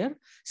hold here.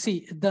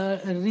 See,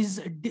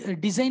 the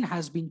design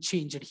has been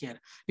changed here.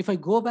 If I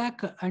go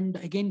back and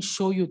again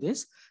show you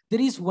this,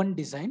 there is one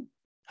design,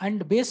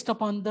 and based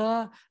upon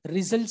the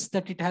results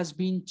that it has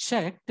been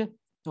checked,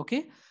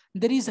 okay,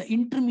 there is an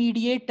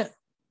intermediate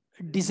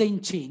design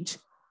change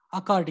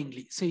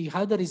accordingly. So you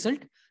have the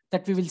result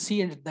that we will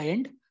see at the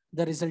end,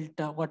 the result,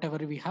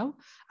 whatever we have.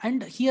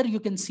 And here you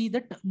can see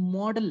that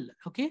model,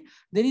 okay,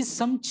 there is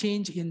some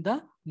change in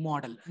the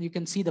model. You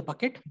can see the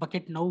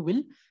bucket now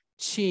will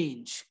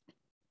change.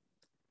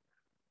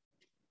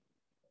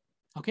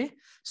 Okay,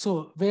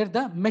 so where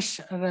the mesh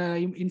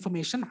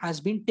information has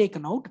been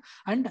taken out,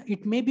 and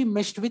it may be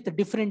meshed with a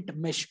different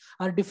mesh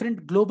or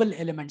different global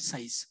element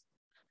size.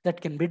 That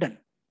can be done.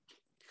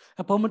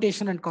 A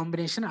permutation and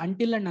combination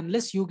until and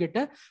unless you get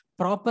a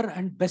proper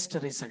and best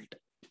result.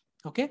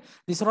 Okay,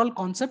 these are all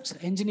concepts,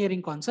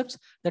 engineering concepts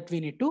that we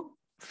need to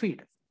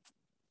feed.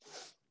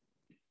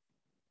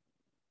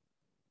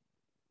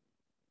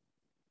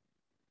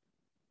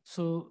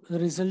 So the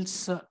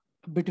results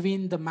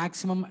between the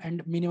maximum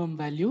and minimum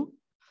value.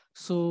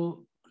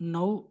 So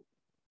now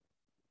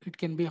it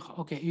can be,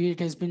 okay, it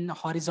has been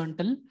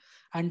horizontal,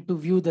 and to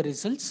view the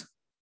results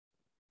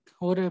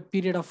over a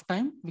period of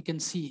time, we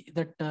can see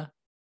that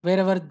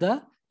wherever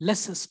the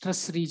less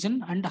stress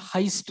region and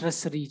high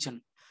stress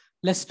region,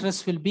 less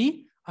stress will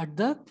be at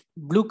the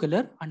blue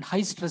color and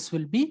high stress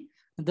will be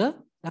the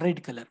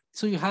red color.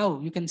 So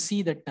you can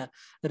see that the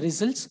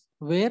results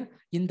where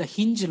in the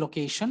hinge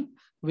location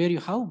where you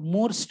have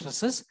more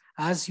stresses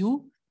as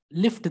you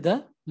lift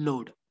the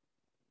load.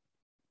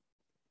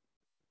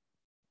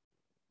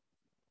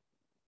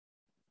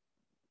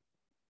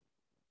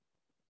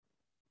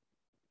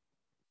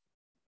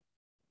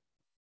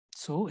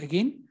 So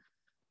again,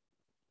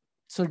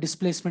 so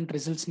displacement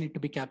results need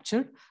to be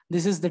captured.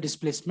 This is the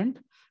displacement,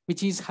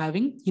 which is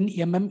having in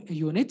mm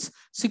units,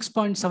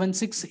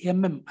 6.76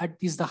 mm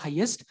is the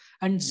highest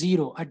and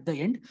 0 at the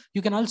end.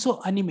 You can also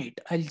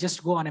animate. I'll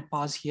just go on a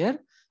pause here.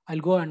 I'll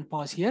go and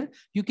pause here.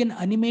 You can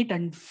animate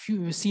and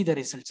see the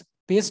results.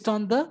 Based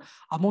on the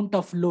amount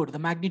of load, the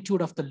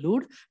magnitude of the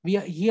load, we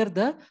are here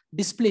the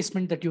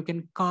displacement that you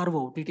can carve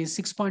out. It is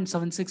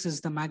 6.76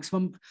 is the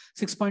maximum,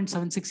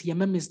 6.76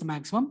 mm is the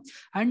maximum,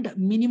 and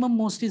minimum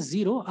most is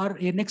 0, or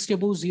next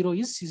above 0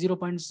 is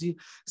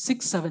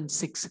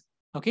 0.676.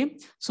 Okay,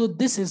 so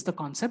this is the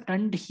concept,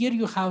 and here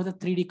you have the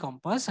 3D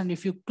compass, and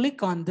if you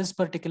click on this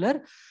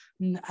particular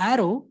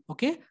arrow,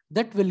 okay,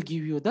 that will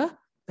give you the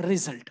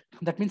result.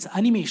 That means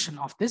animation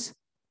of this.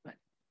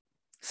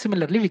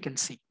 Similarly, we can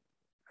see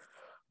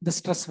the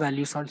stress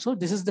values also.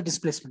 This is the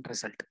displacement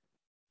result.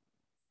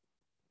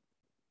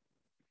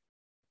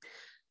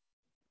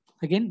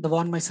 Again, the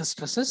von Mises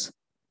stresses.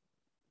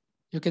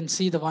 You can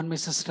see the von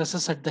Mises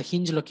stresses at the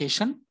hinge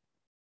location.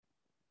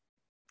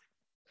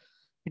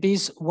 It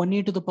is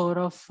 1e to the power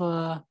of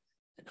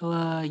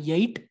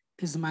 8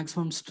 is the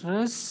maximum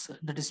stress,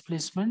 the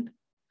displacement.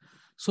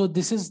 So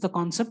this is the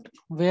concept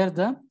where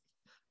the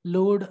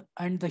load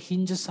and the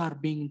hinges are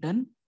being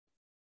done.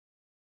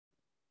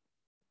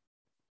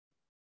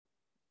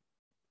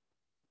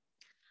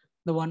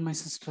 The von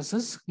Mises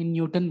stresses in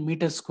Newton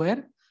meter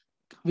square.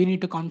 We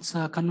need to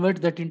convert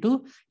that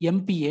into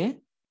MPa.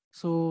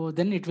 So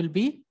then it will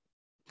be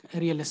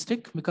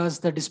realistic because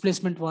the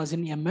displacement was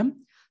in mm.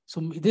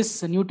 So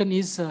this Newton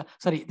is,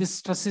 this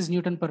stress is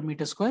Newton per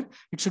meter square.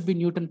 It should be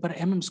Newton per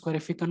mm square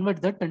if we convert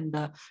that, and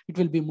it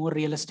will be more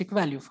realistic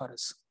value for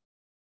us.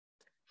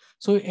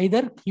 So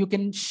either you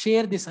can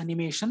share this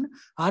animation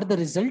or the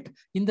result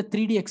in the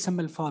 3D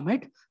XML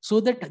format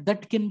so that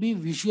that can be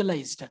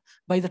visualized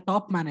by the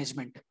top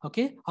management,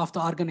 okay, of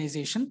the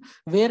organization,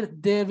 where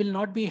they will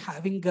not be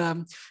having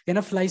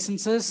enough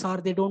licenses, or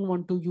they don't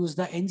want to use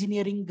the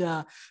engineering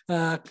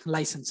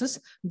licenses.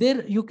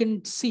 There you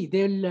can see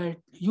they will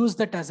use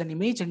that as an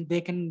image, and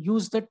they can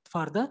use that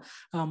for the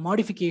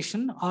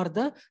modification or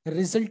the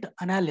result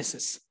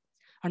analysis,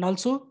 and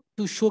also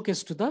to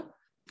showcase to the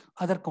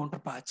other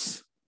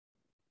counterparts.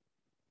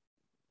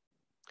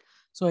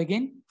 So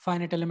again,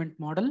 finite element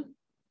model.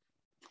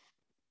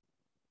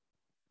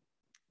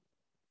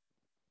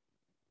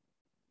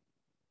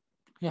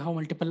 You have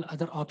multiple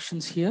other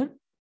options here,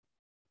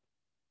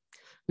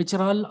 which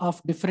are all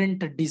of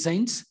different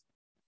designs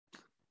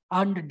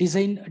and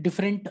design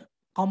different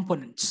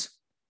components,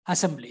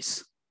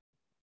 assemblies.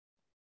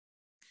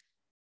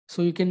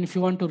 So you can, if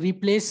you want to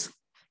replace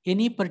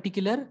any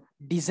particular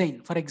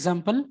design, for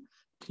example,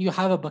 you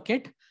have a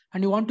bucket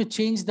and you want to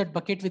change that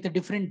bucket with a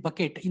different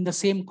bucket in the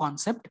same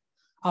concept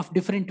of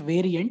different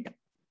variant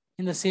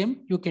in the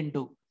same, you can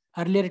do.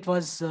 Earlier it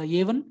was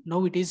A1,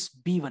 now it is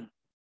B1.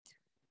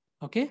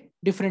 Okay,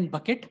 different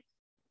bucket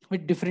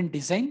with different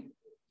design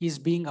is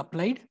being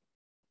applied.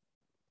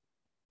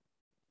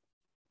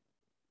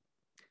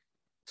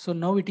 So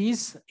now it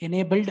is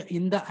enabled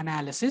in the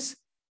analysis.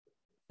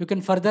 You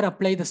can further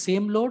apply the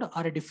same load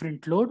or a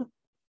different load,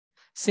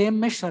 same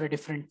mesh or a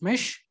different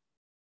mesh,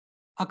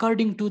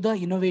 according to the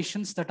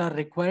innovations that are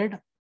required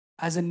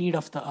as a need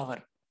of the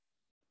hour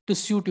to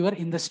suit your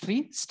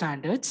industry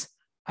standards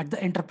at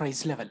the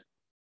enterprise level.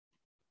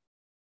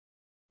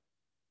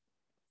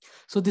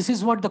 So this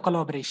is what the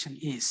collaboration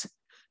is.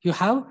 You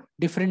have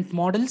different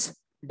models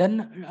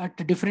done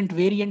at different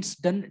variants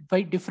done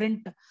by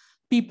different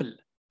people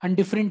and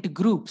different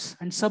groups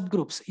and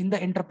subgroups in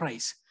the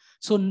enterprise.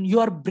 So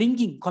you are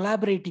bringing,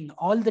 collaborating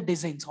all the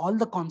designs, all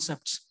the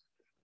concepts,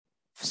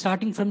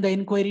 starting from the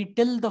inquiry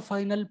till the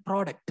final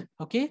product,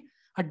 okay,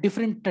 at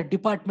different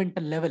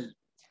departmental level.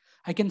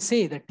 I can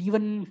say that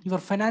even your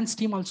finance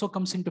team also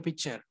comes into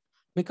picture,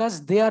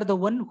 because they are the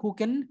one who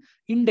can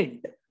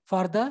indent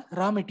for the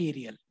raw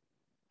material,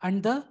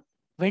 and the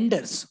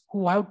vendors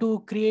who have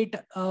to create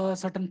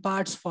certain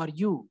parts for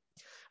you,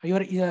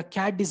 your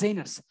CAD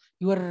designers,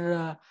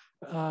 your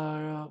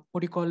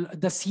what do you call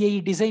the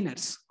CAE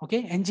designers,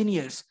 okay,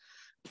 engineers,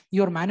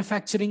 your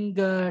manufacturing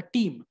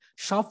team,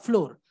 shop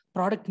floor,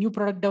 new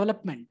product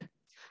development,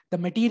 the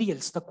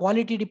materials, the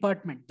quality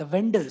department, the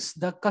vendors,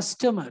 the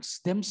customers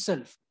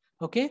themselves,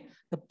 okay,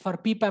 for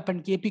PPAP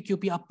and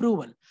KPQP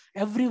approval,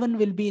 everyone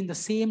will be in the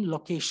same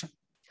location.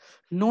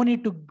 No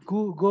need to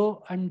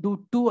go and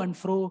do to and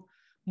fro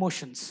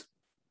motions.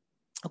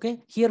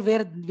 Okay, here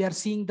where we are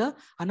seeing the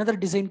another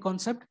design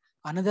concept,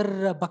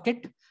 another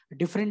bucket,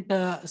 different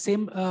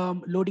same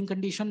loading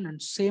condition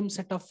and same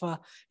set of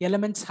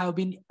elements have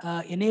been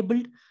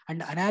enabled,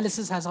 and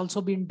analysis has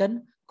also been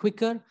done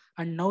quicker,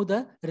 and now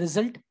the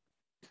result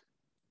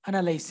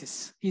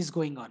analysis is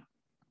going on.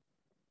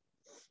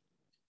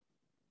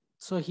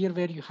 So here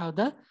where you have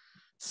the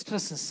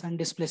stresses and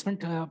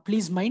displacement,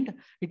 please mind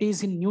it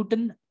is in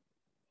Newton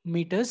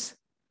meters,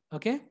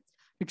 okay.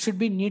 It should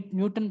be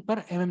Newton per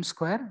mm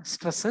square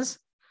stresses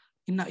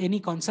in any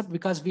concept,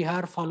 because we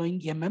are following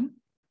mm.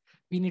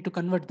 We need to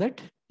convert that.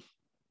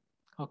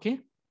 Okay.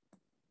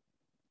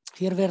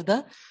 Here where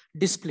the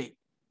display.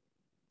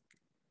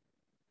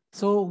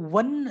 So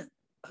one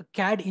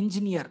CAD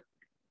engineer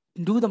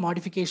do the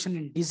modification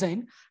in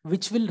design,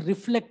 which will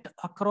reflect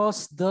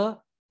across the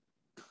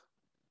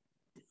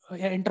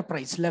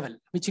enterprise level,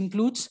 which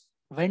includes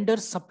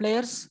vendors,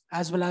 suppliers,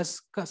 as well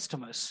as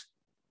customers.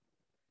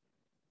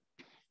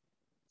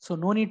 So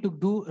no need to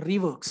do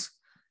reworks.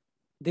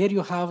 There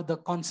you have the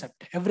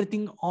concept,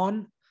 everything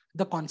on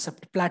the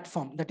concept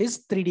platform, that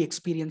is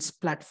 3DEXPERIENCE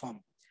platform.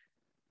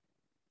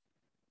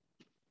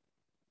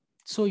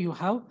 So you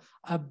have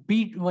a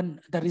B1,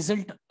 the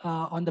result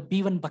on the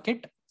B1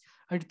 bucket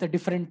at the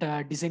different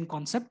design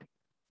concept,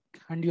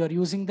 and you are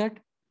using that.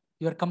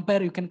 You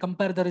can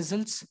compare the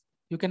results.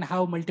 You can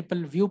have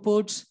multiple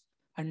viewports,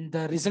 and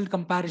the result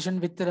comparison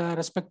with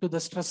respect to the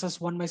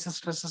stresses, 1 minus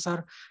stresses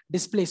or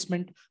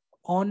displacement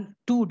on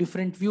 2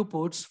 different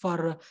viewports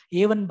for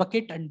A1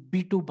 bucket and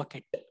B2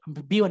 bucket,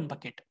 B1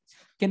 bucket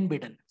can be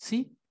done.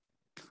 See,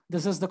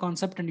 this is the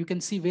concept, and you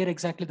can see where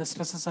exactly the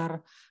stresses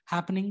are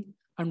happening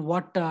and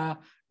what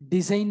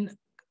design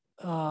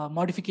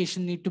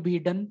modification need to be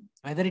done,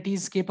 whether it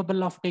is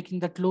capable of taking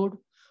that load,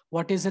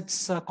 what is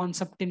its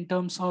concept in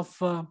terms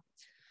of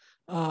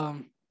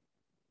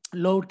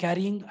load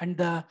carrying, and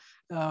the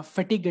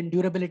fatigue and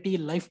durability,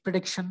 life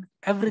prediction,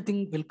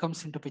 everything will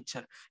comes into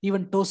picture.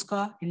 Even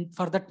Tosca,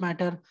 for that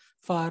matter,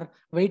 for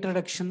weight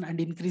reduction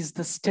and increase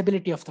the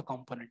stability of the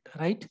component,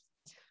 right?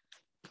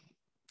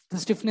 The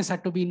stiffness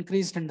had to be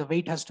increased and the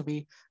weight has to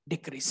be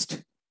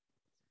decreased.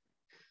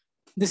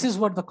 This is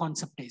what the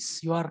concept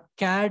is. Your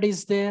CAD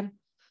is there,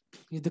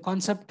 is the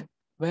concept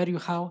where you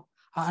have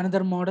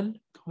another model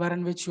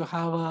wherein which you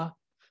have a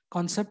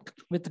concept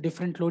with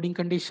different loading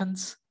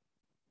conditions.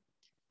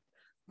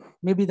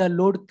 Maybe the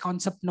load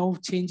concept now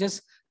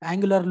changes,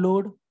 angular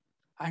load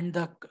and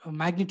the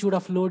magnitude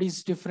of load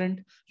is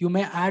different. You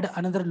may add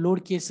another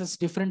load cases,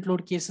 different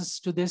load cases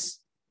to this.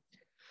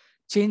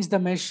 Change the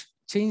mesh,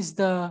 change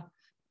the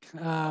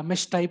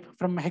mesh type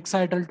from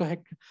hexahedral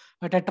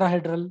to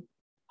tetrahedral,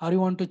 or you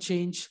want to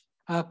change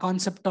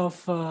concept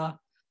of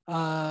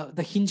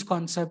the hinge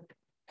concept.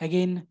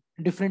 Again,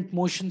 different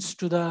motions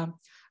to the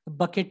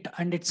bucket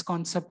and its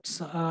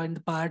concepts in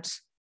the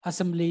parts,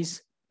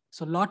 assemblies.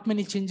 So lot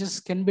many changes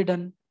can be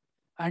done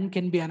and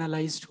can be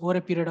analyzed over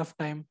a period of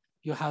time.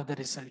 You have the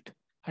result,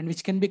 and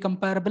which can be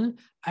comparable,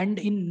 and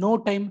in no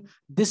time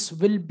this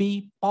will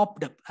be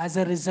popped up as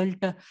a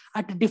result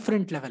at a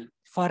different level.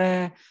 For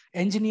a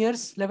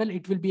engineer's level,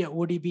 it will be a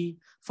ODB.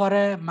 For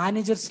a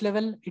manager's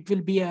level, it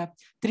will be a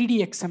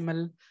 3D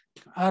XML,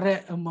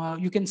 or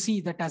you can see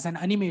that as an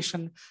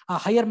animation. A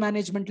higher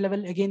management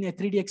level, again a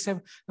 3D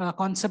XML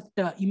concept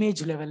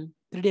image level,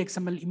 3D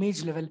XML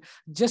image level,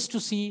 just to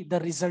see the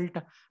result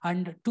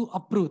and to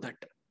approve that,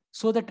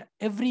 so that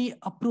every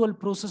approval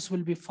process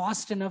will be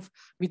fast enough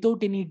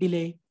without any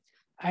delay.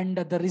 And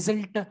the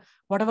result,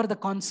 whatever the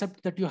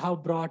concept that you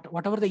have brought,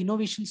 whatever the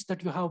innovations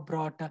that you have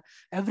brought,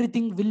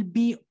 everything will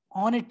be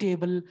on a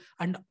table,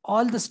 and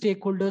all the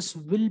stakeholders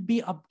will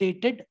be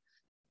updated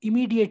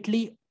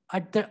immediately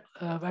at the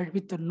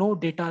with no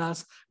data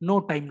loss, no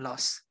time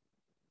loss,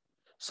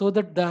 so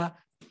that the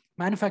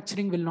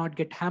manufacturing will not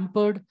get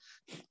hampered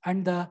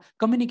and the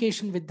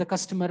communication with the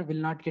customer will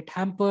not get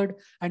hampered,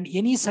 and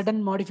any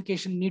sudden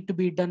modification need to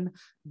be done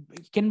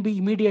can be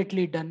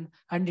immediately done,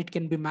 and it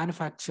can be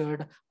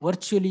manufactured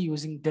virtually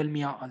using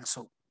Delmia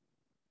also.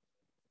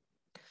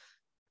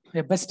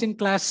 A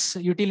best-in-class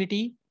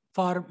utility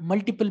for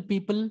multiple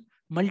people,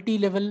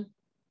 multi-level,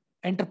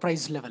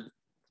 enterprise level.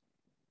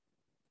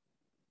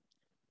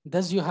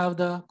 Thus you have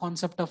the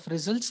concept of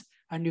results,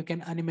 and you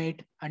can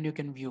animate and you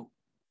can view.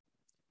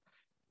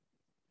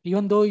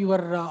 Even though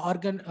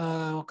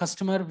your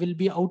customer will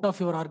be out of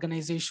your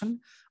organization,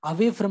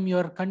 away from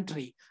your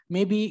country,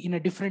 maybe in a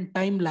different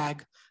time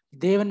lag,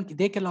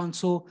 they can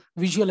also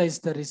visualize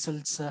the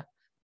results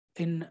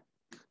in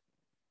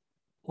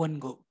one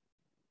go.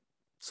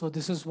 So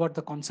this is what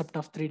the concept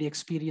of 3D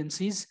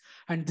experience is,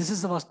 and this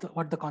is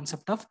what the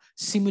concept of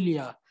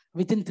Simulia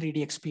within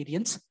 3D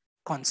experience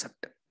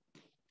concept.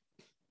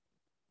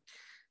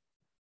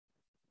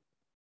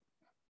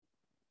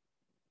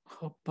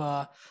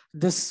 Hope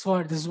this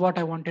is what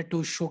I wanted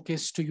to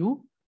showcase to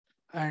you,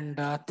 and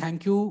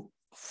thank you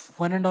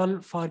one and all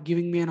for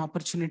giving me an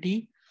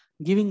opportunity,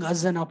 giving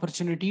us an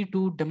opportunity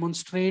to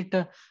demonstrate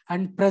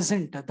and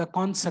present the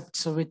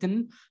concepts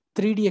within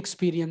 3D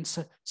experience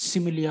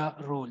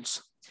Simulia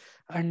roles.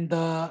 And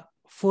the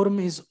forum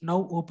is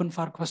now open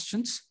for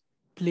questions.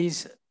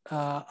 Please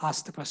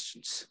ask the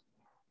questions.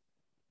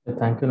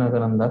 Thank you,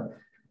 Nagananda.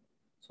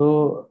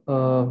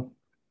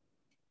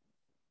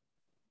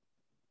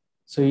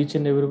 So each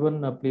and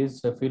everyone,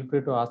 please feel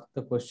free to ask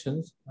the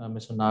questions.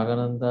 Mr.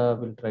 Nagananda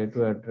will try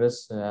to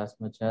address as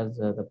much as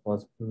the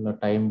possible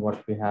time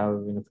what we have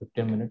in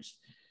 15 minutes.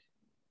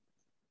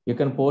 You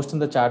can post in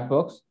the chat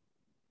box.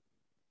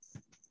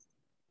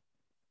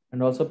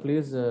 And also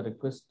please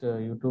request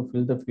you to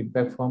fill the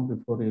feedback form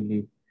before you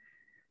leave.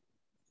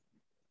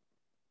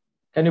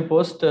 Can you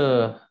post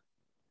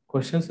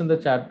questions in the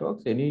chat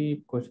box?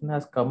 Any question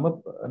has come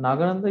up?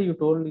 Nagananda, you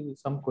told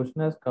some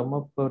question has come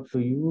up to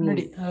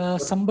you.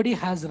 Somebody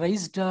has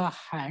raised a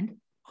hand.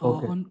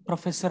 Okay. On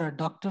Professor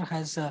Doctor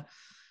has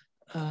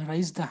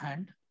raised the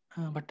hand,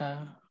 but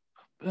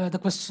the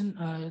question,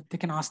 they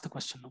can ask the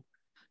question now.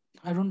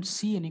 I don't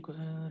see any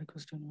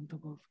request. I want to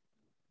go.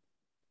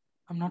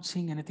 I'm not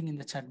seeing anything in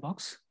the chat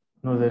box.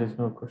 No, there is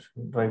no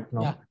question right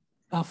now.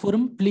 Yeah.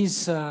 Forum,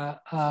 please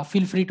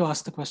feel free to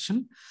ask the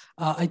question.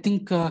 I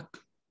think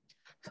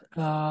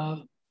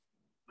the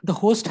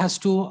host has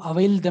to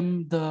avail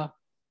them the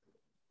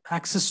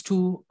access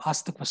to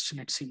ask the question,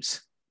 it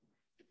seems.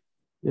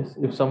 Yes,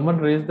 if someone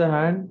raised the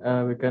hand,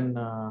 we can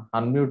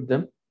unmute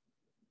them.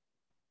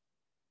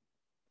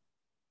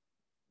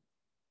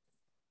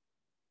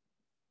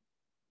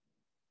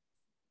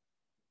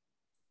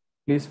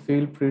 Please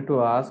feel free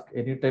to ask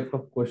any type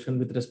of question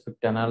with respect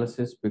to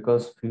analysis,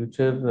 because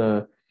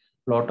future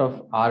lot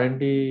of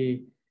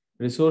R&D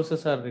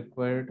resources are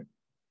required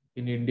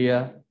in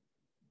India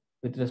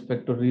with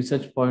respect to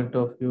research point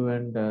of view,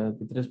 and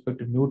with respect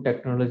to new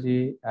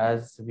technology,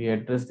 as we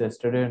addressed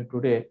yesterday and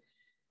today.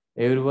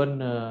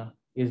 Everyone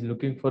is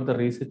looking for the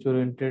research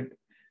oriented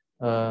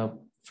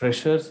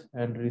freshers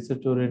and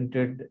research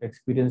oriented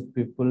experienced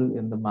people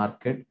in the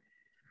market.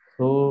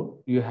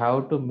 So you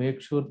have to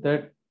make sure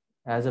that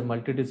as a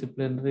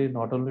multidisciplinary,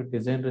 not only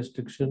design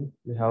restriction,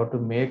 you have to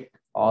make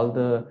all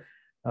the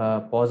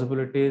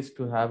possibilities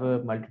to have a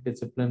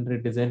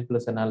multidisciplinary design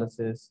plus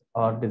analysis,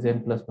 or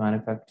design plus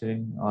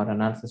manufacturing, or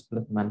analysis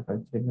plus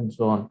manufacturing, and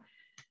so on.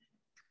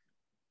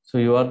 So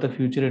you are the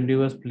future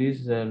endeavors.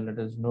 Please let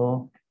us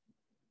know.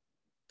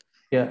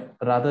 Yeah,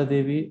 Radha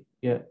Devi.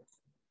 Yeah.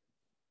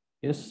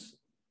 Yes.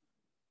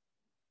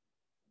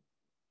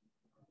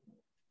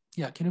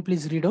 Yeah, can you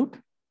please read out?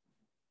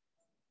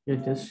 Yeah,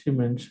 just she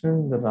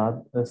mentioned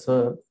the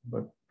sir,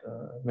 but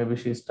maybe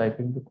she's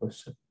typing the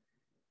question.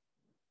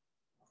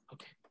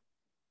 Okay.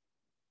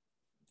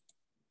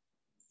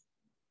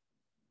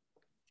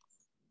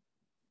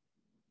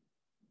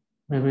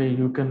 Maybe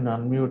you can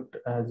unmute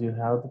as you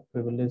have the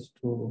privilege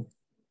to.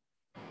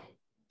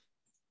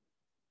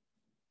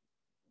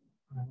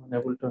 I'm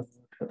unable to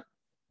unmute her.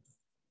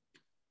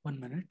 1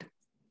 minute.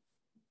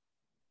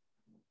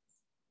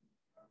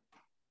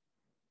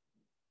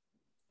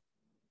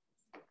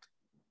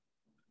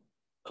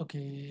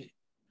 Okay.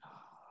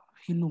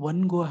 In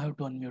one go, I have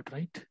to unmute,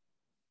 right?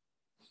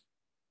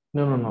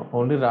 No.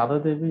 Only Radha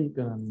Devi you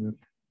can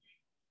unmute.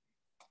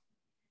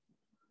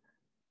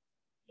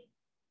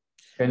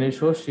 Can you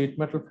show sheet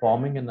metal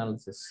forming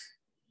analysis?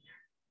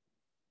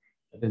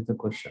 That is the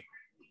question.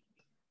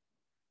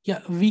 Yeah,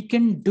 we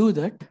can do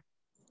that.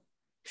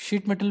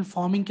 Sheet metal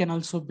forming can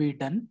also be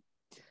done.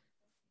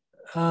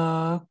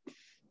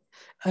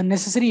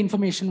 Necessary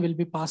information will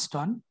be passed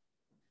on.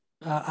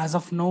 As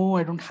of now,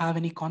 I don't have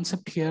any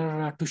concept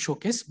here to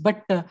showcase,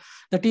 but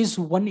that is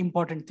one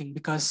important thing,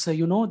 because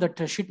you know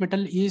that sheet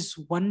metal is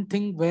one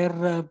thing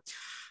where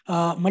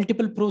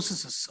multiple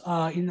processes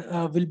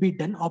will be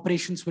done,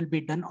 operations will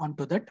be done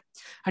onto that.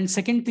 And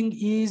second thing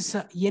is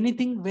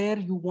anything where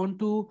you want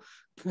to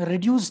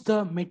reduce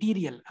the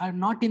material,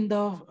 not in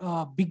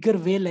the bigger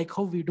way like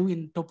how we do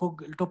in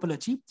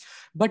topology,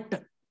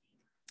 but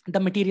the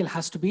material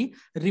has to be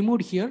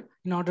removed here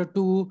in order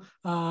to,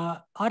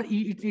 or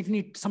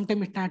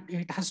sometimes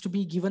it has to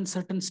be given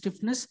certain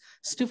stiffness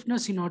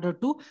in order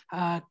to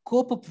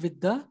cope up with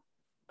the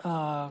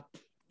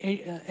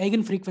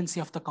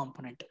eigenfrequency of the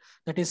component.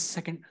 That is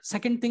second.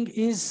 Second thing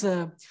is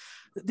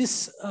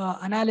this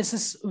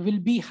analysis will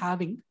be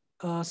having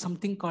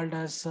something called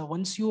as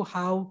once you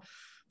have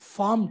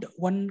formed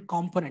one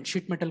component,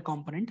 sheet metal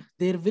component,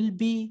 there will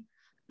be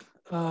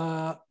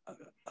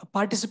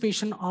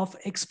participation of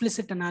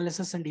explicit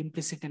analysis and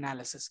implicit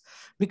analysis,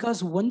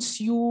 because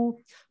once you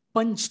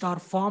punched or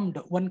formed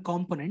one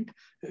component,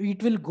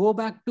 it will go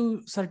back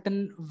to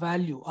certain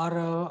value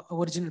or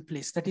original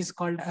place. That is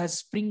called as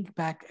spring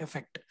back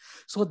effect.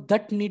 So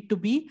that need to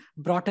be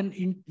brought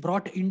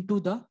into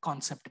the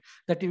concept,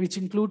 that which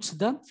includes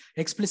the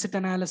explicit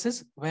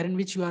analysis, wherein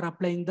which you are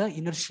applying the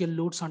inertial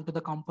loads onto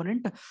the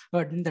component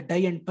in the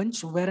die and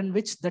punch, wherein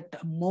which that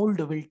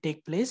mold will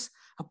take place,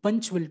 a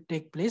punch will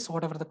take place,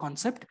 whatever the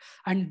concept,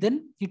 and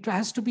then it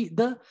has to be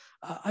the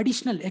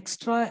additional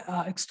extra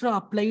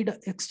applied,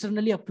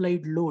 externally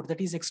applied load,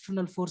 that is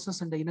external forces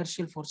and the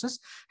inertial forces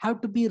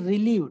have to be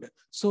relieved,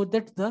 so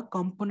that the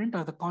component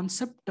or the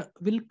concept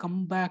will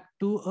come back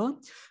to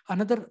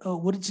another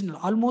original,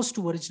 almost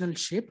to original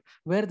shape,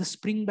 where the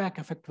spring back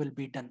effect will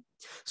be done.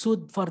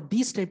 So for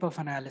these type of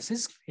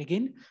analysis,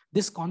 again,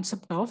 this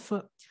concept of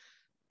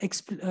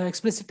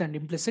explicit and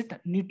implicit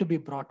need to be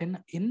brought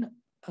in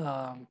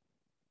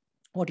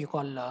what you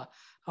call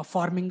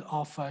forming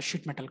of a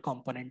sheet metal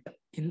component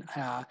in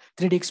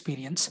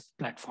 3DEXPERIENCE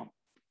platform.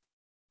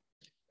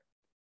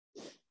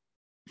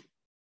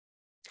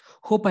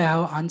 Hope I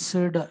have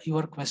answered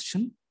your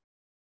question.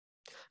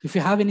 If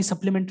you have any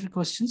supplementary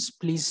questions,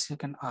 please you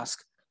can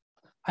ask.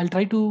 I'll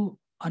try to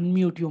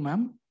unmute you,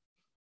 ma'am.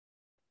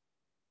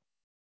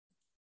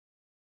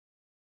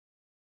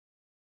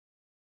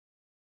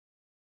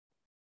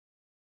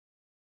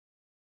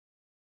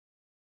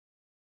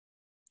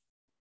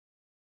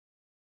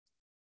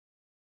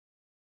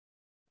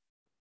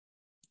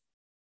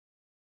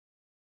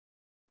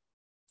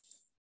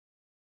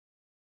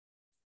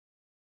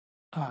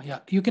 Yeah,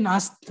 you can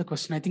ask the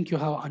question. I think you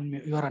have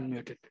you are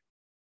unmuted.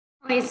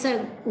 Yes,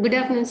 sir. Good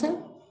afternoon,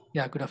 sir.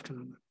 Yeah, good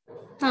afternoon.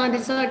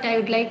 That's what I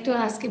would like to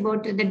ask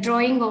about the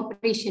drawing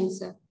operations,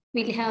 sir.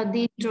 We'll have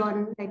the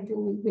drawn, like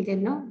we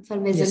can know for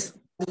vessels.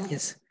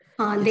 Yes.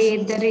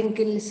 The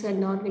wrinkles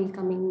and all will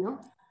coming, no?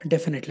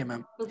 Definitely,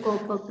 ma'am. To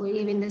cope up,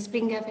 even the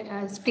spring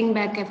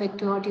back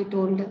effect, what you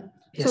told.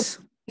 Yes.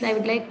 So I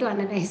would like to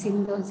analyze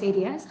in those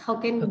areas. How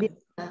can this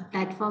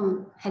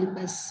platform help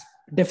us?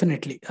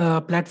 Definitely.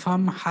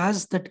 Platform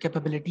has that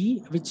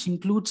capability, which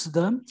includes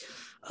the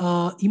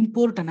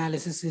import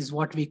analysis is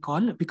what we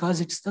call, because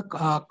it's the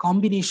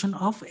combination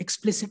of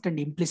explicit and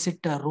implicit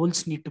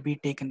roles need to be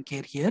taken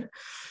care here,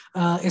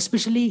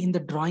 especially in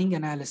the drawing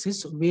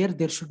analysis, where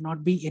there should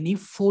not be any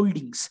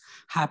foldings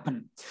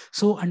happen.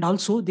 So, and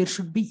also there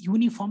should be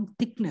uniform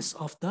thickness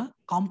of the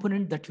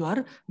component that you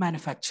are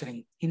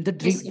manufacturing in the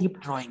deep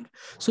drawing.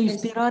 So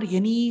if there are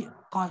any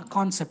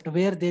concept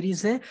where there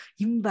is a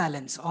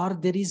imbalance or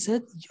there is a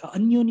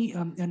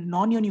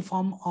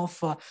non-uniform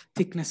of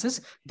thicknesses,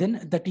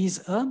 then that is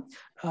a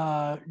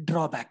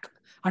drawback.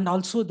 And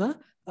also the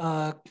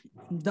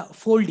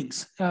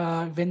foldings,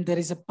 when there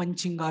is a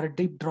punching or a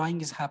deep drawing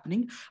is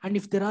happening, and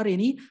if there are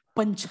any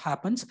punch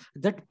happens,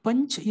 that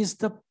punch is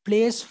the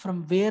place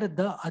from where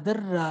the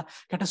other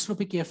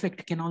catastrophic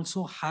effect can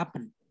also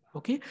happen.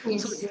 Okay,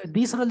 yes. So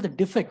these are all the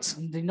defects.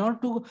 In order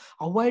to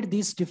avoid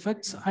these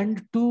defects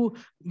and to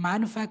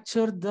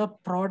manufacture the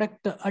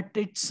product at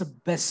its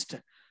best,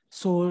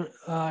 So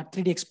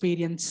 3D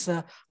experience,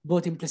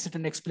 both implicit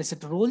and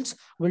explicit roles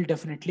will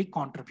definitely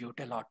contribute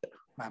a lot,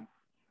 ma'am.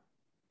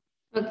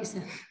 Okay,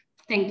 sir.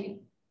 Thank you.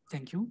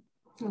 Thank you.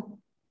 Okay.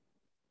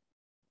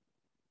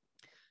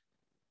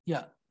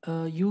 Yeah,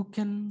 you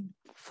can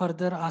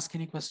further ask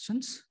any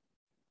questions.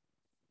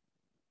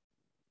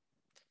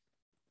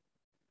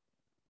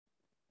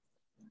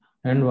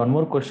 And one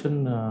more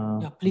question.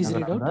 Yeah, please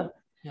read out.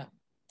 Yeah.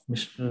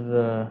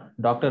 Mr.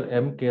 Dr.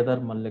 M.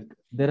 Kedar Malik.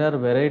 There are a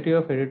variety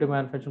of additive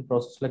manufacturing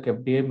processes like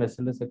FDA,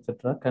 MESLS,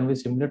 etc. Can we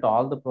simulate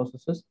all the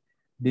processes?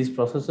 These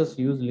processes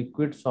use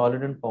liquid,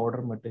 solid, and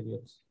powder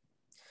materials.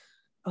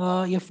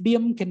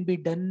 FDM can be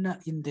done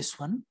in this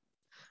one,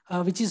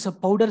 which is a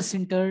powder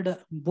sintered,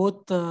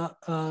 both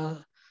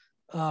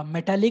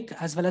metallic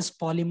as well as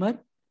polymer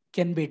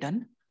can be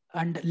done.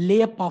 And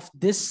layup of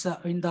this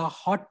in the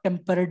hot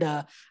tempered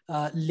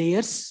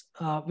layers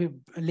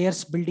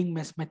building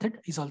method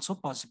is also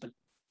possible,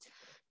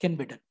 can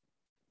be done.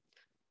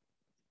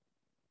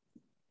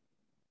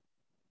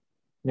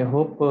 I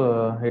hope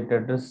it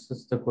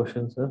addresses the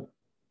question, sir.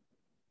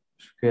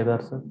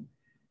 Kedar, sir.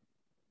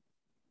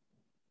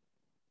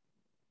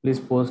 Please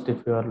post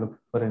if you are looking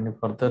for any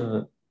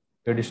further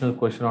additional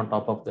question on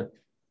top of that.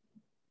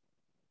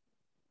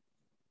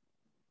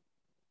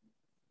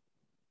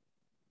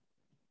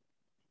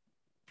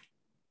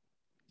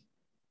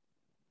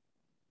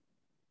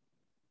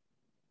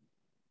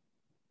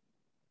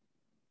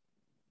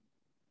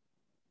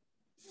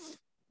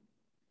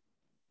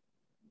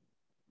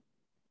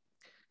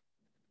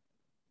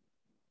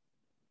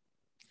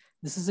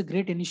 This is a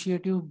great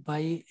initiative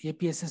by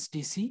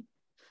APSSDC,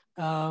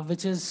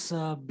 which is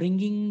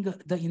bringing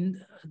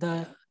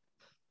the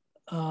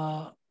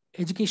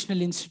educational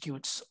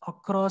institutes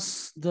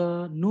across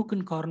the nook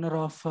and corner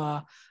of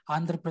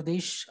Andhra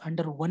Pradesh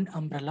under one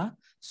umbrella,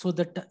 so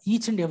that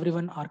each and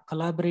everyone are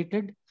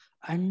collaborated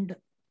and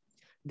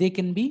they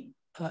can be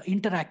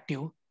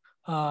interactive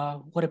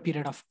for a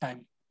period of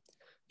time.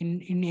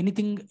 In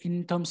anything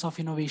in terms of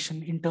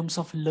innovation, in terms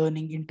of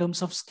learning, in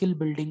terms of skill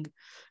building,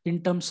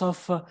 in terms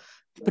of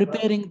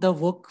preparing the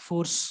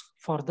workforce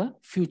for the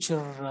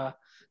future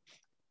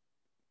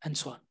and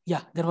so on.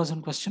 Yeah, there was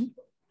one question.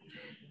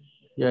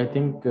 Yeah, I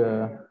think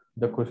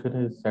the question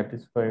is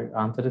satisfied,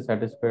 answer is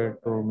satisfied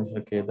to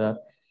Mr. Kedar.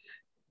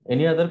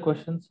 Any other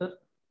questions, sir?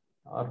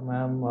 Or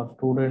ma'am, or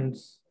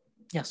students?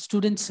 Yeah,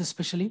 students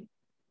especially.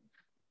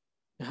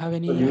 You have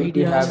any So you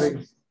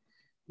ideas?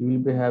 will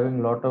be having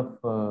a lot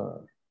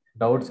of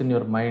doubts in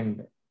your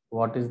mind.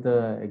 What is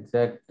the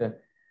exact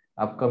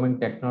upcoming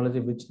technology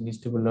which needs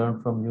to be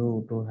learned from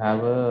you to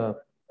have a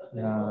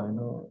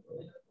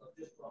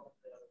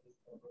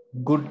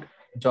good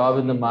job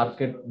in the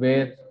market,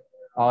 where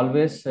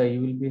always you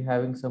will be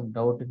having some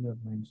doubt in your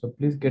mind. So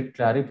please get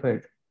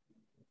clarified.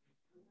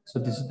 So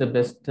this is the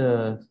best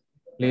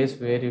place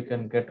where you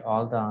can get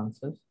all the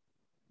answers.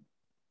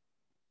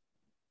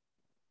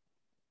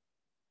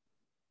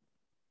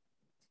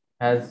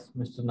 As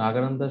Mr.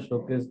 Nagananda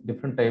showcased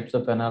different types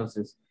of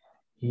analysis,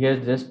 he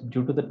has just,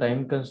 due to the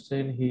time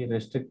constraint, he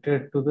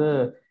restricted to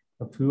the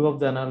a few of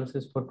the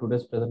analysis for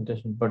today's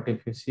presentation. But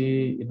if you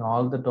see in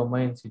all the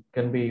domains, it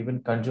can be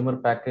even consumer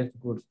packaged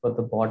goods for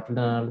the bottle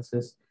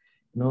analysis,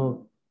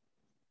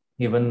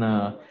 even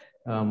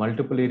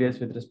multiple areas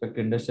with respect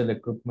to industrial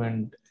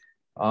equipment,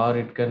 or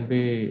it can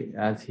be,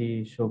 as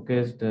he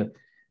showcased,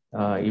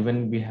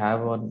 even we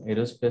have on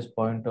aerospace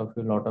point of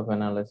view, lot of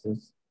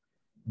analysis,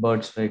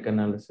 bird strike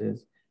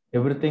analysis.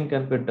 Everything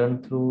can be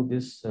done through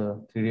this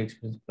 3D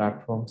experience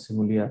platform,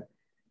 Simulia.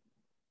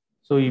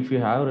 So if you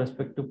have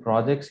respective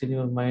projects in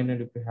your mind,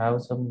 and if you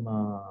have some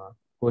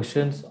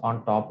questions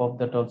on top of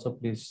that also,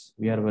 please,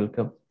 we are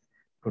welcome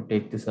to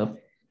take this up.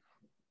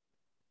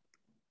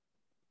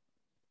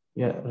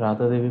 Yeah,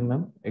 Radha Devi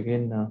ma'am,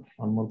 again,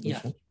 one more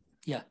question.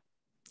 Yeah.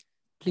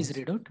 Please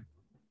read out.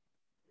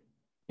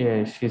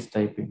 Yeah, she's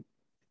typing.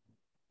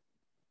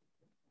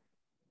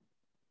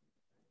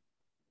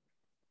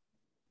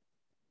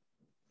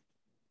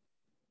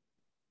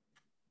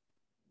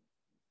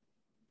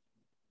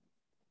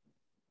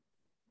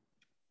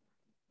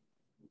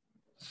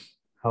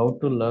 How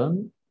to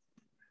learn?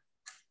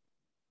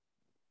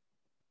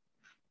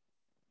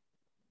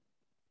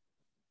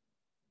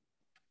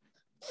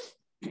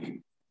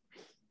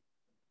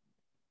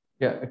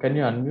 Yeah, can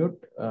you unmute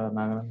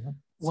Nagananda?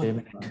 1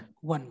 minute.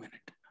 1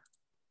 minute.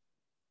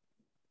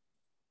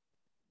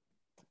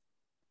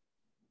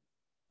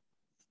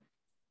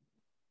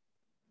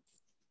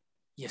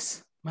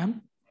 Yes,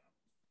 ma'am.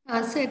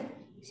 Sir,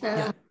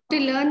 Yeah. to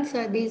learn,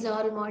 sir, these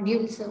all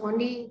modules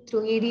only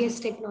through ADS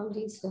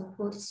technologies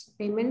course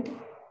payment.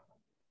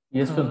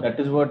 Yes, so that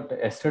is what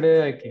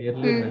yesterday I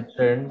clearly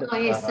mentioned. Oh,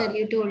 yes, sir,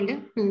 you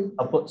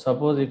told.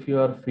 Suppose if you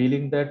are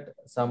feeling that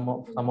some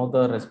of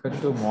the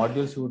respective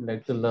modules you would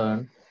like to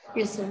learn,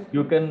 yes, sir,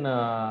 you can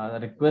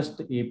request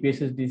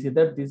APSSDC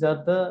that these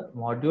are the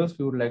modules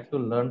we would like to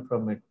learn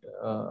from it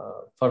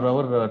for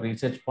our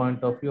research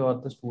point of view or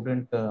the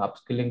student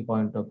upskilling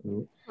point of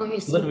view. Oh,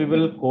 yes, So that we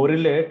will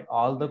correlate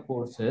all the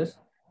courses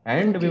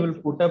And we Okay.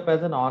 will put up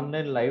as an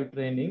online live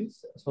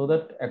trainings, so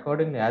that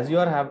accordingly, as you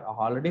are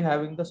already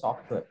having the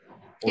software,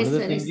 Yes, only the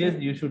sir. thing Yes, is sir.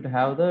 you should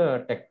have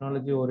the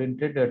technology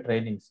oriented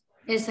trainings.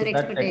 Yes, sir. So that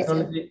Expertise, sir.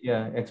 technology,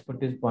 yeah,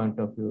 expertise point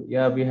of view,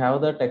 yeah, we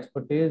have that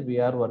expertise. We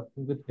are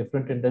working with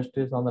different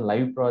industries on the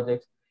live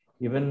projects,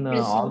 even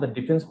Yes, all sir. the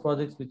defense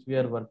projects which we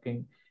are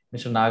working.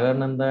 Mr.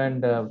 Nagarnanda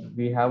and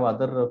we have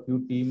other few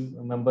team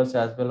members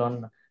as well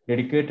on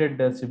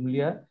dedicated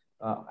similar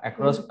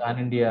across pan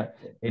India.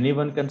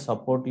 Anyone can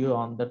support you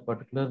on that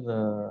particular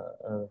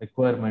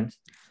requirements.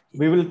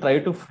 We will try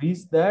to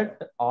freeze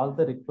that all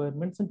the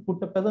requirements and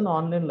put up as an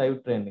online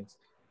live trainings.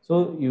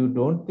 So you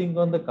don't think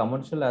on the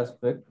commercial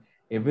aspect.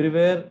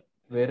 Everywhere,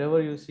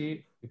 wherever you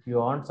see, if you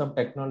want some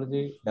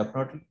technology,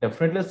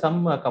 definitely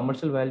some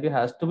commercial value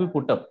has to be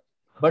put up.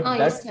 But that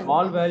Yes, sir.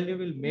 small value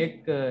will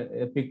make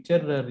a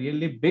picture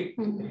really big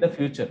in the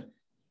future.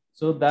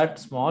 So that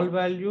small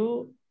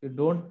value, you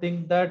don't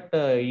think that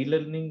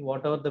e-learning,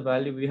 whatever the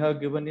value we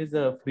have given is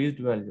a freezed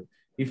value.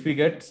 If we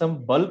get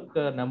some bulk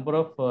number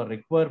of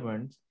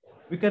requirements,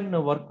 we can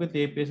work with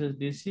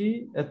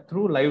APSSDC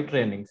through live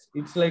trainings.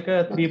 It's like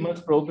a 3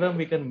 months program.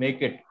 We can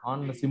make it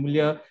on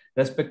similar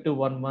respective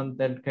 1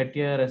 month, and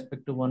Katia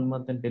respective 1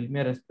 month, and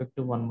Delmia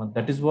respective 1 month.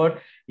 That is what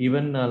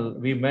even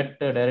we met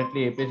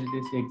directly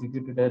APSSDC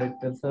executive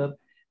director sir,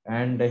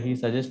 and he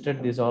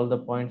suggested these all the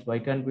points. Why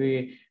can't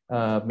we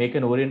make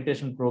an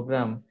orientation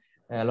program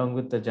along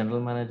with the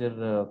general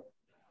manager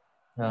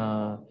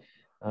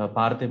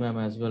Bharati ma'am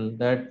as well,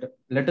 that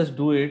let us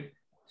do it,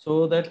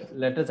 so that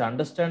let us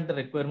understand the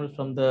requirements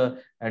from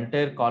the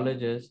entire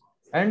colleges,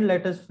 and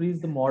let us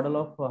freeze the model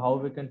of how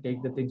we can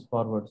take the things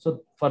forward.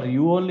 So for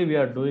you only we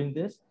are doing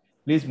this.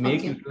 Please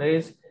make Okay.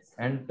 utilize,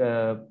 and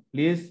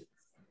please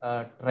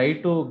try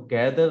to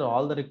gather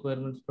all the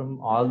requirements from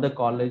all the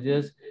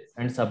colleges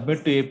and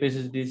submit to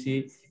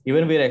APSSDC.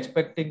 Even we are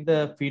expecting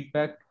the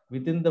feedback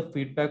within the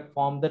feedback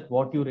form, that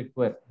what you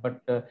require. But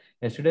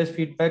yesterday's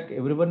feedback,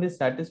 everyone is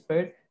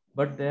satisfied,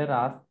 but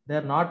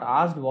they're not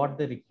asked what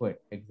they require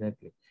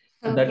exactly.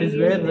 So that Okay. is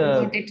You where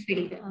got it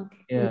filled.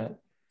 Okay. yeah.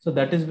 So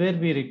that is where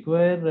we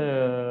require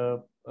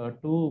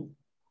to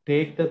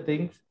take the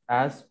things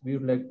as we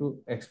would like to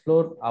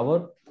explore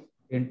our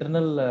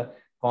internal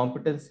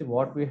competency,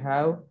 what we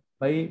have,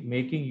 by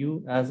making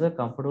you as a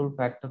comfortable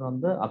factor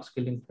on the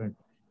upskilling front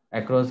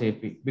across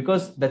AP.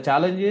 Because the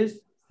challenge is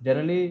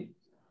generally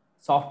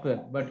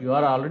software, but you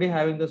are already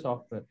having the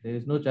software. There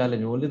is no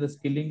challenge. Only the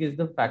skilling is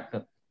the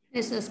factor.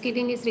 Yes, sir.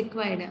 Skilling is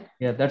required.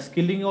 Yeah, that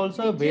skilling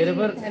also,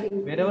 Actually,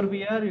 wherever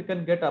we are, you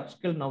can get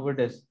upskill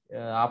nowadays.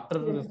 After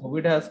Yes.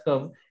 COVID has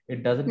come,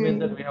 it doesn't mean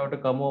that we have to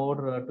come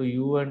over to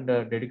you and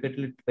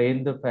dedicatedly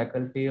train the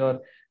faculty or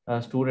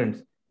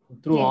students.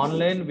 Through Yes.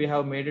 online, we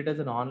have made it as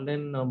an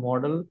online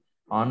model,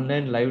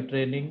 online live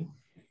training,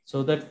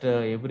 so that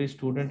every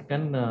student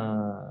can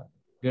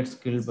get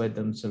skilled by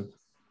themselves.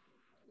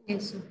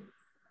 Yes, sir.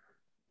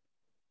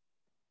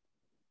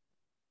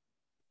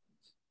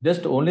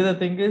 Just only the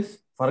thing is,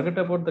 forget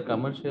about the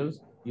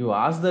commercials. You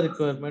ask the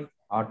requirement,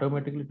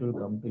 automatically it will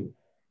come to you.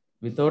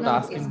 Without No,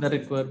 asking yes. the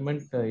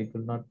requirement, it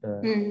will not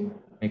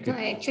make No,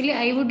 it. actually,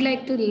 I would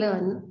like to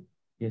learn.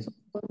 Yes.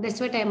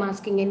 That's what I'm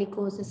asking. Any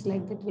courses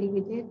like that will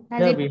be there? As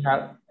Yeah, it, we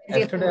have. as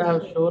you Yesterday I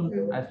have shown.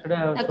 Mm. Yesterday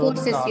I have The shown the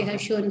courses you all.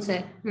 have shown,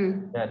 sir.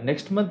 Yeah,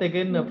 next month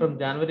again from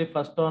January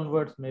 1st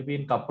onwards, maybe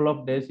in couple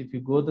of days, if you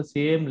go the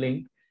same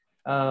link,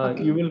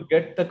 Okay. you will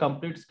get the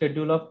complete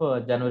schedule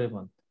of January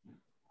month.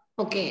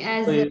 Okay,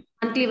 as So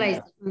monthly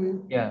wise.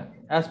 yeah,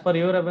 as per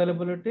your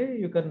availability,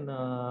 you can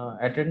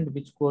attend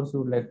which course you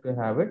would like to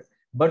have it.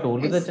 But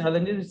only the Yes.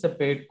 challenge is it's a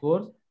paid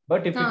course.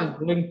 But if it is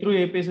going through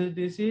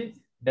APSSDC,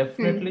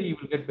 definitely you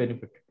will get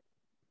benefit.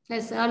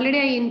 Yes, already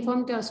I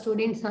informed our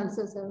students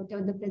also, sir,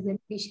 whatever the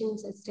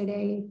presentations yesterday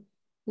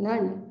I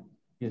learned.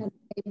 Yes.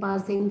 I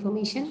pass the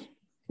information.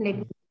 Let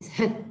me.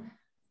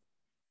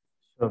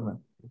 Sure, ma'am.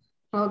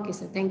 Okay,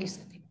 sir. Thank you,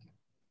 sir. Thank you.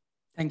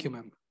 Thank you,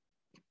 ma'am.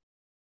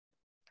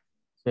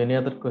 So any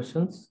other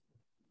questions?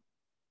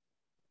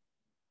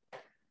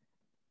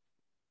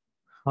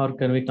 Or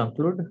can we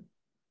conclude?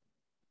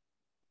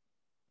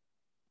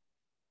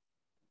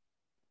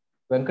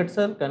 Venkat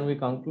sir, can we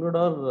conclude,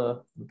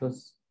 or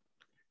because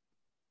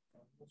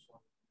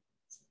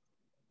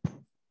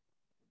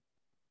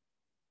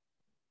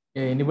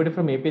yeah, anybody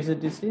from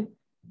APSSDC?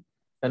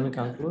 Can we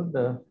conclude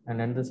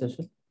and end the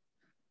session?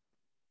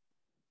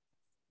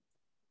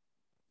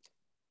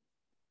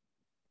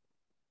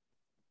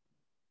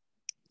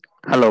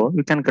 Hello,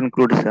 you can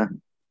conclude, sir.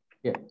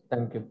 Yeah,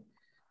 thank you.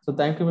 So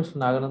thank you, Mr.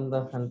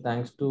 Nagananda, and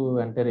thanks to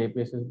entire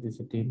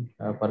APSSDC team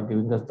for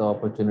giving us the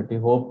opportunity.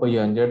 Hope you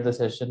enjoyed the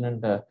session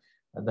and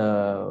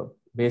the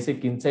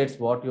basic insights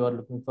what you are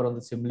looking for on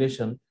the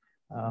simulation.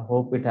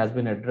 Hope it has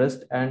been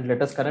addressed, and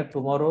let us connect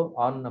tomorrow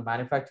on the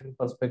manufacturing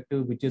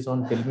perspective, which is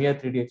on Delmia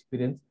 3D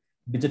experience,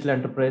 digital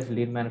enterprise,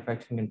 lean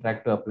manufacturing,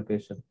 interactive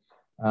application.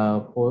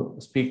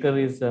 Speaker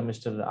is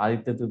Mr.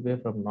 Aditya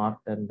Dubey from North,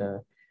 and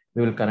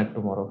we will connect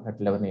tomorrow at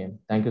 11 a.m.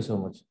 Thank you so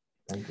much.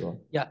 Thank you all.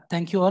 Yeah,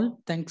 thank you all.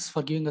 Thanks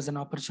for giving us an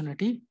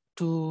opportunity to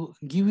to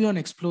give you an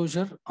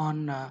exposure on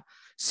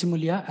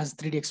Simulia as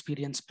 3D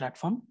experience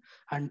platform.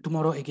 And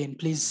tomorrow again,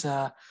 please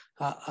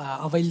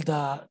avail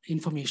the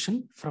information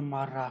from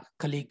our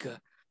colleague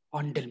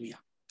on Delmia.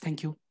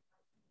 Thank you.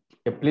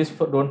 Yeah, please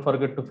don't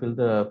forget to fill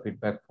the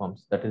feedback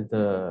forms. That is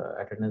the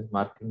attendance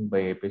marking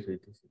by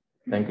APCTC.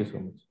 Thank you so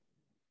much.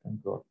 Thank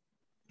you all.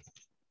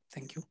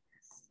 Thank you.